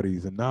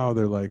nobodies. And now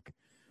they're like,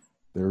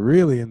 they're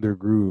really in their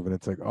groove. And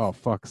it's like, oh,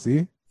 fuck,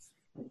 see?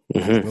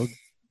 Still,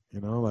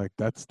 you know, like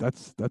that's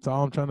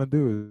all I'm trying to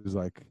do is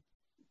like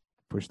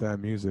push that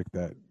music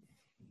that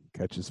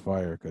catches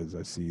fire because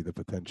I see the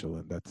potential.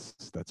 And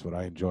that's what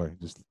I enjoy.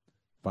 Just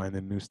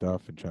finding new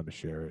stuff and trying to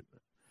share it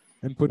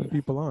and putting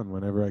people on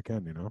whenever I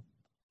can, you know?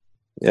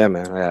 Yeah,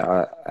 man.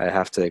 I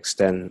have to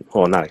extend,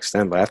 well, not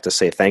extend, but I have to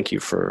say thank you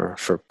for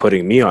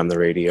putting me on the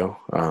radio.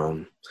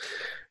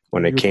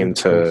 When it came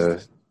to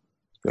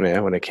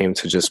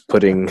just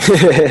putting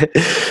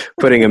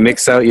putting a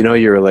mix out, you know,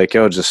 you were like,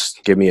 yo,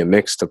 just give me a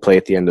mix to play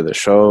at the end of the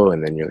show,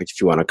 and then you're like,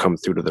 if you want to come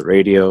through to the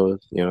radio,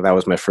 you know, that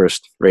was my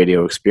first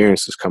radio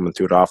experience, was coming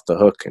through to Off the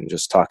Hook and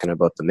just talking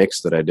about the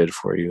mix that I did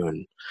for you,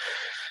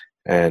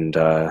 and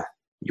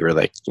you were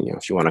like, you know,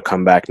 if you want to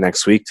come back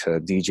next week to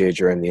DJ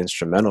during the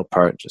instrumental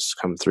part, just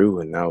come through.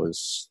 And that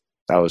was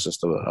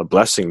just a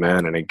blessing,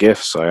 man, and a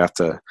gift. So I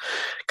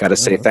gotta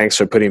say thanks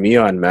for putting me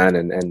on, man,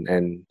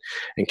 and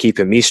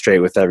keeping me straight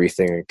with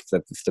everything.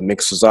 If the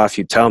mix was off,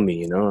 you'd tell me,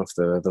 you know, if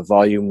the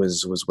volume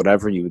was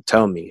whatever, you would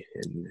tell me.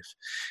 And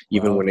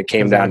even when it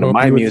came down to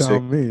my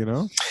music, me, you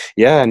know?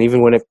 Yeah, and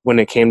even when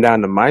it came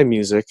down to my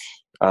music,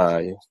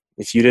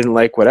 if you didn't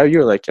like whatever, you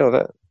were like,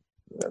 yo,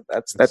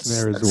 that's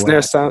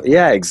snare sound.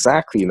 Yeah,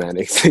 exactly, man.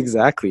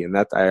 Exactly. And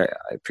that I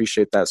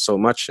appreciate that so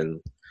much.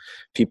 And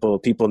people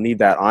need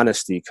that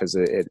honesty, because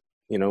it,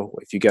 you know,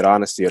 if you get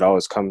honesty, it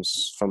always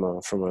comes from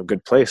a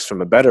good place,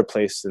 from a better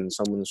place than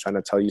someone's trying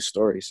to tell you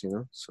stories, you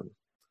know. So,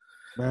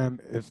 man,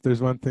 if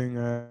there's one thing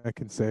I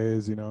can say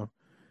is, you know,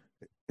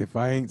 if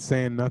I ain't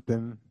saying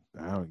nothing,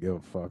 I don't give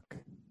a fuck,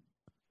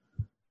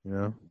 you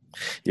know.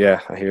 Yeah,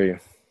 I hear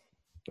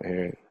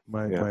you.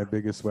 My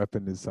biggest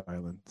weapon is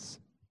silence.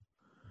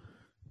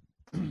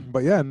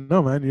 But yeah,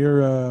 no, man,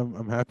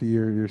 I'm happy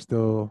you're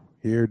still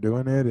here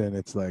doing it, and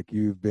it's like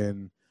you've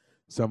been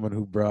someone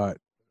who brought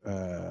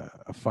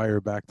a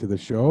fire back to the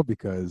show,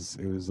 because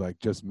it was like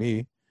just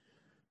me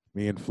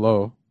and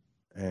Flo,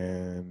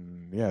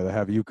 and yeah, to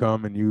have you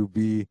come and you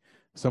be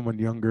someone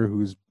younger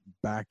who's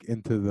back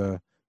into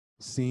the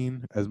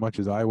scene as much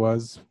as I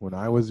was when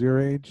I was your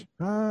age.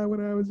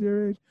 When I was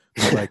your age,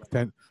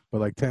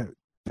 but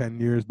 10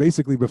 years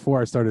basically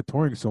before I started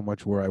touring so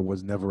much, where I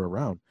was never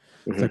around.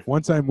 It's like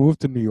once I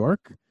moved to New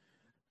York,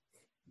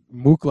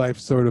 Mook life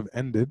sort of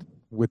ended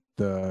with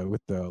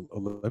the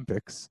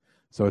Olympics.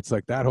 So it's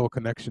like that whole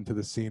connection to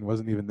the scene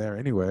wasn't even there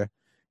anyway.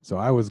 So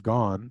I was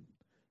gone,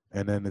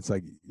 and then it's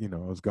like, you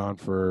know, I was gone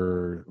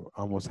for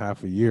almost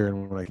half a year,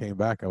 and when I came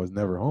back, I was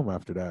never home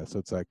after that. So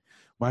it's like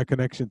my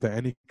connection to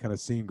any kind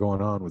of scene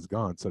going on was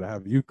gone. So to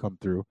have you come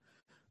through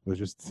was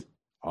just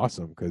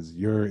awesome, because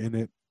you're in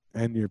it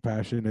and you're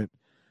passionate,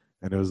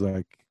 and it was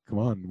like, come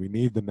on, we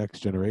need the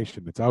next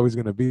generation. It's always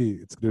going to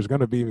be, there's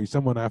going to be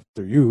someone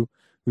after you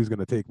who's going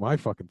to take my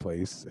fucking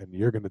place, and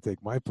you're going to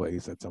take my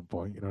place at some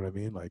point. You know what I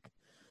mean? Like,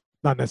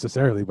 not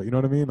necessarily, but you know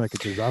what I mean? Like,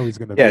 there's always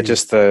going to be. Yeah,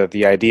 just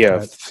the idea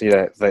of,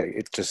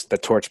 it's just the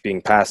torch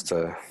being passed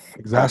on,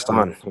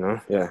 you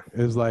know? Yeah.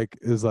 Is like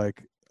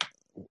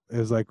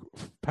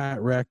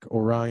Pat Rec,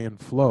 Orion,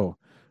 Flo,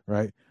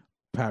 right?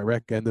 Pat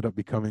Rec ended up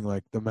becoming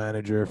like the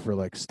manager for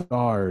like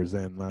Stars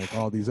and like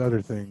all these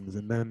other things,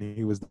 and then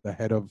he was the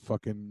head of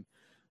fucking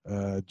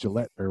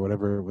Gillette or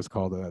whatever it was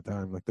called at that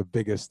time, like the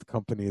biggest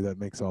company that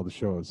makes all the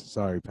shows.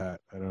 Sorry,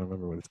 Pat, I don't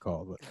remember what it's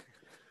called, but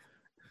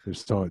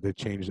they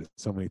changed it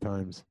so many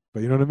times.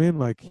 But you know what I mean?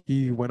 Like,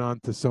 he went on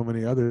to so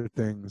many other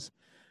things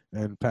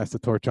and passed the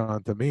torch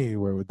on to me,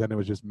 where then it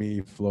was just me,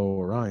 Flo,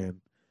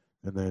 Orion,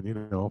 and then, you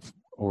know,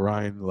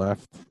 Orion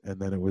left, and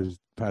then it was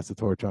passed the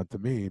torch on to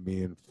me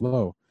and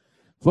Flo.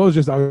 Flo's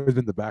just always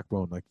been the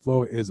backbone. Like,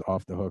 Flo is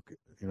Off the Hook,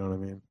 you know what I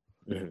mean?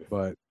 Mm-hmm.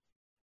 But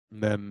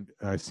And then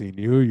I seen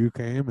you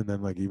came, and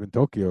then like even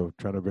Tokyo,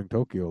 trying to bring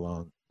Tokyo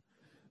along,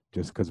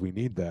 just because we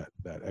need that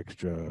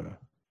extra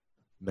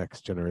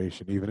next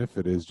generation, even if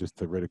it is just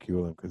to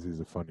ridicule him because he's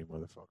a funny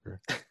motherfucker.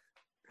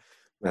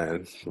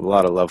 Man, a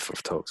lot of love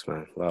for Tokes,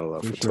 man. A lot of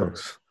love for sure.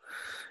 Tokes.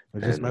 I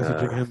was just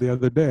messaging him the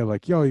other day,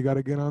 like, yo, you got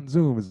to get on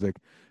Zoom. It's like,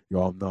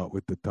 yo, I'm not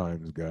with the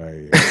times,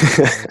 guy.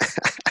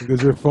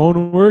 Does your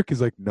phone work?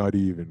 He's like, not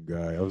even,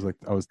 guy.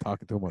 I was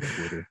talking to him on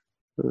Twitter.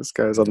 This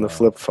guy's on the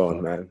flip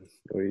phone, man.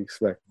 What do you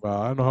expect?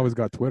 Well, I don't know how he's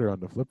got Twitter on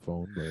the flip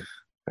phone, but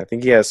I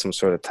think he has some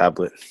sort of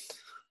tablet.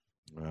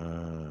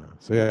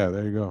 So yeah,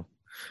 there you go.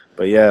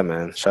 But yeah,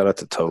 man, shout out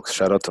to Tokes.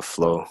 Shout out to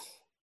Flo.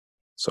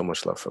 So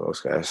much love for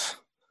those guys.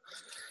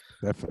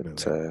 Definitely.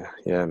 But,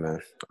 yeah, man.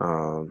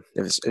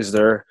 Is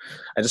there?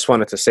 I just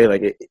wanted to say,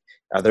 like,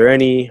 are there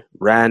any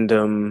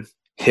random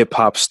hip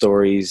hop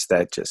stories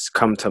that just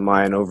come to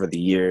mind over the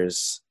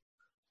years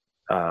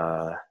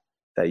that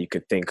you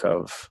could think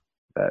of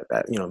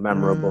that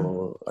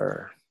memorable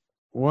or?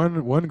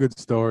 One good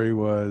story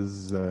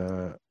was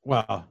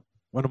well,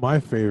 one of my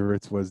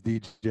favorites was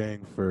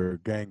DJing for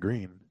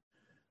Gangrene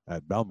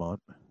at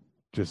Belmont.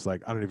 Just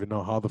like I don't even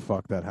know how the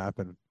fuck that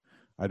happened.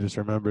 I just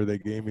remember they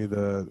gave me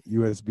the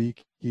USB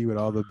key with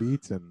all the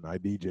beats, and I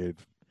DJ'd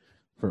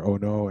for Oh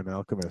No and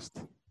Alchemist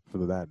for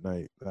that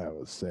night. That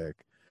was sick.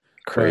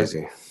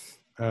 Crazy.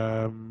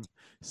 But,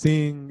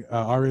 seeing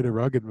R-Rated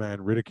Rugged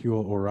Man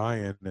ridicule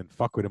Orion and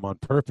fuck with him on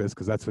purpose,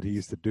 because that's what he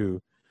used to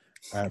do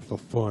for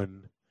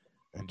fun,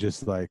 and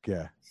just like,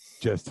 yeah,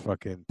 just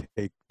fucking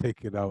take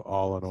it out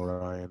all on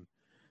Orion,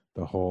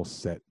 the whole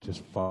set,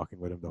 just fucking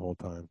with him the whole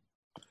time.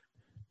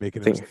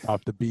 Making him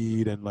stop the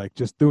beat and like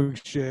just doing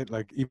shit.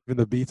 Like even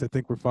the beats I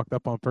think were fucked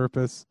up on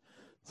purpose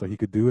so he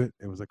could do it.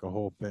 It was like a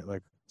whole thing,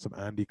 like some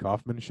Andy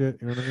Kaufman shit.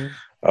 You know what I mean?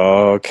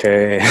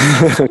 Okay.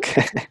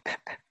 Okay.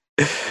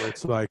 Where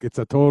it's like it's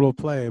a total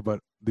play,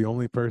 but the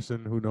only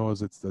person who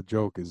knows it's a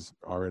joke is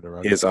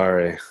R.A. Is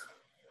R.A.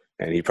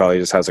 And he probably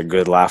just has a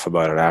good laugh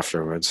about it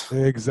afterwards.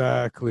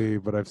 Exactly.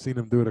 But I've seen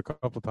him do it a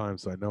couple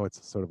times, so I know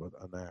it's sort of an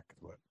act.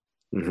 But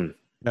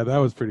yeah, that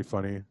was pretty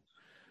funny.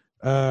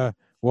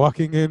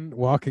 Walking in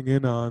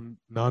on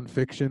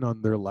Nonfiction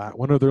on their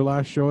one of their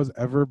last shows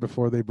ever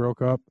before they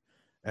broke up,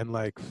 and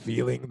like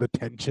feeling the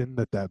tension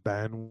that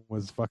band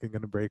was fucking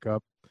gonna break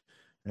up,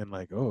 and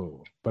like,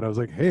 oh, but I was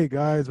like, hey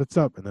guys, what's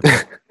up? And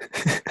then,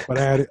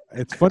 but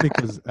it's funny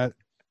because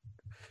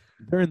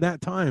during that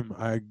time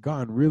I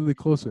gotten really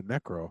close with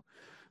Necro,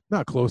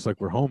 not close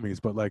like we're homies,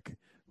 but like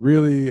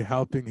really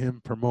helping him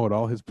promote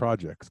all his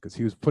projects because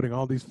he was putting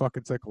all these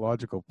fucking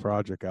Psychological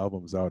Project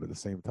albums out at the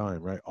same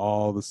time, right?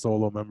 All the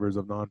solo members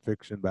of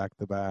Nonfiction back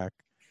to back.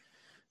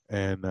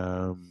 And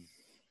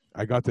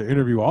I got to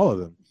interview all of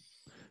them.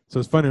 So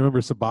it's funny, I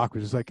remember Sabak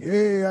was just like,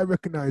 hey, I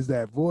recognize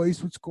that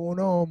voice. What's going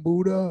on,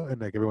 Buddha?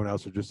 And like everyone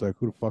else was just like,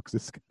 who the fuck's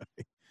this guy?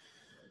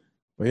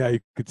 But yeah, you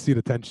could see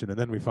the tension. And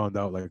then we found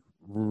out like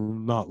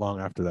not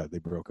long after that they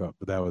broke up.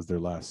 But that was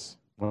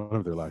one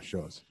of their last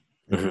shows.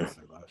 Their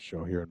last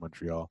show here in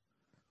Montreal.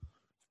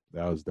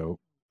 That was dope.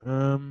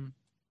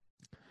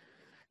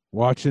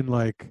 Watching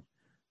like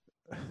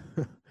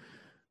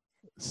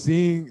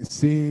seeing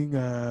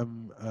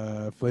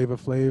Flava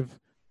Flav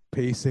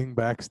pacing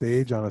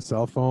backstage on a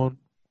cell phone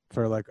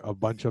for like a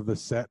bunch of the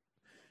set,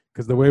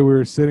 because the way we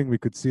were sitting we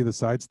could see the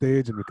side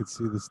stage and we could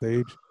see the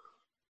stage,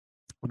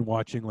 and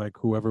watching like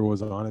whoever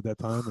was on at that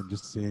time and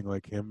just seeing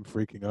like him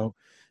freaking out,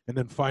 and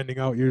then finding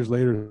out years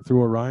later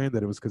through Orion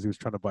that it was because he was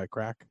trying to buy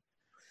crack.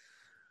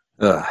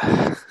 Or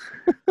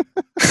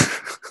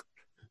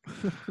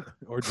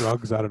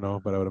drugs, I don't know,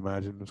 but I would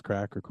imagine it was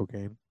crack or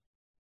cocaine.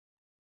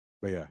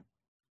 But yeah,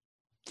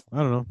 I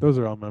don't know. Those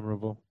are all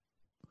memorable.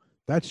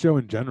 That show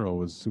in general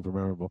was super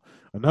memorable.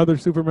 Another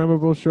super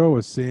memorable show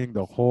was seeing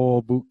the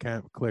whole boot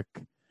camp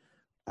clique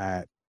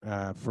at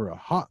for a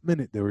hot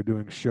minute. They were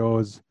doing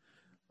shows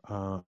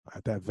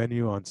at that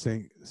venue on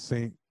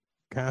Saint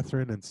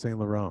Catherine and Saint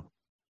Laurent.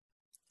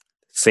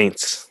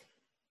 Saints.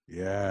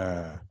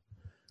 Yeah.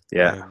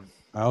 Yeah. And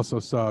I also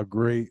saw a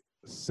great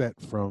set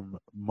from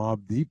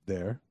Mobb Deep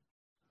there.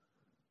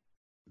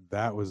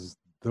 Those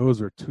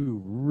are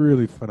two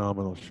really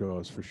phenomenal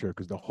shows for sure.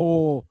 Because the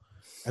whole,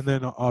 and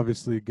then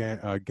obviously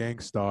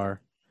Gangstar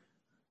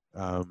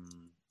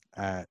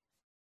at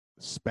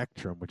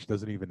Spectrum, which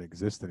doesn't even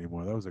exist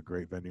anymore. That was a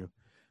great venue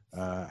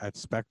at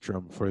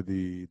Spectrum for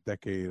the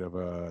Decade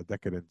of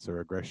Decadence or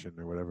Aggression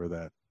or whatever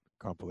that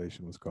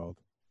compilation was called.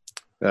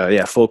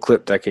 Yeah, full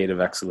clip Decade of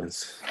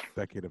Excellence.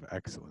 Decade of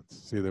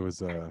Excellence. See, there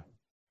was a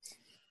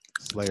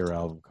Slayer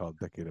album called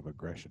Decade of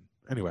Aggression.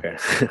 Anyway, okay.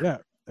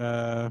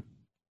 Yeah,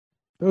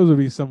 those would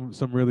be some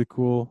really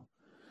cool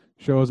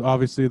shows.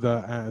 Obviously,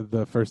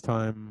 the first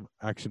time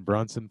Action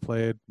Bronson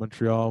played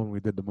Montreal when we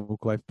did the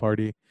Mook Life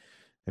party,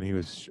 and he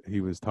was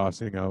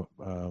tossing out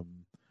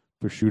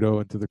prosciutto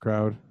into the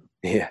crowd.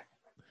 Yeah,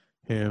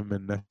 him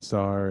and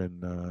Nessar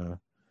and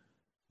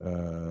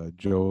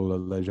Joe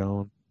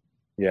Lejeune.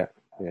 Yeah.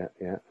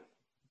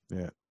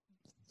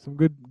 Some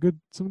good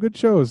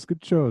shows.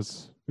 Good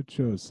shows.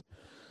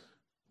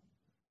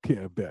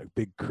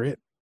 Big Crit.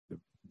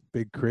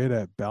 Big Crit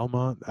at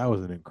Belmont. That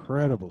was an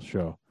incredible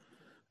show.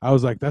 I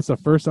was like, that's the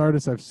first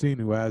artist I've seen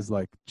who has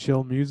like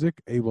chill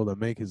music, able to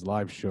make his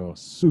live show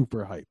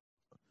super hype,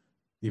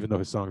 even though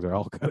his songs are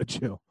all kind of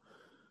chill.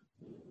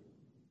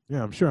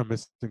 Yeah, I'm sure I'm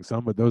missing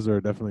some, but those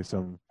are definitely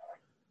some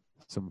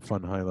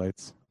fun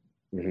highlights.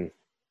 Mm-hmm.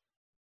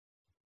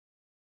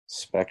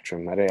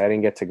 Spectrum. I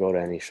didn't get to go to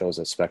any shows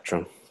at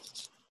Spectrum.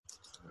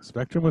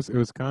 Spectrum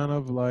was kind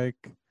of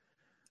like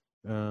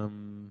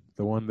the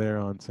one there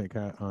on Saint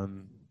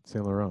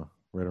Laurent,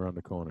 right around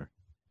the corner.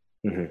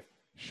 Mm-hmm.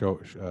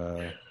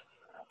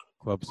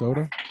 Club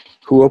Soda.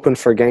 Who opened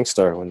for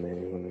Gangstar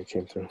when they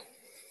came through?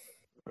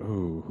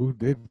 Oh, who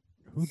did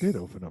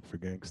open up for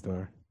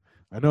Gangstar?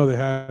 I know they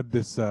had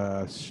this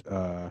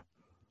what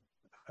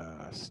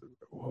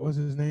was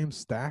his name?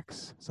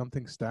 Stacks?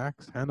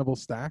 Hannibal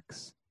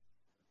Stacks.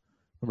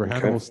 Remember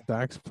Hannibal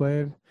Stacks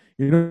played?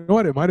 You know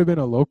what? It might have been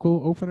a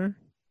local opener,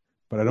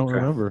 but I don't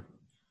remember.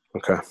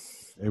 Okay.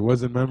 It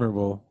wasn't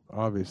memorable,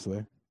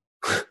 obviously.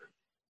 That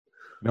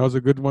was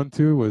a good one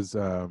too. Was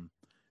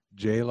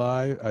J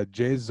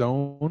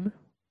Zone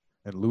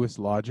and Lewis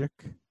Logic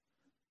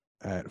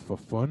at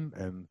Fafun,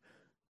 and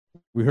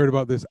we heard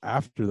about this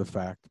after the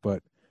fact,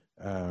 but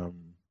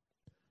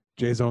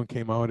J Zone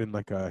came out in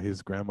like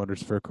his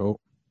grandmother's fur coat,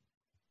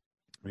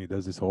 and he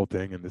does this whole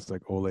thing in this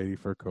like old lady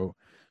fur coat,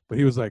 but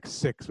he was like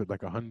sick with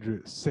like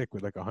 100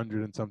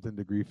 and something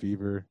degree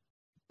fever,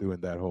 doing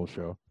that whole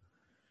show.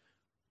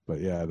 But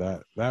yeah,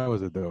 that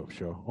was a dope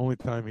show. Only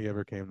time he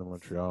ever came to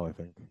Montreal, I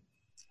think.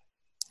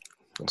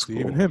 That's See,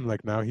 cool. even him,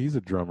 like now he's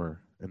a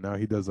drummer, and now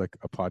he does like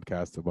a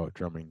podcast about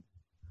drumming.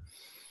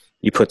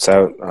 He puts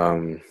out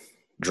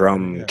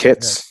drum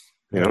kits,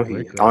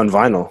 on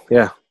vinyl.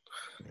 Yeah.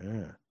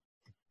 Yeah.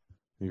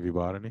 Have you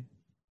bought any?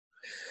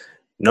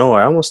 No,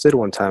 I almost did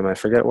one time. I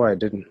forget why I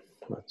didn't.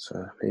 But,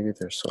 maybe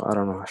there's I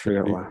don't know. I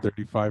forget why.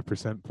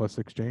 35% plus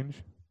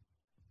exchange.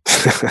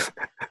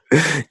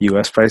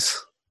 U.S.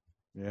 price.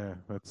 Yeah,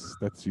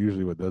 that's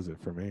usually what does it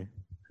for me.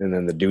 And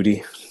then the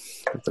duty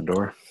at the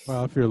door.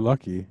 Well, if you're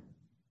lucky,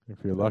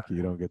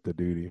 you don't get the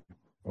duty,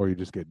 or you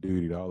just get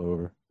dutied all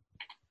over.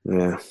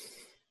 Yeah.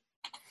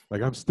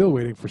 Like I'm still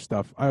waiting for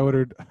stuff. I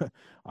ordered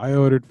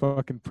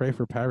fucking Pray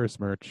for Paris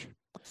merch,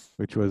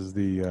 which was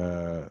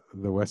the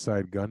West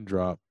Side Gun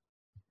Drop,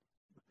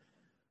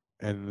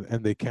 and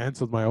they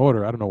canceled my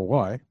order. I don't know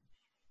why,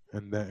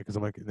 and then because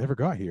I'm like, it never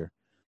got here.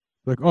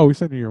 They're like, oh, we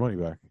sent you your money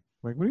back.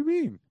 I'm like, what do you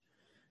mean?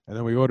 And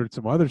then we ordered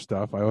some other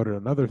stuff. I ordered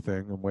another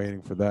thing. I'm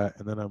waiting for that.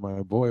 And then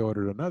my boy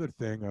ordered another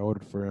thing. I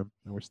ordered for him,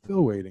 and we're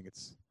still waiting.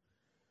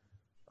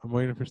 I'm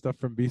waiting for stuff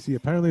from BC.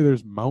 Apparently,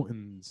 there's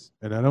mountains,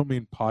 and I don't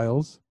mean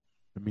piles.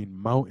 I mean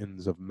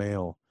mountains of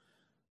mail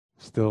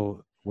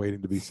still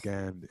waiting to be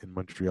scanned in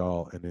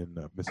Montreal and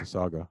in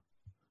Mississauga.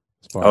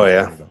 Oh,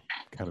 yeah.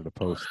 Canada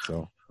Post.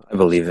 So I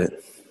believe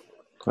it.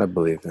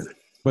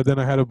 But then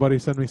I had a buddy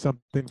send me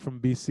something from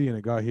BC, and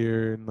it got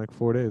here in like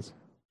 4 days.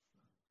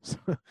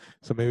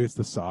 So maybe it's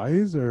the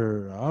size,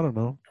 or I don't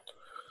know.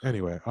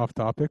 Anyway, off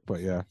topic,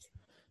 but yeah,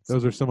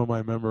 those are some of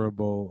my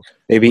memorable.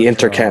 Maybe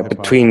intercamp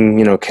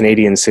between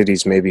Canadian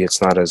cities. Maybe it's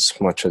not as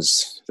much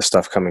as the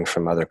stuff coming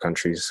from other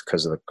countries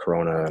because of the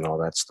corona and all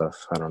that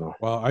stuff. I don't know.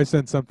 Well, I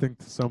sent something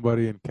to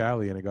somebody in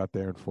Cali, and it got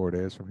there in 4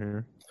 days from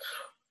here.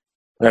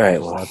 All right.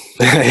 Well,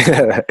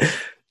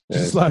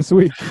 just last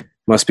week.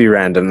 Must be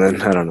random then.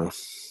 I don't know.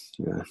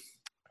 Yeah.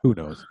 Who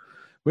knows?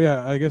 But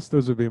yeah, I guess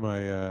those would be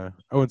my, I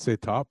wouldn't say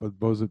top, but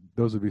those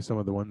would be some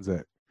of the ones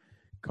that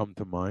come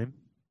to mind.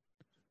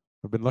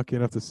 I've been lucky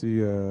enough to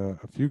see a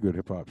few good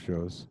hip-hop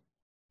shows,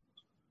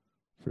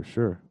 for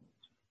sure.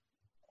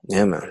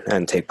 Yeah, man,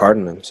 and take part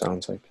in them,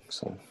 sounds like.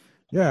 So.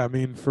 Yeah, I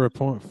mean, for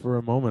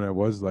a moment, I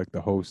was like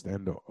the host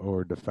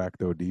or de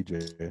facto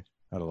DJ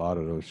at a lot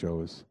of those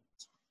shows,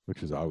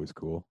 which is always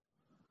cool.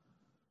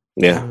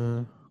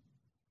 Yeah.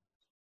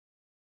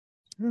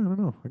 Yeah, I don't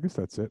know. I guess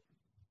that's it.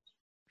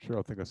 Sure,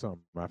 I'll think of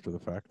something after the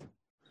fact.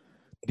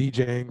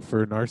 DJing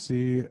for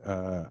Narcy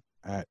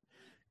at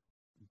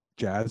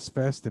Jazz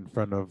Fest in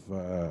front of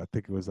I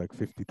think it was like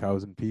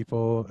 50,000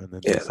 people, and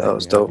then that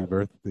was dope.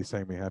 They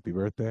sang me happy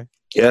birthday.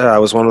 Yeah, I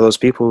was one of those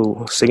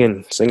people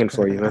singing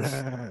for you,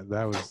 man.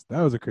 that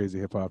was a crazy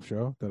hip hop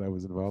show that I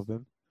was involved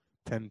in.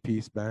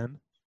 10-piece band.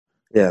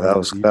 Yeah, that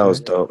was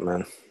dope,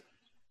 man.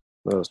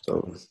 That was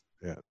dope.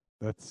 Yeah,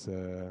 that's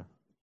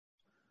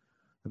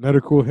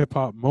another cool hip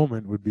hop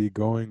moment would be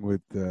going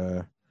with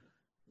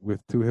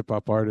two hip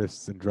hop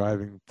artists and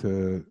driving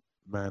to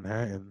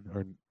Manhattan,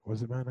 or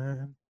was it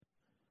Manhattan?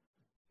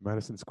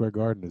 Madison Square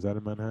Garden. Is that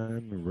in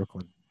Manhattan or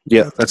Brooklyn?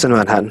 Yeah, that's in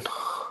Manhattan.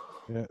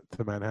 Yeah,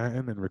 to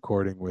Manhattan and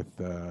recording with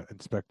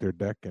Inspector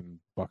Deck and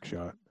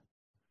Buckshot.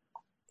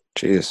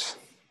 Jeez.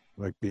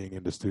 Like being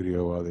in the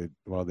studio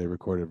while they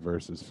recorded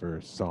verses for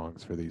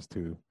songs for these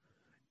two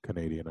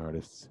Canadian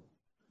artists.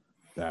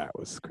 That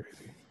was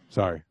crazy.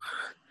 Sorry.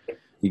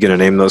 You gonna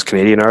name those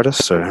Canadian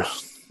artists, or?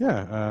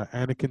 Yeah,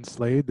 Anakin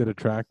Slade did a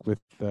track with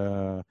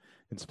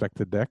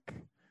Inspector Deck,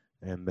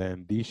 and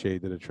then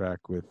D-Shade did a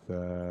track with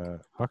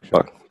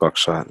Buckshot.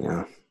 Buckshot,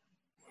 yeah.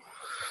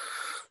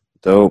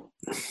 Dope.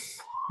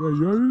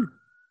 Yeah.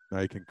 Now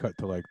you can cut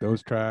to like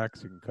those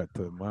tracks. You can cut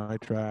to my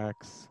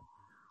tracks.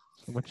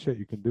 So much shit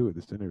you can do with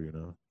this interview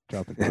now.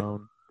 Drop it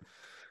down.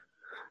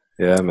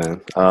 Yeah,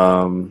 man.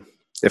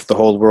 If the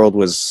whole world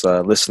was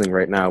listening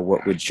right now,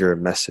 what would your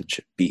message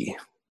be?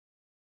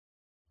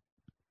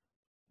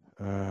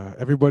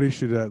 Everybody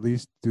should at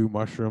least do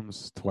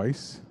mushrooms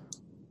twice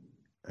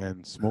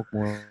and smoke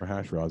more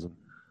hash rosin.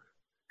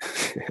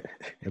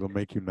 It'll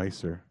make you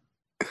nicer,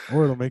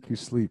 or it'll make you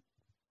sleep.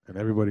 And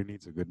everybody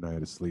needs a good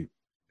night of sleep.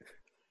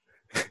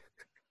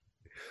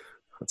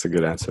 That's a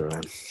good answer,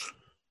 man.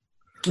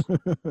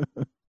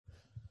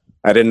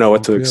 I didn't know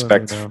what to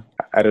expect.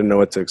 I didn't know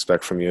what to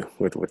expect from you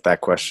with that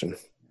question.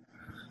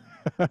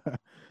 I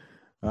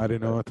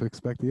didn't know what to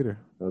expect either.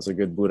 That was a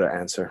good Buddha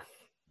answer.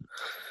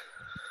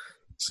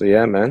 So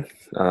yeah, man.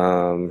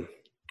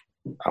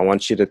 I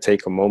want you to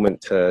take a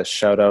moment to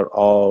shout out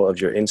all of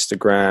your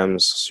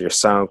Instagrams, your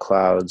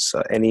SoundClouds,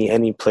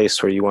 any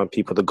place where you want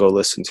people to go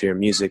listen to your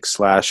music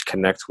 /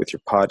 connect with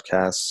your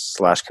podcast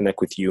 /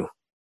 connect with you.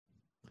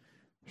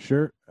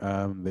 Sure.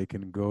 They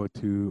can go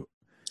to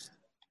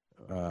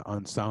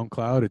on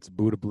SoundCloud, it's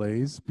Budda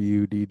Blaze,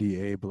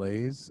 Budda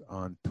Blaze.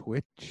 On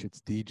Twitch, it's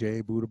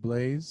DJ Budda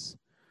Blaze.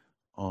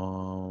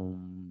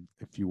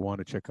 If you want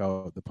to check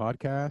out the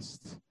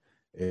podcast,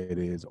 it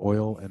is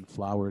Oil and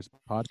Flowers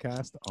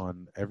Podcast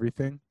on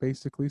everything,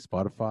 basically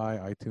Spotify,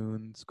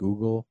 iTunes,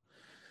 Google.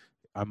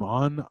 I'm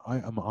on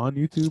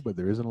YouTube, but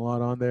there isn't a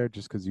lot on there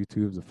just because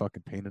YouTube's a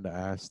fucking pain in the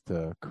ass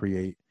to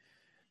create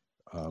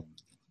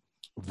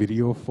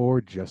video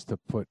for, just to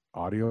put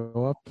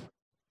audio up.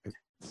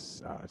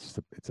 It's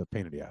a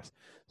pain in the ass.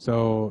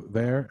 So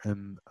there,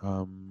 and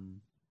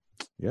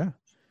yeah,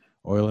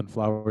 Oil and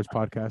Flowers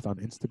Podcast on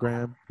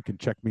Instagram. You can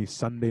check me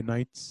Sunday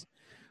nights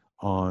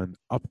on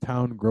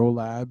Uptown Grow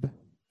Lab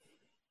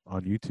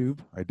on YouTube.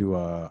 I do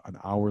an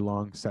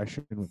hour-long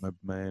session with my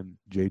man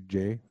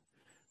JJ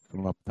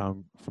from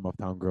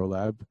Uptown Grow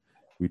Lab.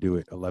 We do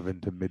it 11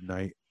 to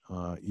midnight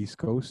East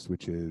Coast,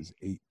 which is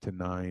 8 to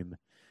 9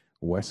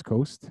 West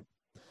Coast.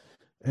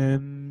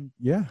 And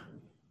yeah,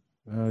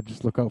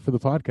 just look out for the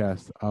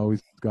podcast. I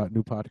always got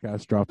new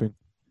podcasts dropping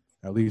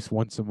at least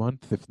once a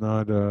month, if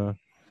not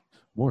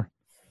more.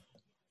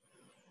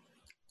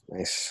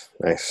 Nice.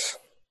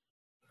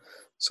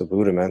 So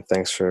Buddha, man,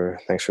 thanks for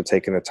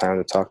taking the time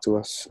to talk to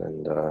us.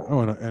 And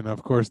and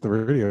of course the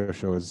radio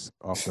show is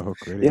Off the Hook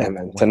Radio. Yeah,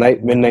 man.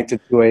 Tonight, midnight to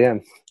 2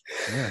 a.m.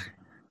 Yeah.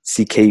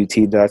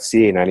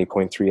 CKUT.ca,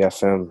 90.3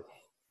 FM.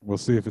 We'll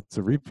see if it's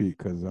a repeat,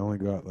 because I only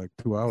got like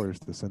 2 hours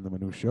to send them a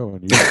new show,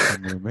 and you haven't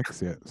sent me a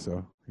mix yet.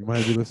 So you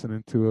might be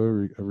listening to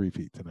a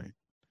repeat tonight.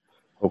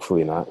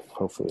 Hopefully not.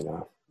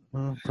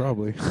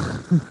 Probably.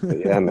 But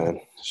yeah, man.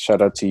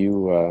 Shout out to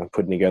you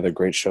putting together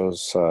great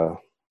shows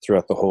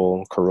throughout the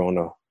whole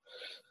Corona.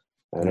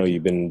 I know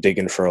you've been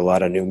digging for a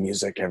lot of new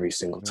music every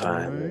single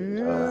time,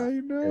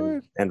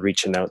 and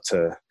reaching out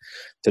to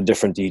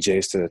different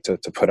DJs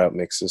to put out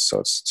mixes.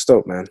 So it's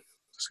dope, man.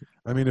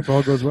 I mean, if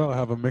all goes well, I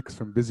have a mix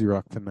from Busy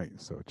Rock tonight,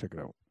 so check it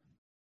out.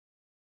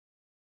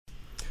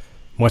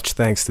 Much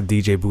thanks to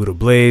DJ Budda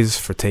Blaze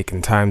for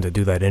taking time to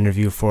do that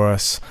interview for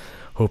us.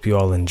 Hope you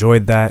all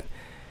enjoyed that.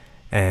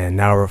 And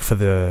now for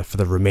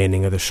the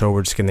remaining of the show,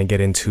 we're just going to get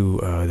into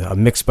a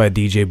mix by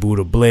DJ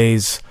Budda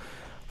Blaze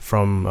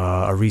from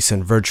a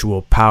recent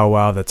virtual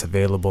powwow that's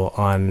available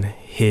on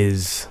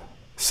his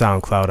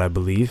SoundCloud, I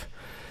believe.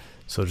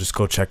 So just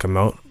go check him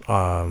out,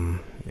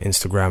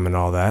 Instagram and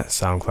all that,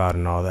 SoundCloud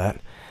and all that.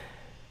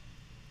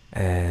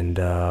 And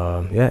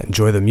yeah,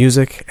 enjoy the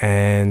music.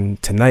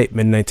 And tonight,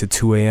 midnight to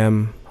 2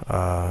 a.m.,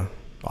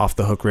 Off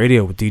the Hook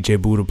Radio with DJ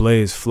Budda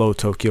Blaze, Flow,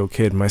 Tokyo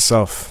Kid,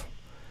 myself.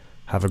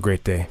 Have a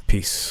great day.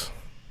 Peace.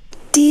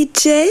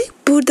 DJ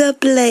Budda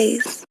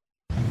Blaze.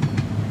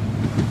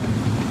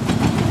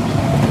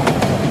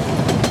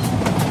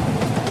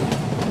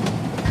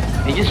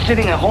 And you're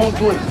sitting at home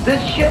doing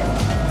this shit?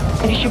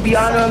 You should be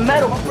honored a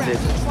medal for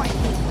this.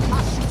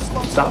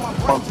 Stop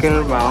fucking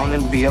around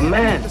and be a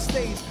man.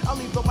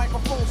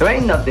 There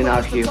ain't nothing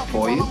out here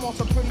for you. Oh,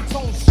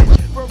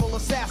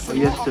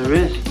 yes, there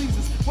is.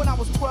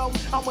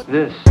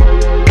 This.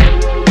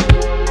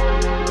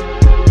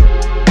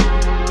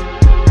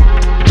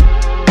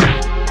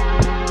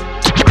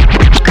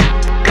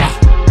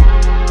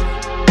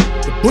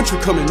 The butcher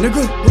coming,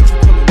 nigga.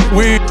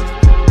 When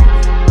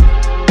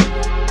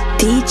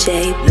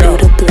DJ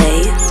Budda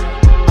Blaze.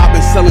 I've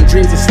been selling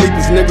dreams of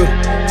sleepers, nigga.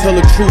 Tell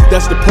the truth,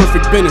 that's the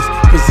perfect business.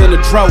 Cause in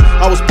a drought,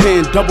 I was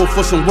paying double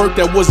for some work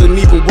that wasn't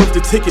even worth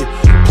the ticket.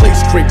 Plate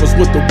scrapers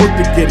with the work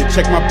to get it.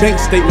 Check my bank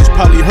statements,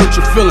 probably hurt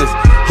your feelings.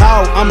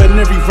 How? I'm in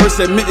every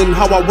verse admitting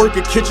how I work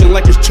a kitchen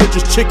like it's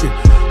church's chicken.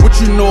 What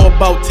you know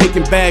about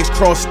taking bags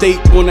cross state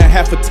on a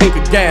half a tank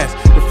of gas?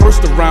 The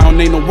first around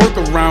ain't no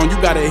workaround. You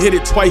gotta hit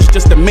it twice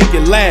just to make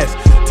it last.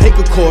 Take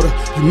a quarter,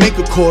 you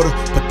make a quarter,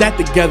 put that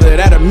together,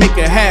 that'll make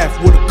a half.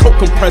 With a coke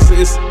compressor,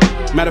 it's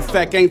Matter of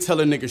fact, I ain't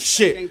telling niggas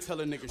shit.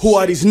 Who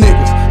are these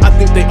niggas? I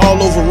think they all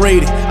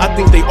overrated. I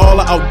think they all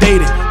are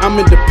outdated. I'm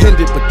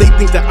independent, but they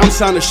think that I'm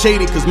sounding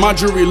shady. Cause my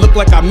jewelry look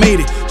like I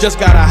made it. Just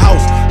got a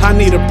house, I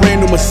need a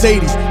brand new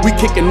Mercedes. We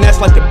kicking ass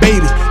like the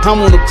baby.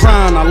 I'm on the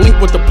grind, I link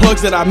with the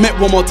plugs that I met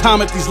one more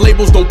time if these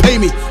labels don't pay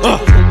me. I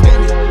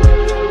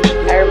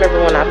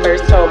remember when I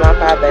first told my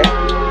father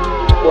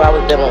who I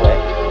was dealing with.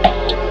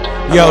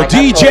 Yo,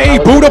 DJ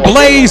Budda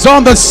Blaze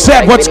on the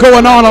set. What's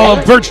going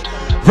on?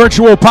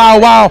 Virtual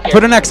powwow. For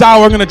the next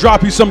hour, I'm going to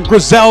drop you some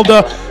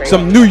Griselda,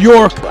 some New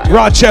York,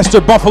 Rochester,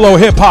 Buffalo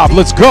hip-hop.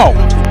 Let's go.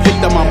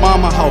 Picked up my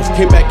mama house,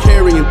 came back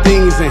carrying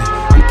things in.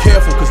 I'm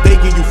careful, cause they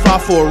give you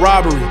 5 for a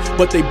robbery,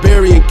 but they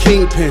burying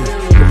kingpins.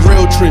 The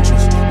real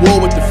trenches, war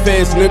with the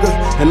feds, nigga,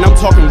 and I'm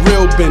talking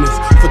real business.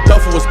 For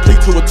Duffel was plea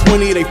to a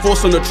 20, they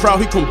forced on the trial,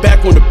 he come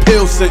back on the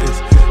pill sentence.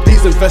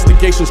 These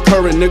investigations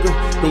current, nigga,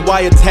 the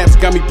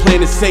wiretaps got me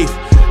playing it safe.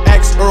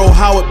 Ask Earl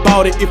how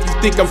about it if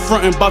you think I'm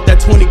frontin' about that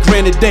 20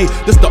 grand a day.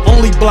 This the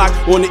only block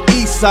on the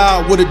east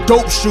side where the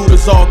dope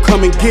shooters all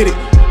come and get it.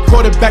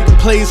 Quarterbacking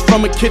plays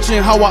from a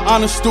kitchen, how I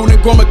honor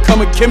student, gonna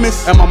become a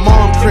chemist. At my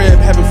mom crib,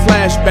 having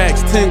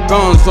flashbacks, 10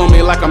 guns on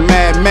me like a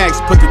Mad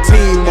Max. Put the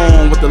team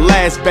on with the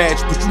last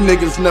batch, but you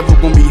niggas never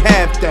gonna be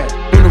half that.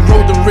 On the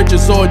road to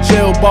riches or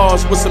jail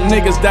bars with some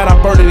niggas that I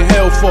burned in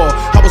hell for.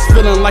 I was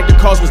feeling like the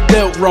cause was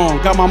dealt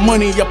wrong. Got my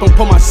money up and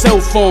put my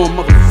cell phone,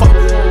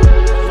 motherfucker.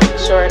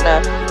 Sure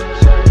enough,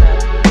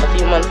 a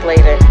few months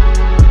later,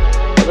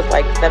 it was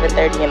like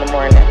 7:30 in the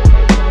morning.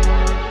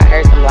 I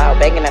heard some loud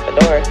banging at the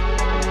door.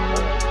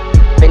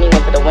 Benny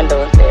went to the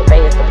window and said, "Bae,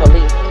 it's the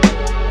police."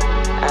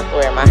 I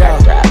swear my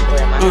heart dropped.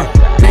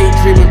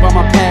 Daydreaming about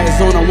my past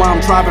zone while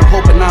I'm driving,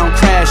 hoping I don't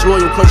crash.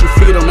 Loyal country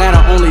freedom,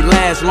 that'll only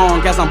last long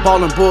as I'm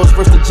ballin' Bulls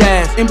versus the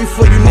Jazz. And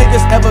before you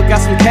niggas ever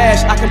got some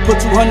cash, I can put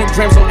 200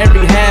 grams on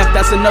every half.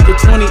 That's another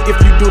 20 if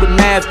you do the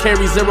math.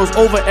 Carry zeros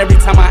over every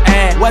time I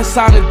add. West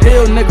side of the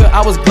deal, nigga,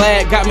 I was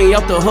glad. Got me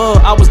out the hood,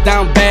 I was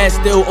down bad.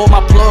 Still owe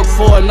my plug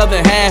for another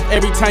half.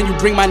 Every time you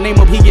bring my name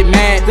up, he get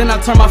mad. Then I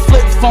turn my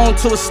flip phone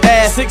to a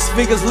stash. 6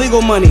 figures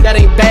legal money, that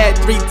ain't bad.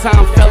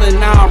 3-time felon,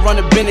 now I run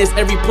a business.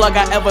 Every plug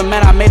I ever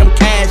met, I made them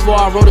cash. Before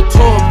I rode a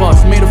tour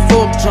bus, made a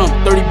full jump.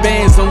 30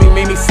 bands on me,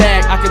 made me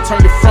sag. I can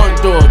turn your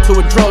front door to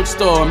a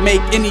drugstore,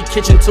 make any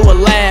kitchen to a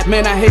lab.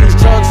 Man, I hear these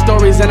drug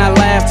stories and I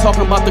laugh.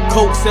 Talking about the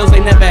coke sales they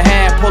never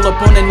had. Pull up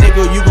on a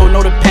nigga, you gon'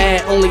 know the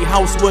pad. Only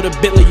house with a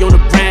Bentley on the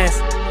brass.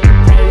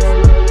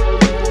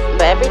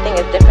 But everything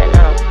is different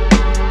now.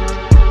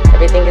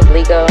 Everything is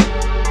legal.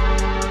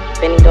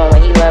 Benny doing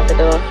what he loved to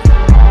do. I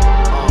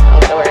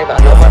don't gotta worry about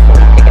no more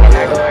police kicking in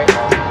our doors.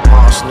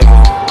 Boss nigga.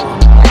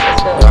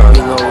 You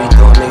already know what we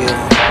doing, nigga.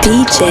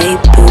 DJ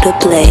Budda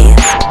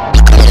Blaze.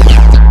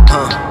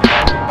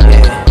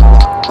 Yeah.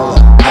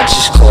 I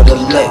just caught a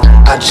lick.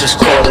 I just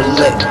caught a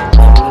lick.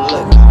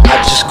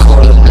 I just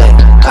caught a lick.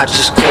 I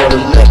just caught a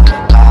lick.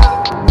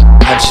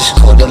 I just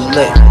caught a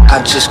lick.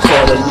 I just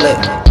caught a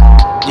lick.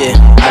 Yeah.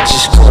 I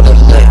just caught a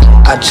lick.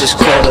 I just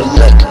caught a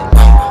lick.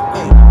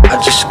 I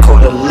just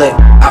caught a lick.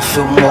 I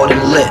feel more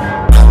than lit.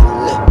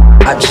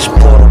 I just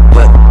bought a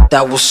whip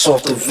that was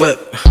off the rip.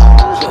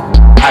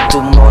 I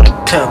do more than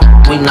pimp.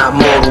 We not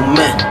mortal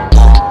men.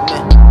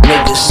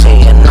 Niggas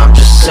hatin', I'm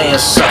just saying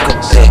suck a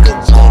dick.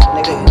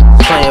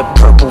 Playing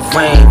purple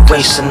rain,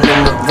 racing in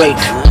the rape.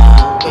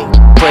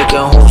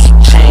 Breaking holes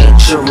with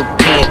change,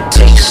 European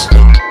taste.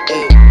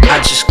 I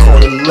just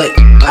caught a lick,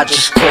 I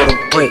just caught a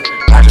break.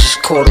 I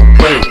just caught a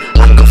weight,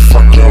 I can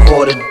fuck your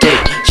whore today.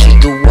 She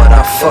do what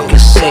I fucking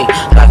say,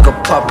 like a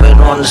puppet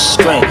on the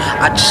string.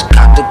 I just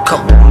got a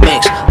couple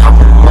mix, I'm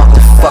a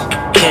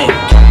motherfucking king.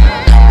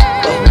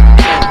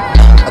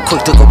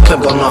 Quick to go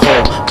pimp on the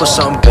hole, put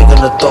something big in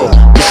the throat.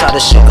 This how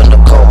this shit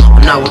gonna go. I'm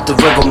not with the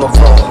rigmarole,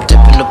 I'm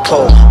dipping the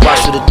pole.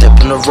 Watch for the dip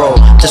in the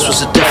road. This was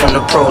a different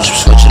approach. I'm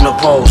switching the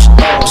poles,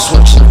 I'm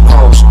switching them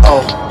hoes.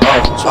 Oh,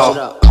 oh,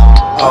 oh,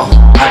 oh.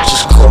 I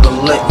just caught a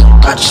lick.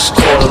 I just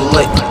caught a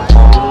lick.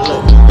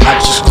 I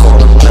just caught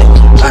a lick.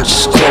 I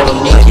just caught a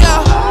lick.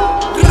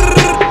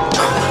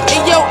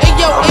 Ayo,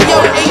 ayo, ayo,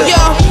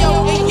 ayo.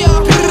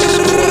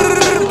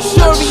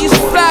 Shorty is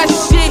fly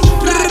shit.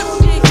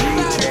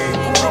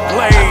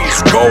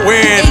 Go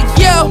in.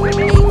 Hey yo,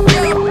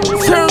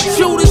 turn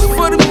shooters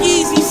for them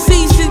Yeezy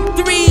season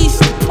 3s.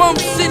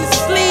 Pumps in the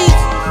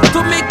sleeves,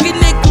 don't make a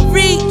nigga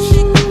reach.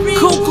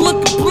 Coke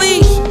looking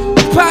bleach,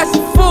 pass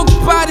the fork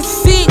by the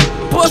seat.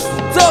 Bust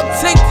the up,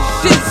 take the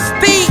shit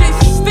steep.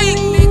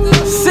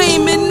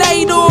 Same at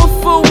night off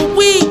for a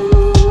week.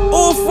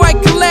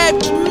 Off-white collab,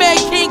 Mac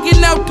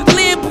hanging out the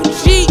Lambo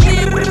Jeep.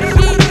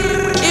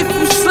 If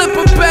you slip,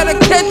 I better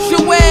catch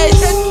your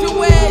ass.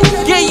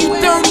 Yeah, you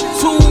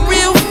 32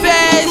 real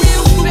fast.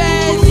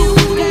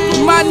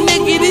 My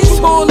nigga, this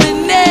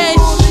haulin' Nash.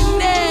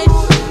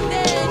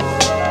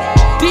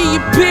 The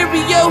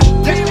Imperial.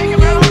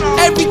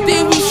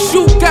 Everything we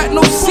shoot got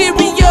no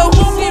cereal.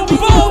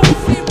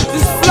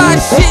 This fly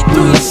shit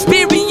through your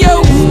stereo.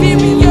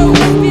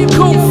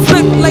 Cold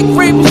flip like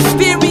Rey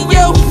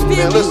Mysterio.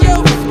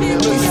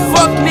 These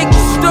fuck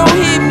niggas don't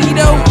hear me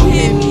though.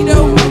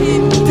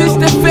 This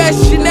the fast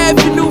Gresham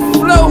Avenue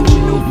flow.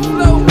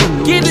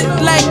 Get it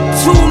like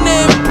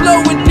tuna and blow,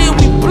 and then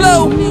we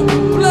blow.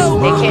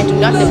 They can't do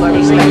nothing but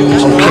respect us.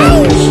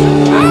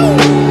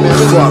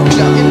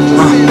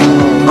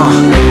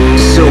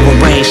 Silver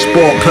rain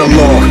sport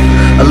pillow,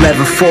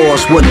 11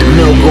 fours, what the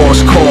mill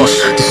gauze cost.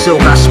 The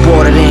silk I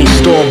sported ain't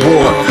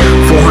store-bought.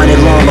 400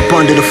 long up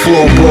under the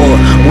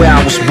floorboard. Where I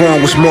was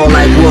born was more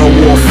like World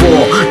War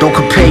IV. Don't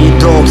compare your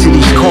dog to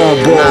these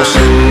cornballs.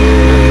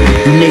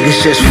 You niggas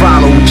just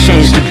follow, we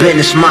changed the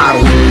business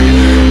model.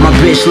 My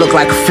bitch look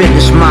like a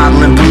fitness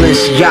model in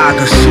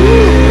Balenciagas.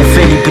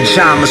 Infinity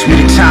pajamas,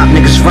 we the top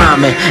niggas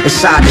rhyming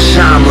inside the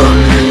genre.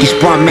 These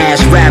bum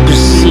ass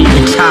rappers is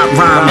eating top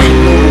rhyming.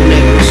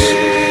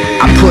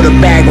 I put a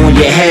bag on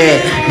your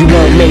head, you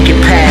won't make it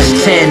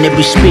past 10. They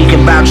be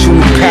speaking about you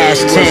in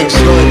past tense.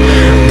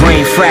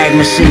 Brain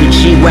fragments in your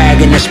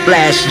G-Wagon, a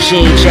splash of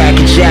jean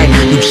jacket jack.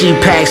 You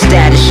G-Pack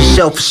status, your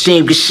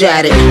self-esteem get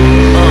shattered.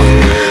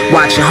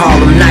 Watching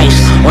Harlem Nights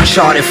on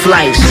chartered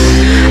flights.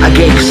 I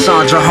gave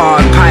Cassandra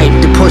hard pipe,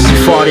 the pussy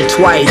farted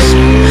twice.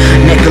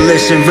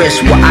 Necklace and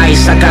wrist with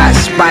ice, I got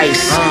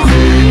spice.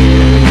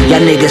 Y'all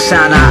niggas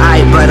sound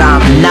alright, but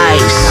I'm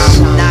nice.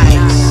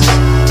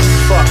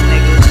 Fuck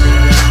niggas.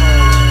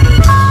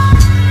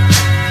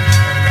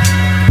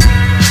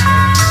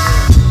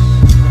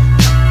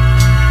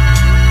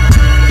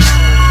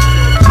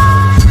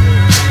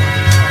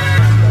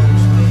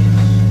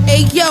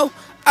 Hey yo,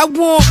 I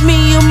want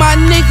me and my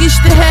niggas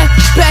to have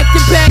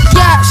back-to-back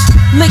yachts.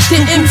 Lick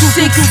the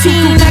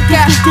M16, I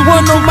got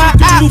one on my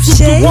ops.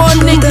 One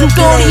nigga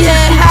thought he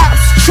had hops.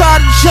 Try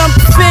to jump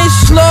the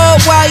fence, Lord,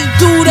 why you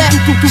do that?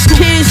 These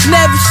kids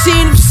never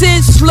seen him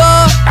since,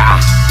 Lord.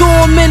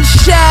 Throw him in the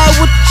shower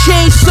with the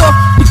chainsaw.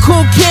 The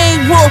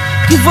cocaine roll,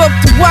 give up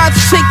the watch,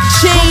 take the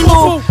chain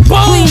off.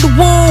 Clean the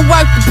wound,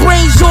 wipe the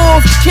brains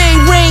off.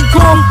 K-Rain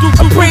gone,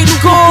 I pray to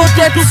God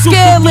that the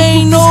scale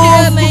ain't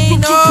off.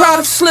 Proud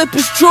of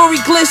slippers,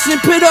 jewelry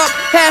glisten, pit up,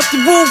 half the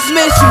roof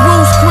missing,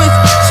 roof squinch.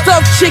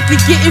 Stuffed chicken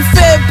getting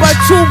fed by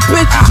 2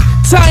 bitches.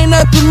 Tying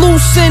up the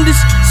loose enders,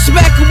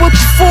 smacking with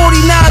the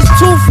 49's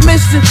tooth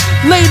missing.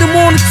 Laid them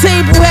on the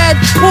table, had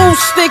the pool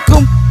stick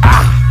 'em.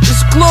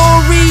 It's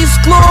glory,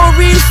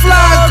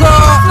 fly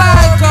guard.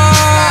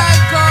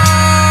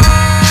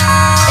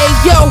 Hey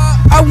yo,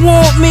 I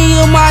want me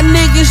and my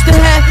niggas to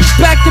have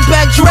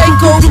back-to-back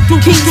Dracos.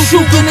 Keep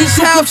shooting his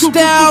house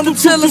down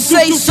until I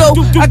say so.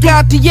 I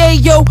got the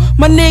yayo,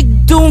 my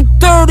nigga doing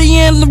 30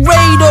 in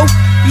Laredo.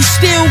 You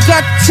still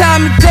got the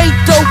time and date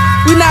though.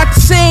 We not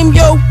the same,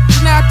 yo.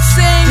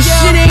 This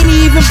shit ain't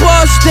even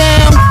bust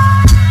down.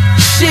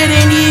 Shit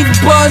ain't even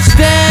bust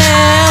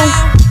down.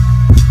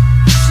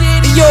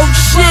 Yo,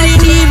 shit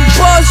ain't even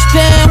bust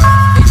down.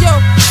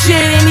 Shit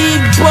ain't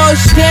even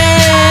bust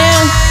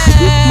down.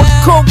 My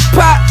coke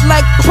pot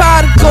like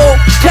pot of gold,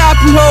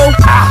 copy hole.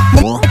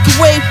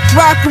 Microwave,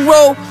 rock and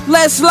roll,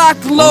 let's lock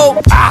and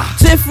load.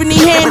 Tiffany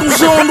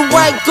handles on the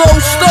white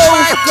gold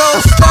stove.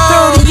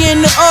 30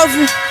 in the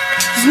oven.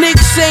 These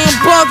niggas say I'm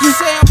bugging.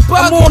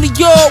 I'm on the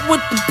yard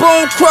with the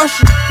bone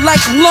crusher,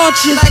 like I'm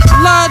lunching.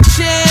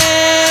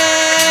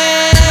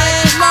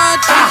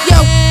 Yo,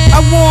 I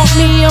want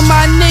me and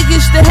my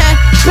niggas to have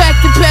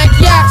back-to-back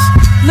yachts.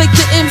 Lick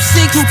the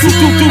M16,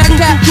 I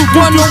got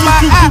one on my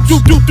ops.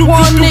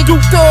 One nigga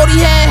thought he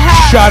had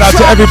hot. Shout out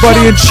to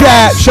everybody in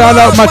chat. Shout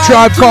out my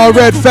Tribe Called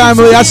Red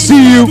family. I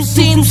see you.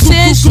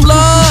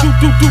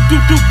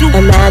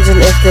 Imagine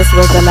if this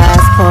was the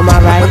last poem I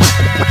write.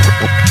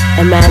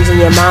 Imagine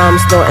your mom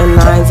starting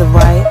lines of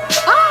right.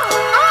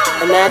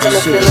 Imagine the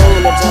feeling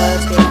when the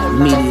judge gave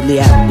him. Immediately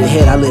after the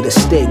hit, I lit a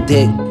stick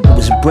dick. It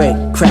was a brick,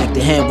 cracked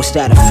the hand, was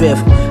that a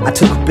fifth? I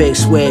took a big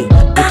swig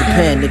with the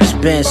pen, niggas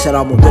been said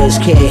I'm a whiz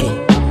kid.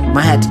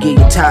 Might have to get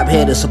your top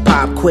hitters a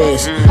pop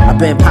quiz. I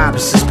been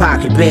popping since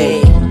pocket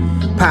big.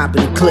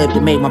 Popping a clip to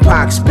make my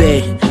pockets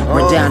big.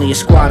 Run down to your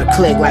squad a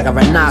click like a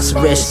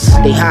rhinoceros.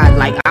 They hide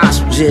like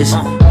ostriches.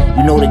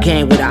 You know the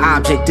game where the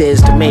object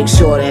is to make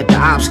sure that the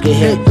ops get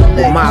hit.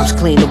 The mobs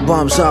clean the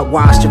bums up,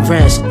 wash the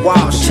rinse.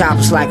 The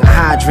choppers like a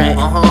hydrant.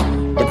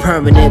 They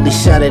permanently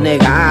shut a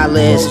nigga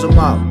eyelids. The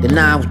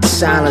 9 with the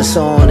silence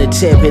on the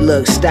tip, it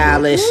looks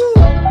stylish,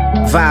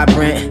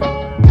 vibrant.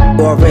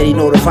 You already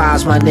know the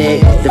vibes, my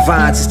nigga. The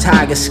vines is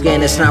tiger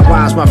skin, it's not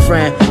wise, my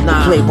friend.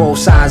 Play both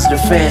sides of the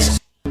fence.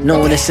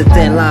 Knowing it's a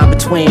thin line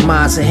between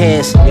minds and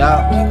heads.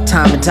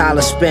 Time and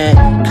dollar spent,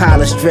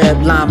 college drip,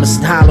 llamas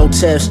and hollow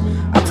tips.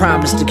 I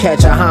promise to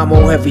catch a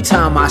homo every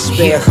time I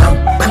spit.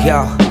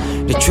 Yo,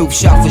 the truth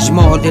suffers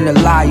more than a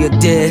liar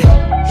did.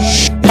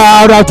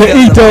 Shout out to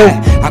Ito.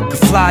 I could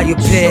fly a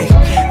pig.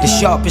 The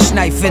sharpest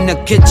knife in the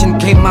kitchen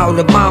came out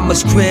of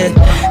mama's crib.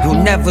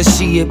 You'll never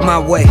see it my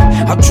way.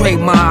 I'll trade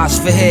my eyes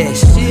for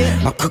his.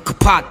 I'll cook a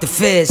pot to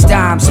fizz,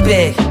 dimes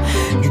big.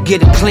 You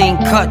get a clean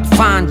cut,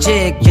 fine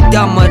jig. You're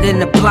dumber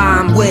than a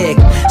blind wig.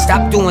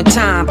 Stop doing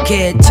time,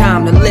 kid,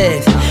 time to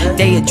live.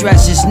 They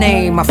address his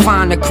name, I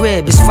find the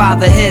crib. His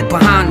father hid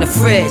behind the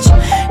fridge.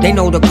 They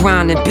know the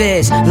grind and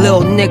biz.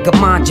 Lil nigga,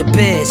 mind your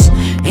biz.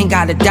 Ain't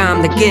got a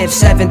dime to give,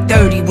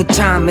 7:30 what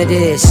time it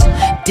is.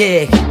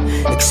 Dig,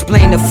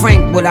 explain to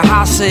Frank what a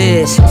hossa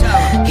is.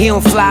 He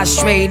don't fly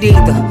straight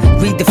either,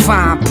 read the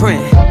fine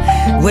print.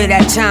 Where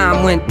that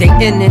time went, they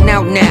in and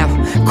out now.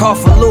 Call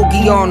for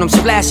loogie on them,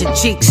 splash your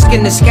cheeks,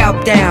 skin the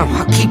scalp down.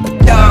 I keep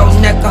it thorough,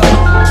 nigga.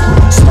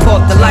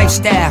 Support the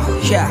lifestyle,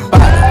 yeah.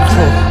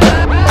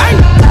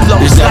 Blow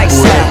this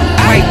lifestyle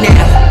right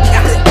now.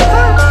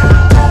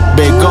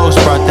 Big Ghost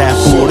brought that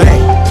food, eh?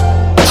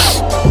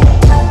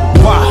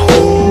 Wow.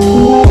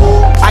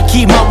 I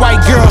keep my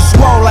white girl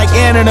swole like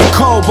Anna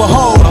Nicole.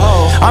 Behold,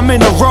 I'm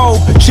in a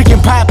robe, chicken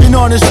popping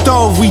on the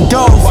stove. We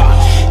dove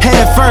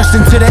head first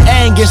into the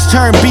Angus,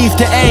 turn beef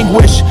to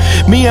anguish.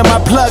 Me and my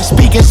plug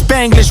speaking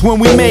Spanglish when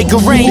we make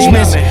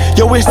arrangements.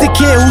 Yo, it's the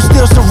kid who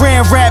still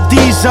saran wrap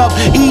these up.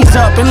 Ease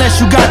up unless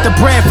you got the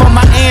brand from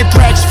my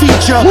Anthrax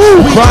feature.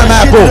 We got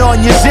shit on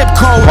your zip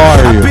code.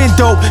 I've been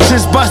dope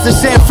since Buster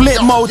said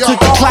flip mode.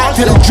 Took the clock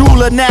to the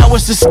jeweler, now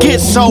it's a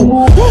schizo.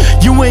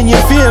 You and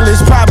your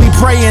feelings probably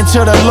praying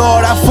to the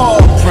Lord I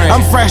fall.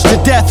 I'm fresh to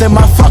death in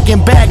my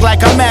fucking bag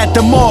like I'm at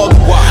the morgue.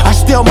 I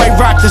still might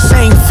rock the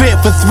same fit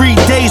for 3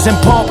 days and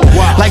pump.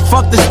 Like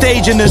fuck the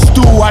stage in the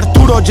stew.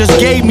 Arturo just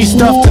gave me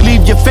stuff to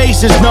leave your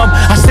faces numb.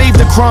 I save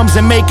the crumbs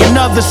and make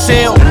another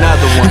sale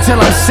until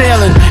I'm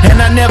sailing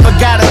and I never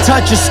gotta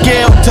touch a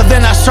scale. Till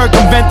then I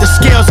circumvent the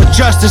scales of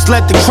justice,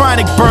 let the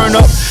chronic burn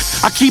up.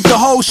 I keep the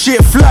whole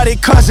shit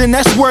flooded, cousin,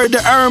 that's word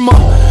to Irma.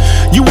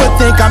 You would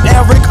think I'm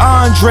Eric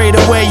Andre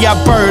the way I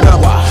bird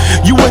up.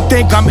 You would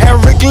think I'm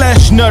Eric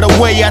Leshner the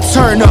way I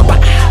turn up.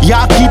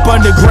 Y'all keep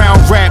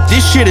underground rap,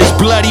 this shit is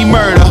bloody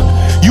murder.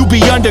 You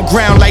be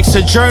underground like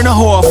Sojourner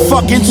or a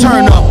fucking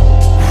turn up.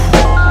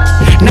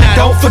 Now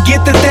don't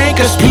forget to thank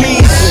us,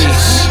 please.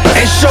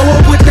 And show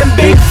up with them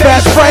big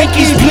fast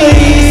Frankies,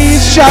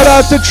 please. Shout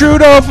out to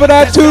Trudeau for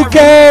that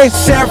 2K.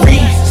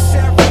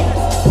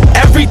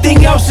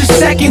 Everything else is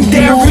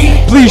secondary.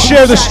 Please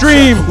share the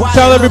stream.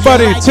 Tell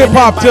everybody it's hip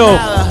hop till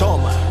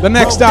the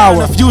next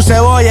hour. You say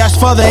ollas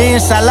for the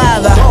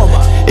ensalada.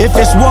 If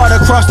it's water,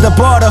 cross the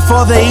border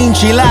for the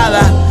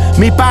enchilada.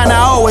 Mi pana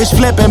always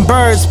flipping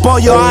birds,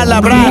 pollo a la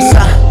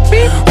brasa.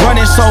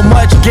 Running so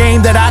much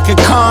game that I could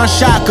con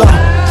shaka.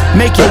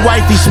 Make your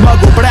wifey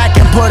smuggle black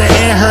and put it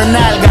in her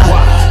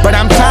nalga. But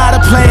I'm tired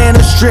of playing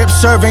the strip,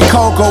 serving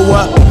cocoa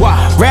up.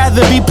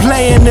 Rather be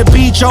playing the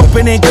beach,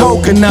 opening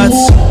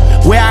coconuts.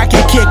 Where I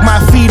can kick my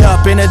feet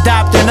up and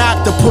adopt an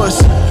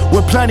octopus.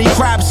 With plenty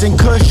crops and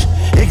kush,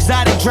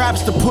 exotic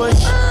drops to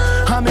push.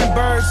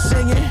 Hummingbirds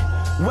singing,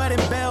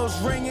 wedding bells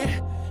ringing.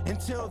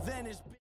 Until then it's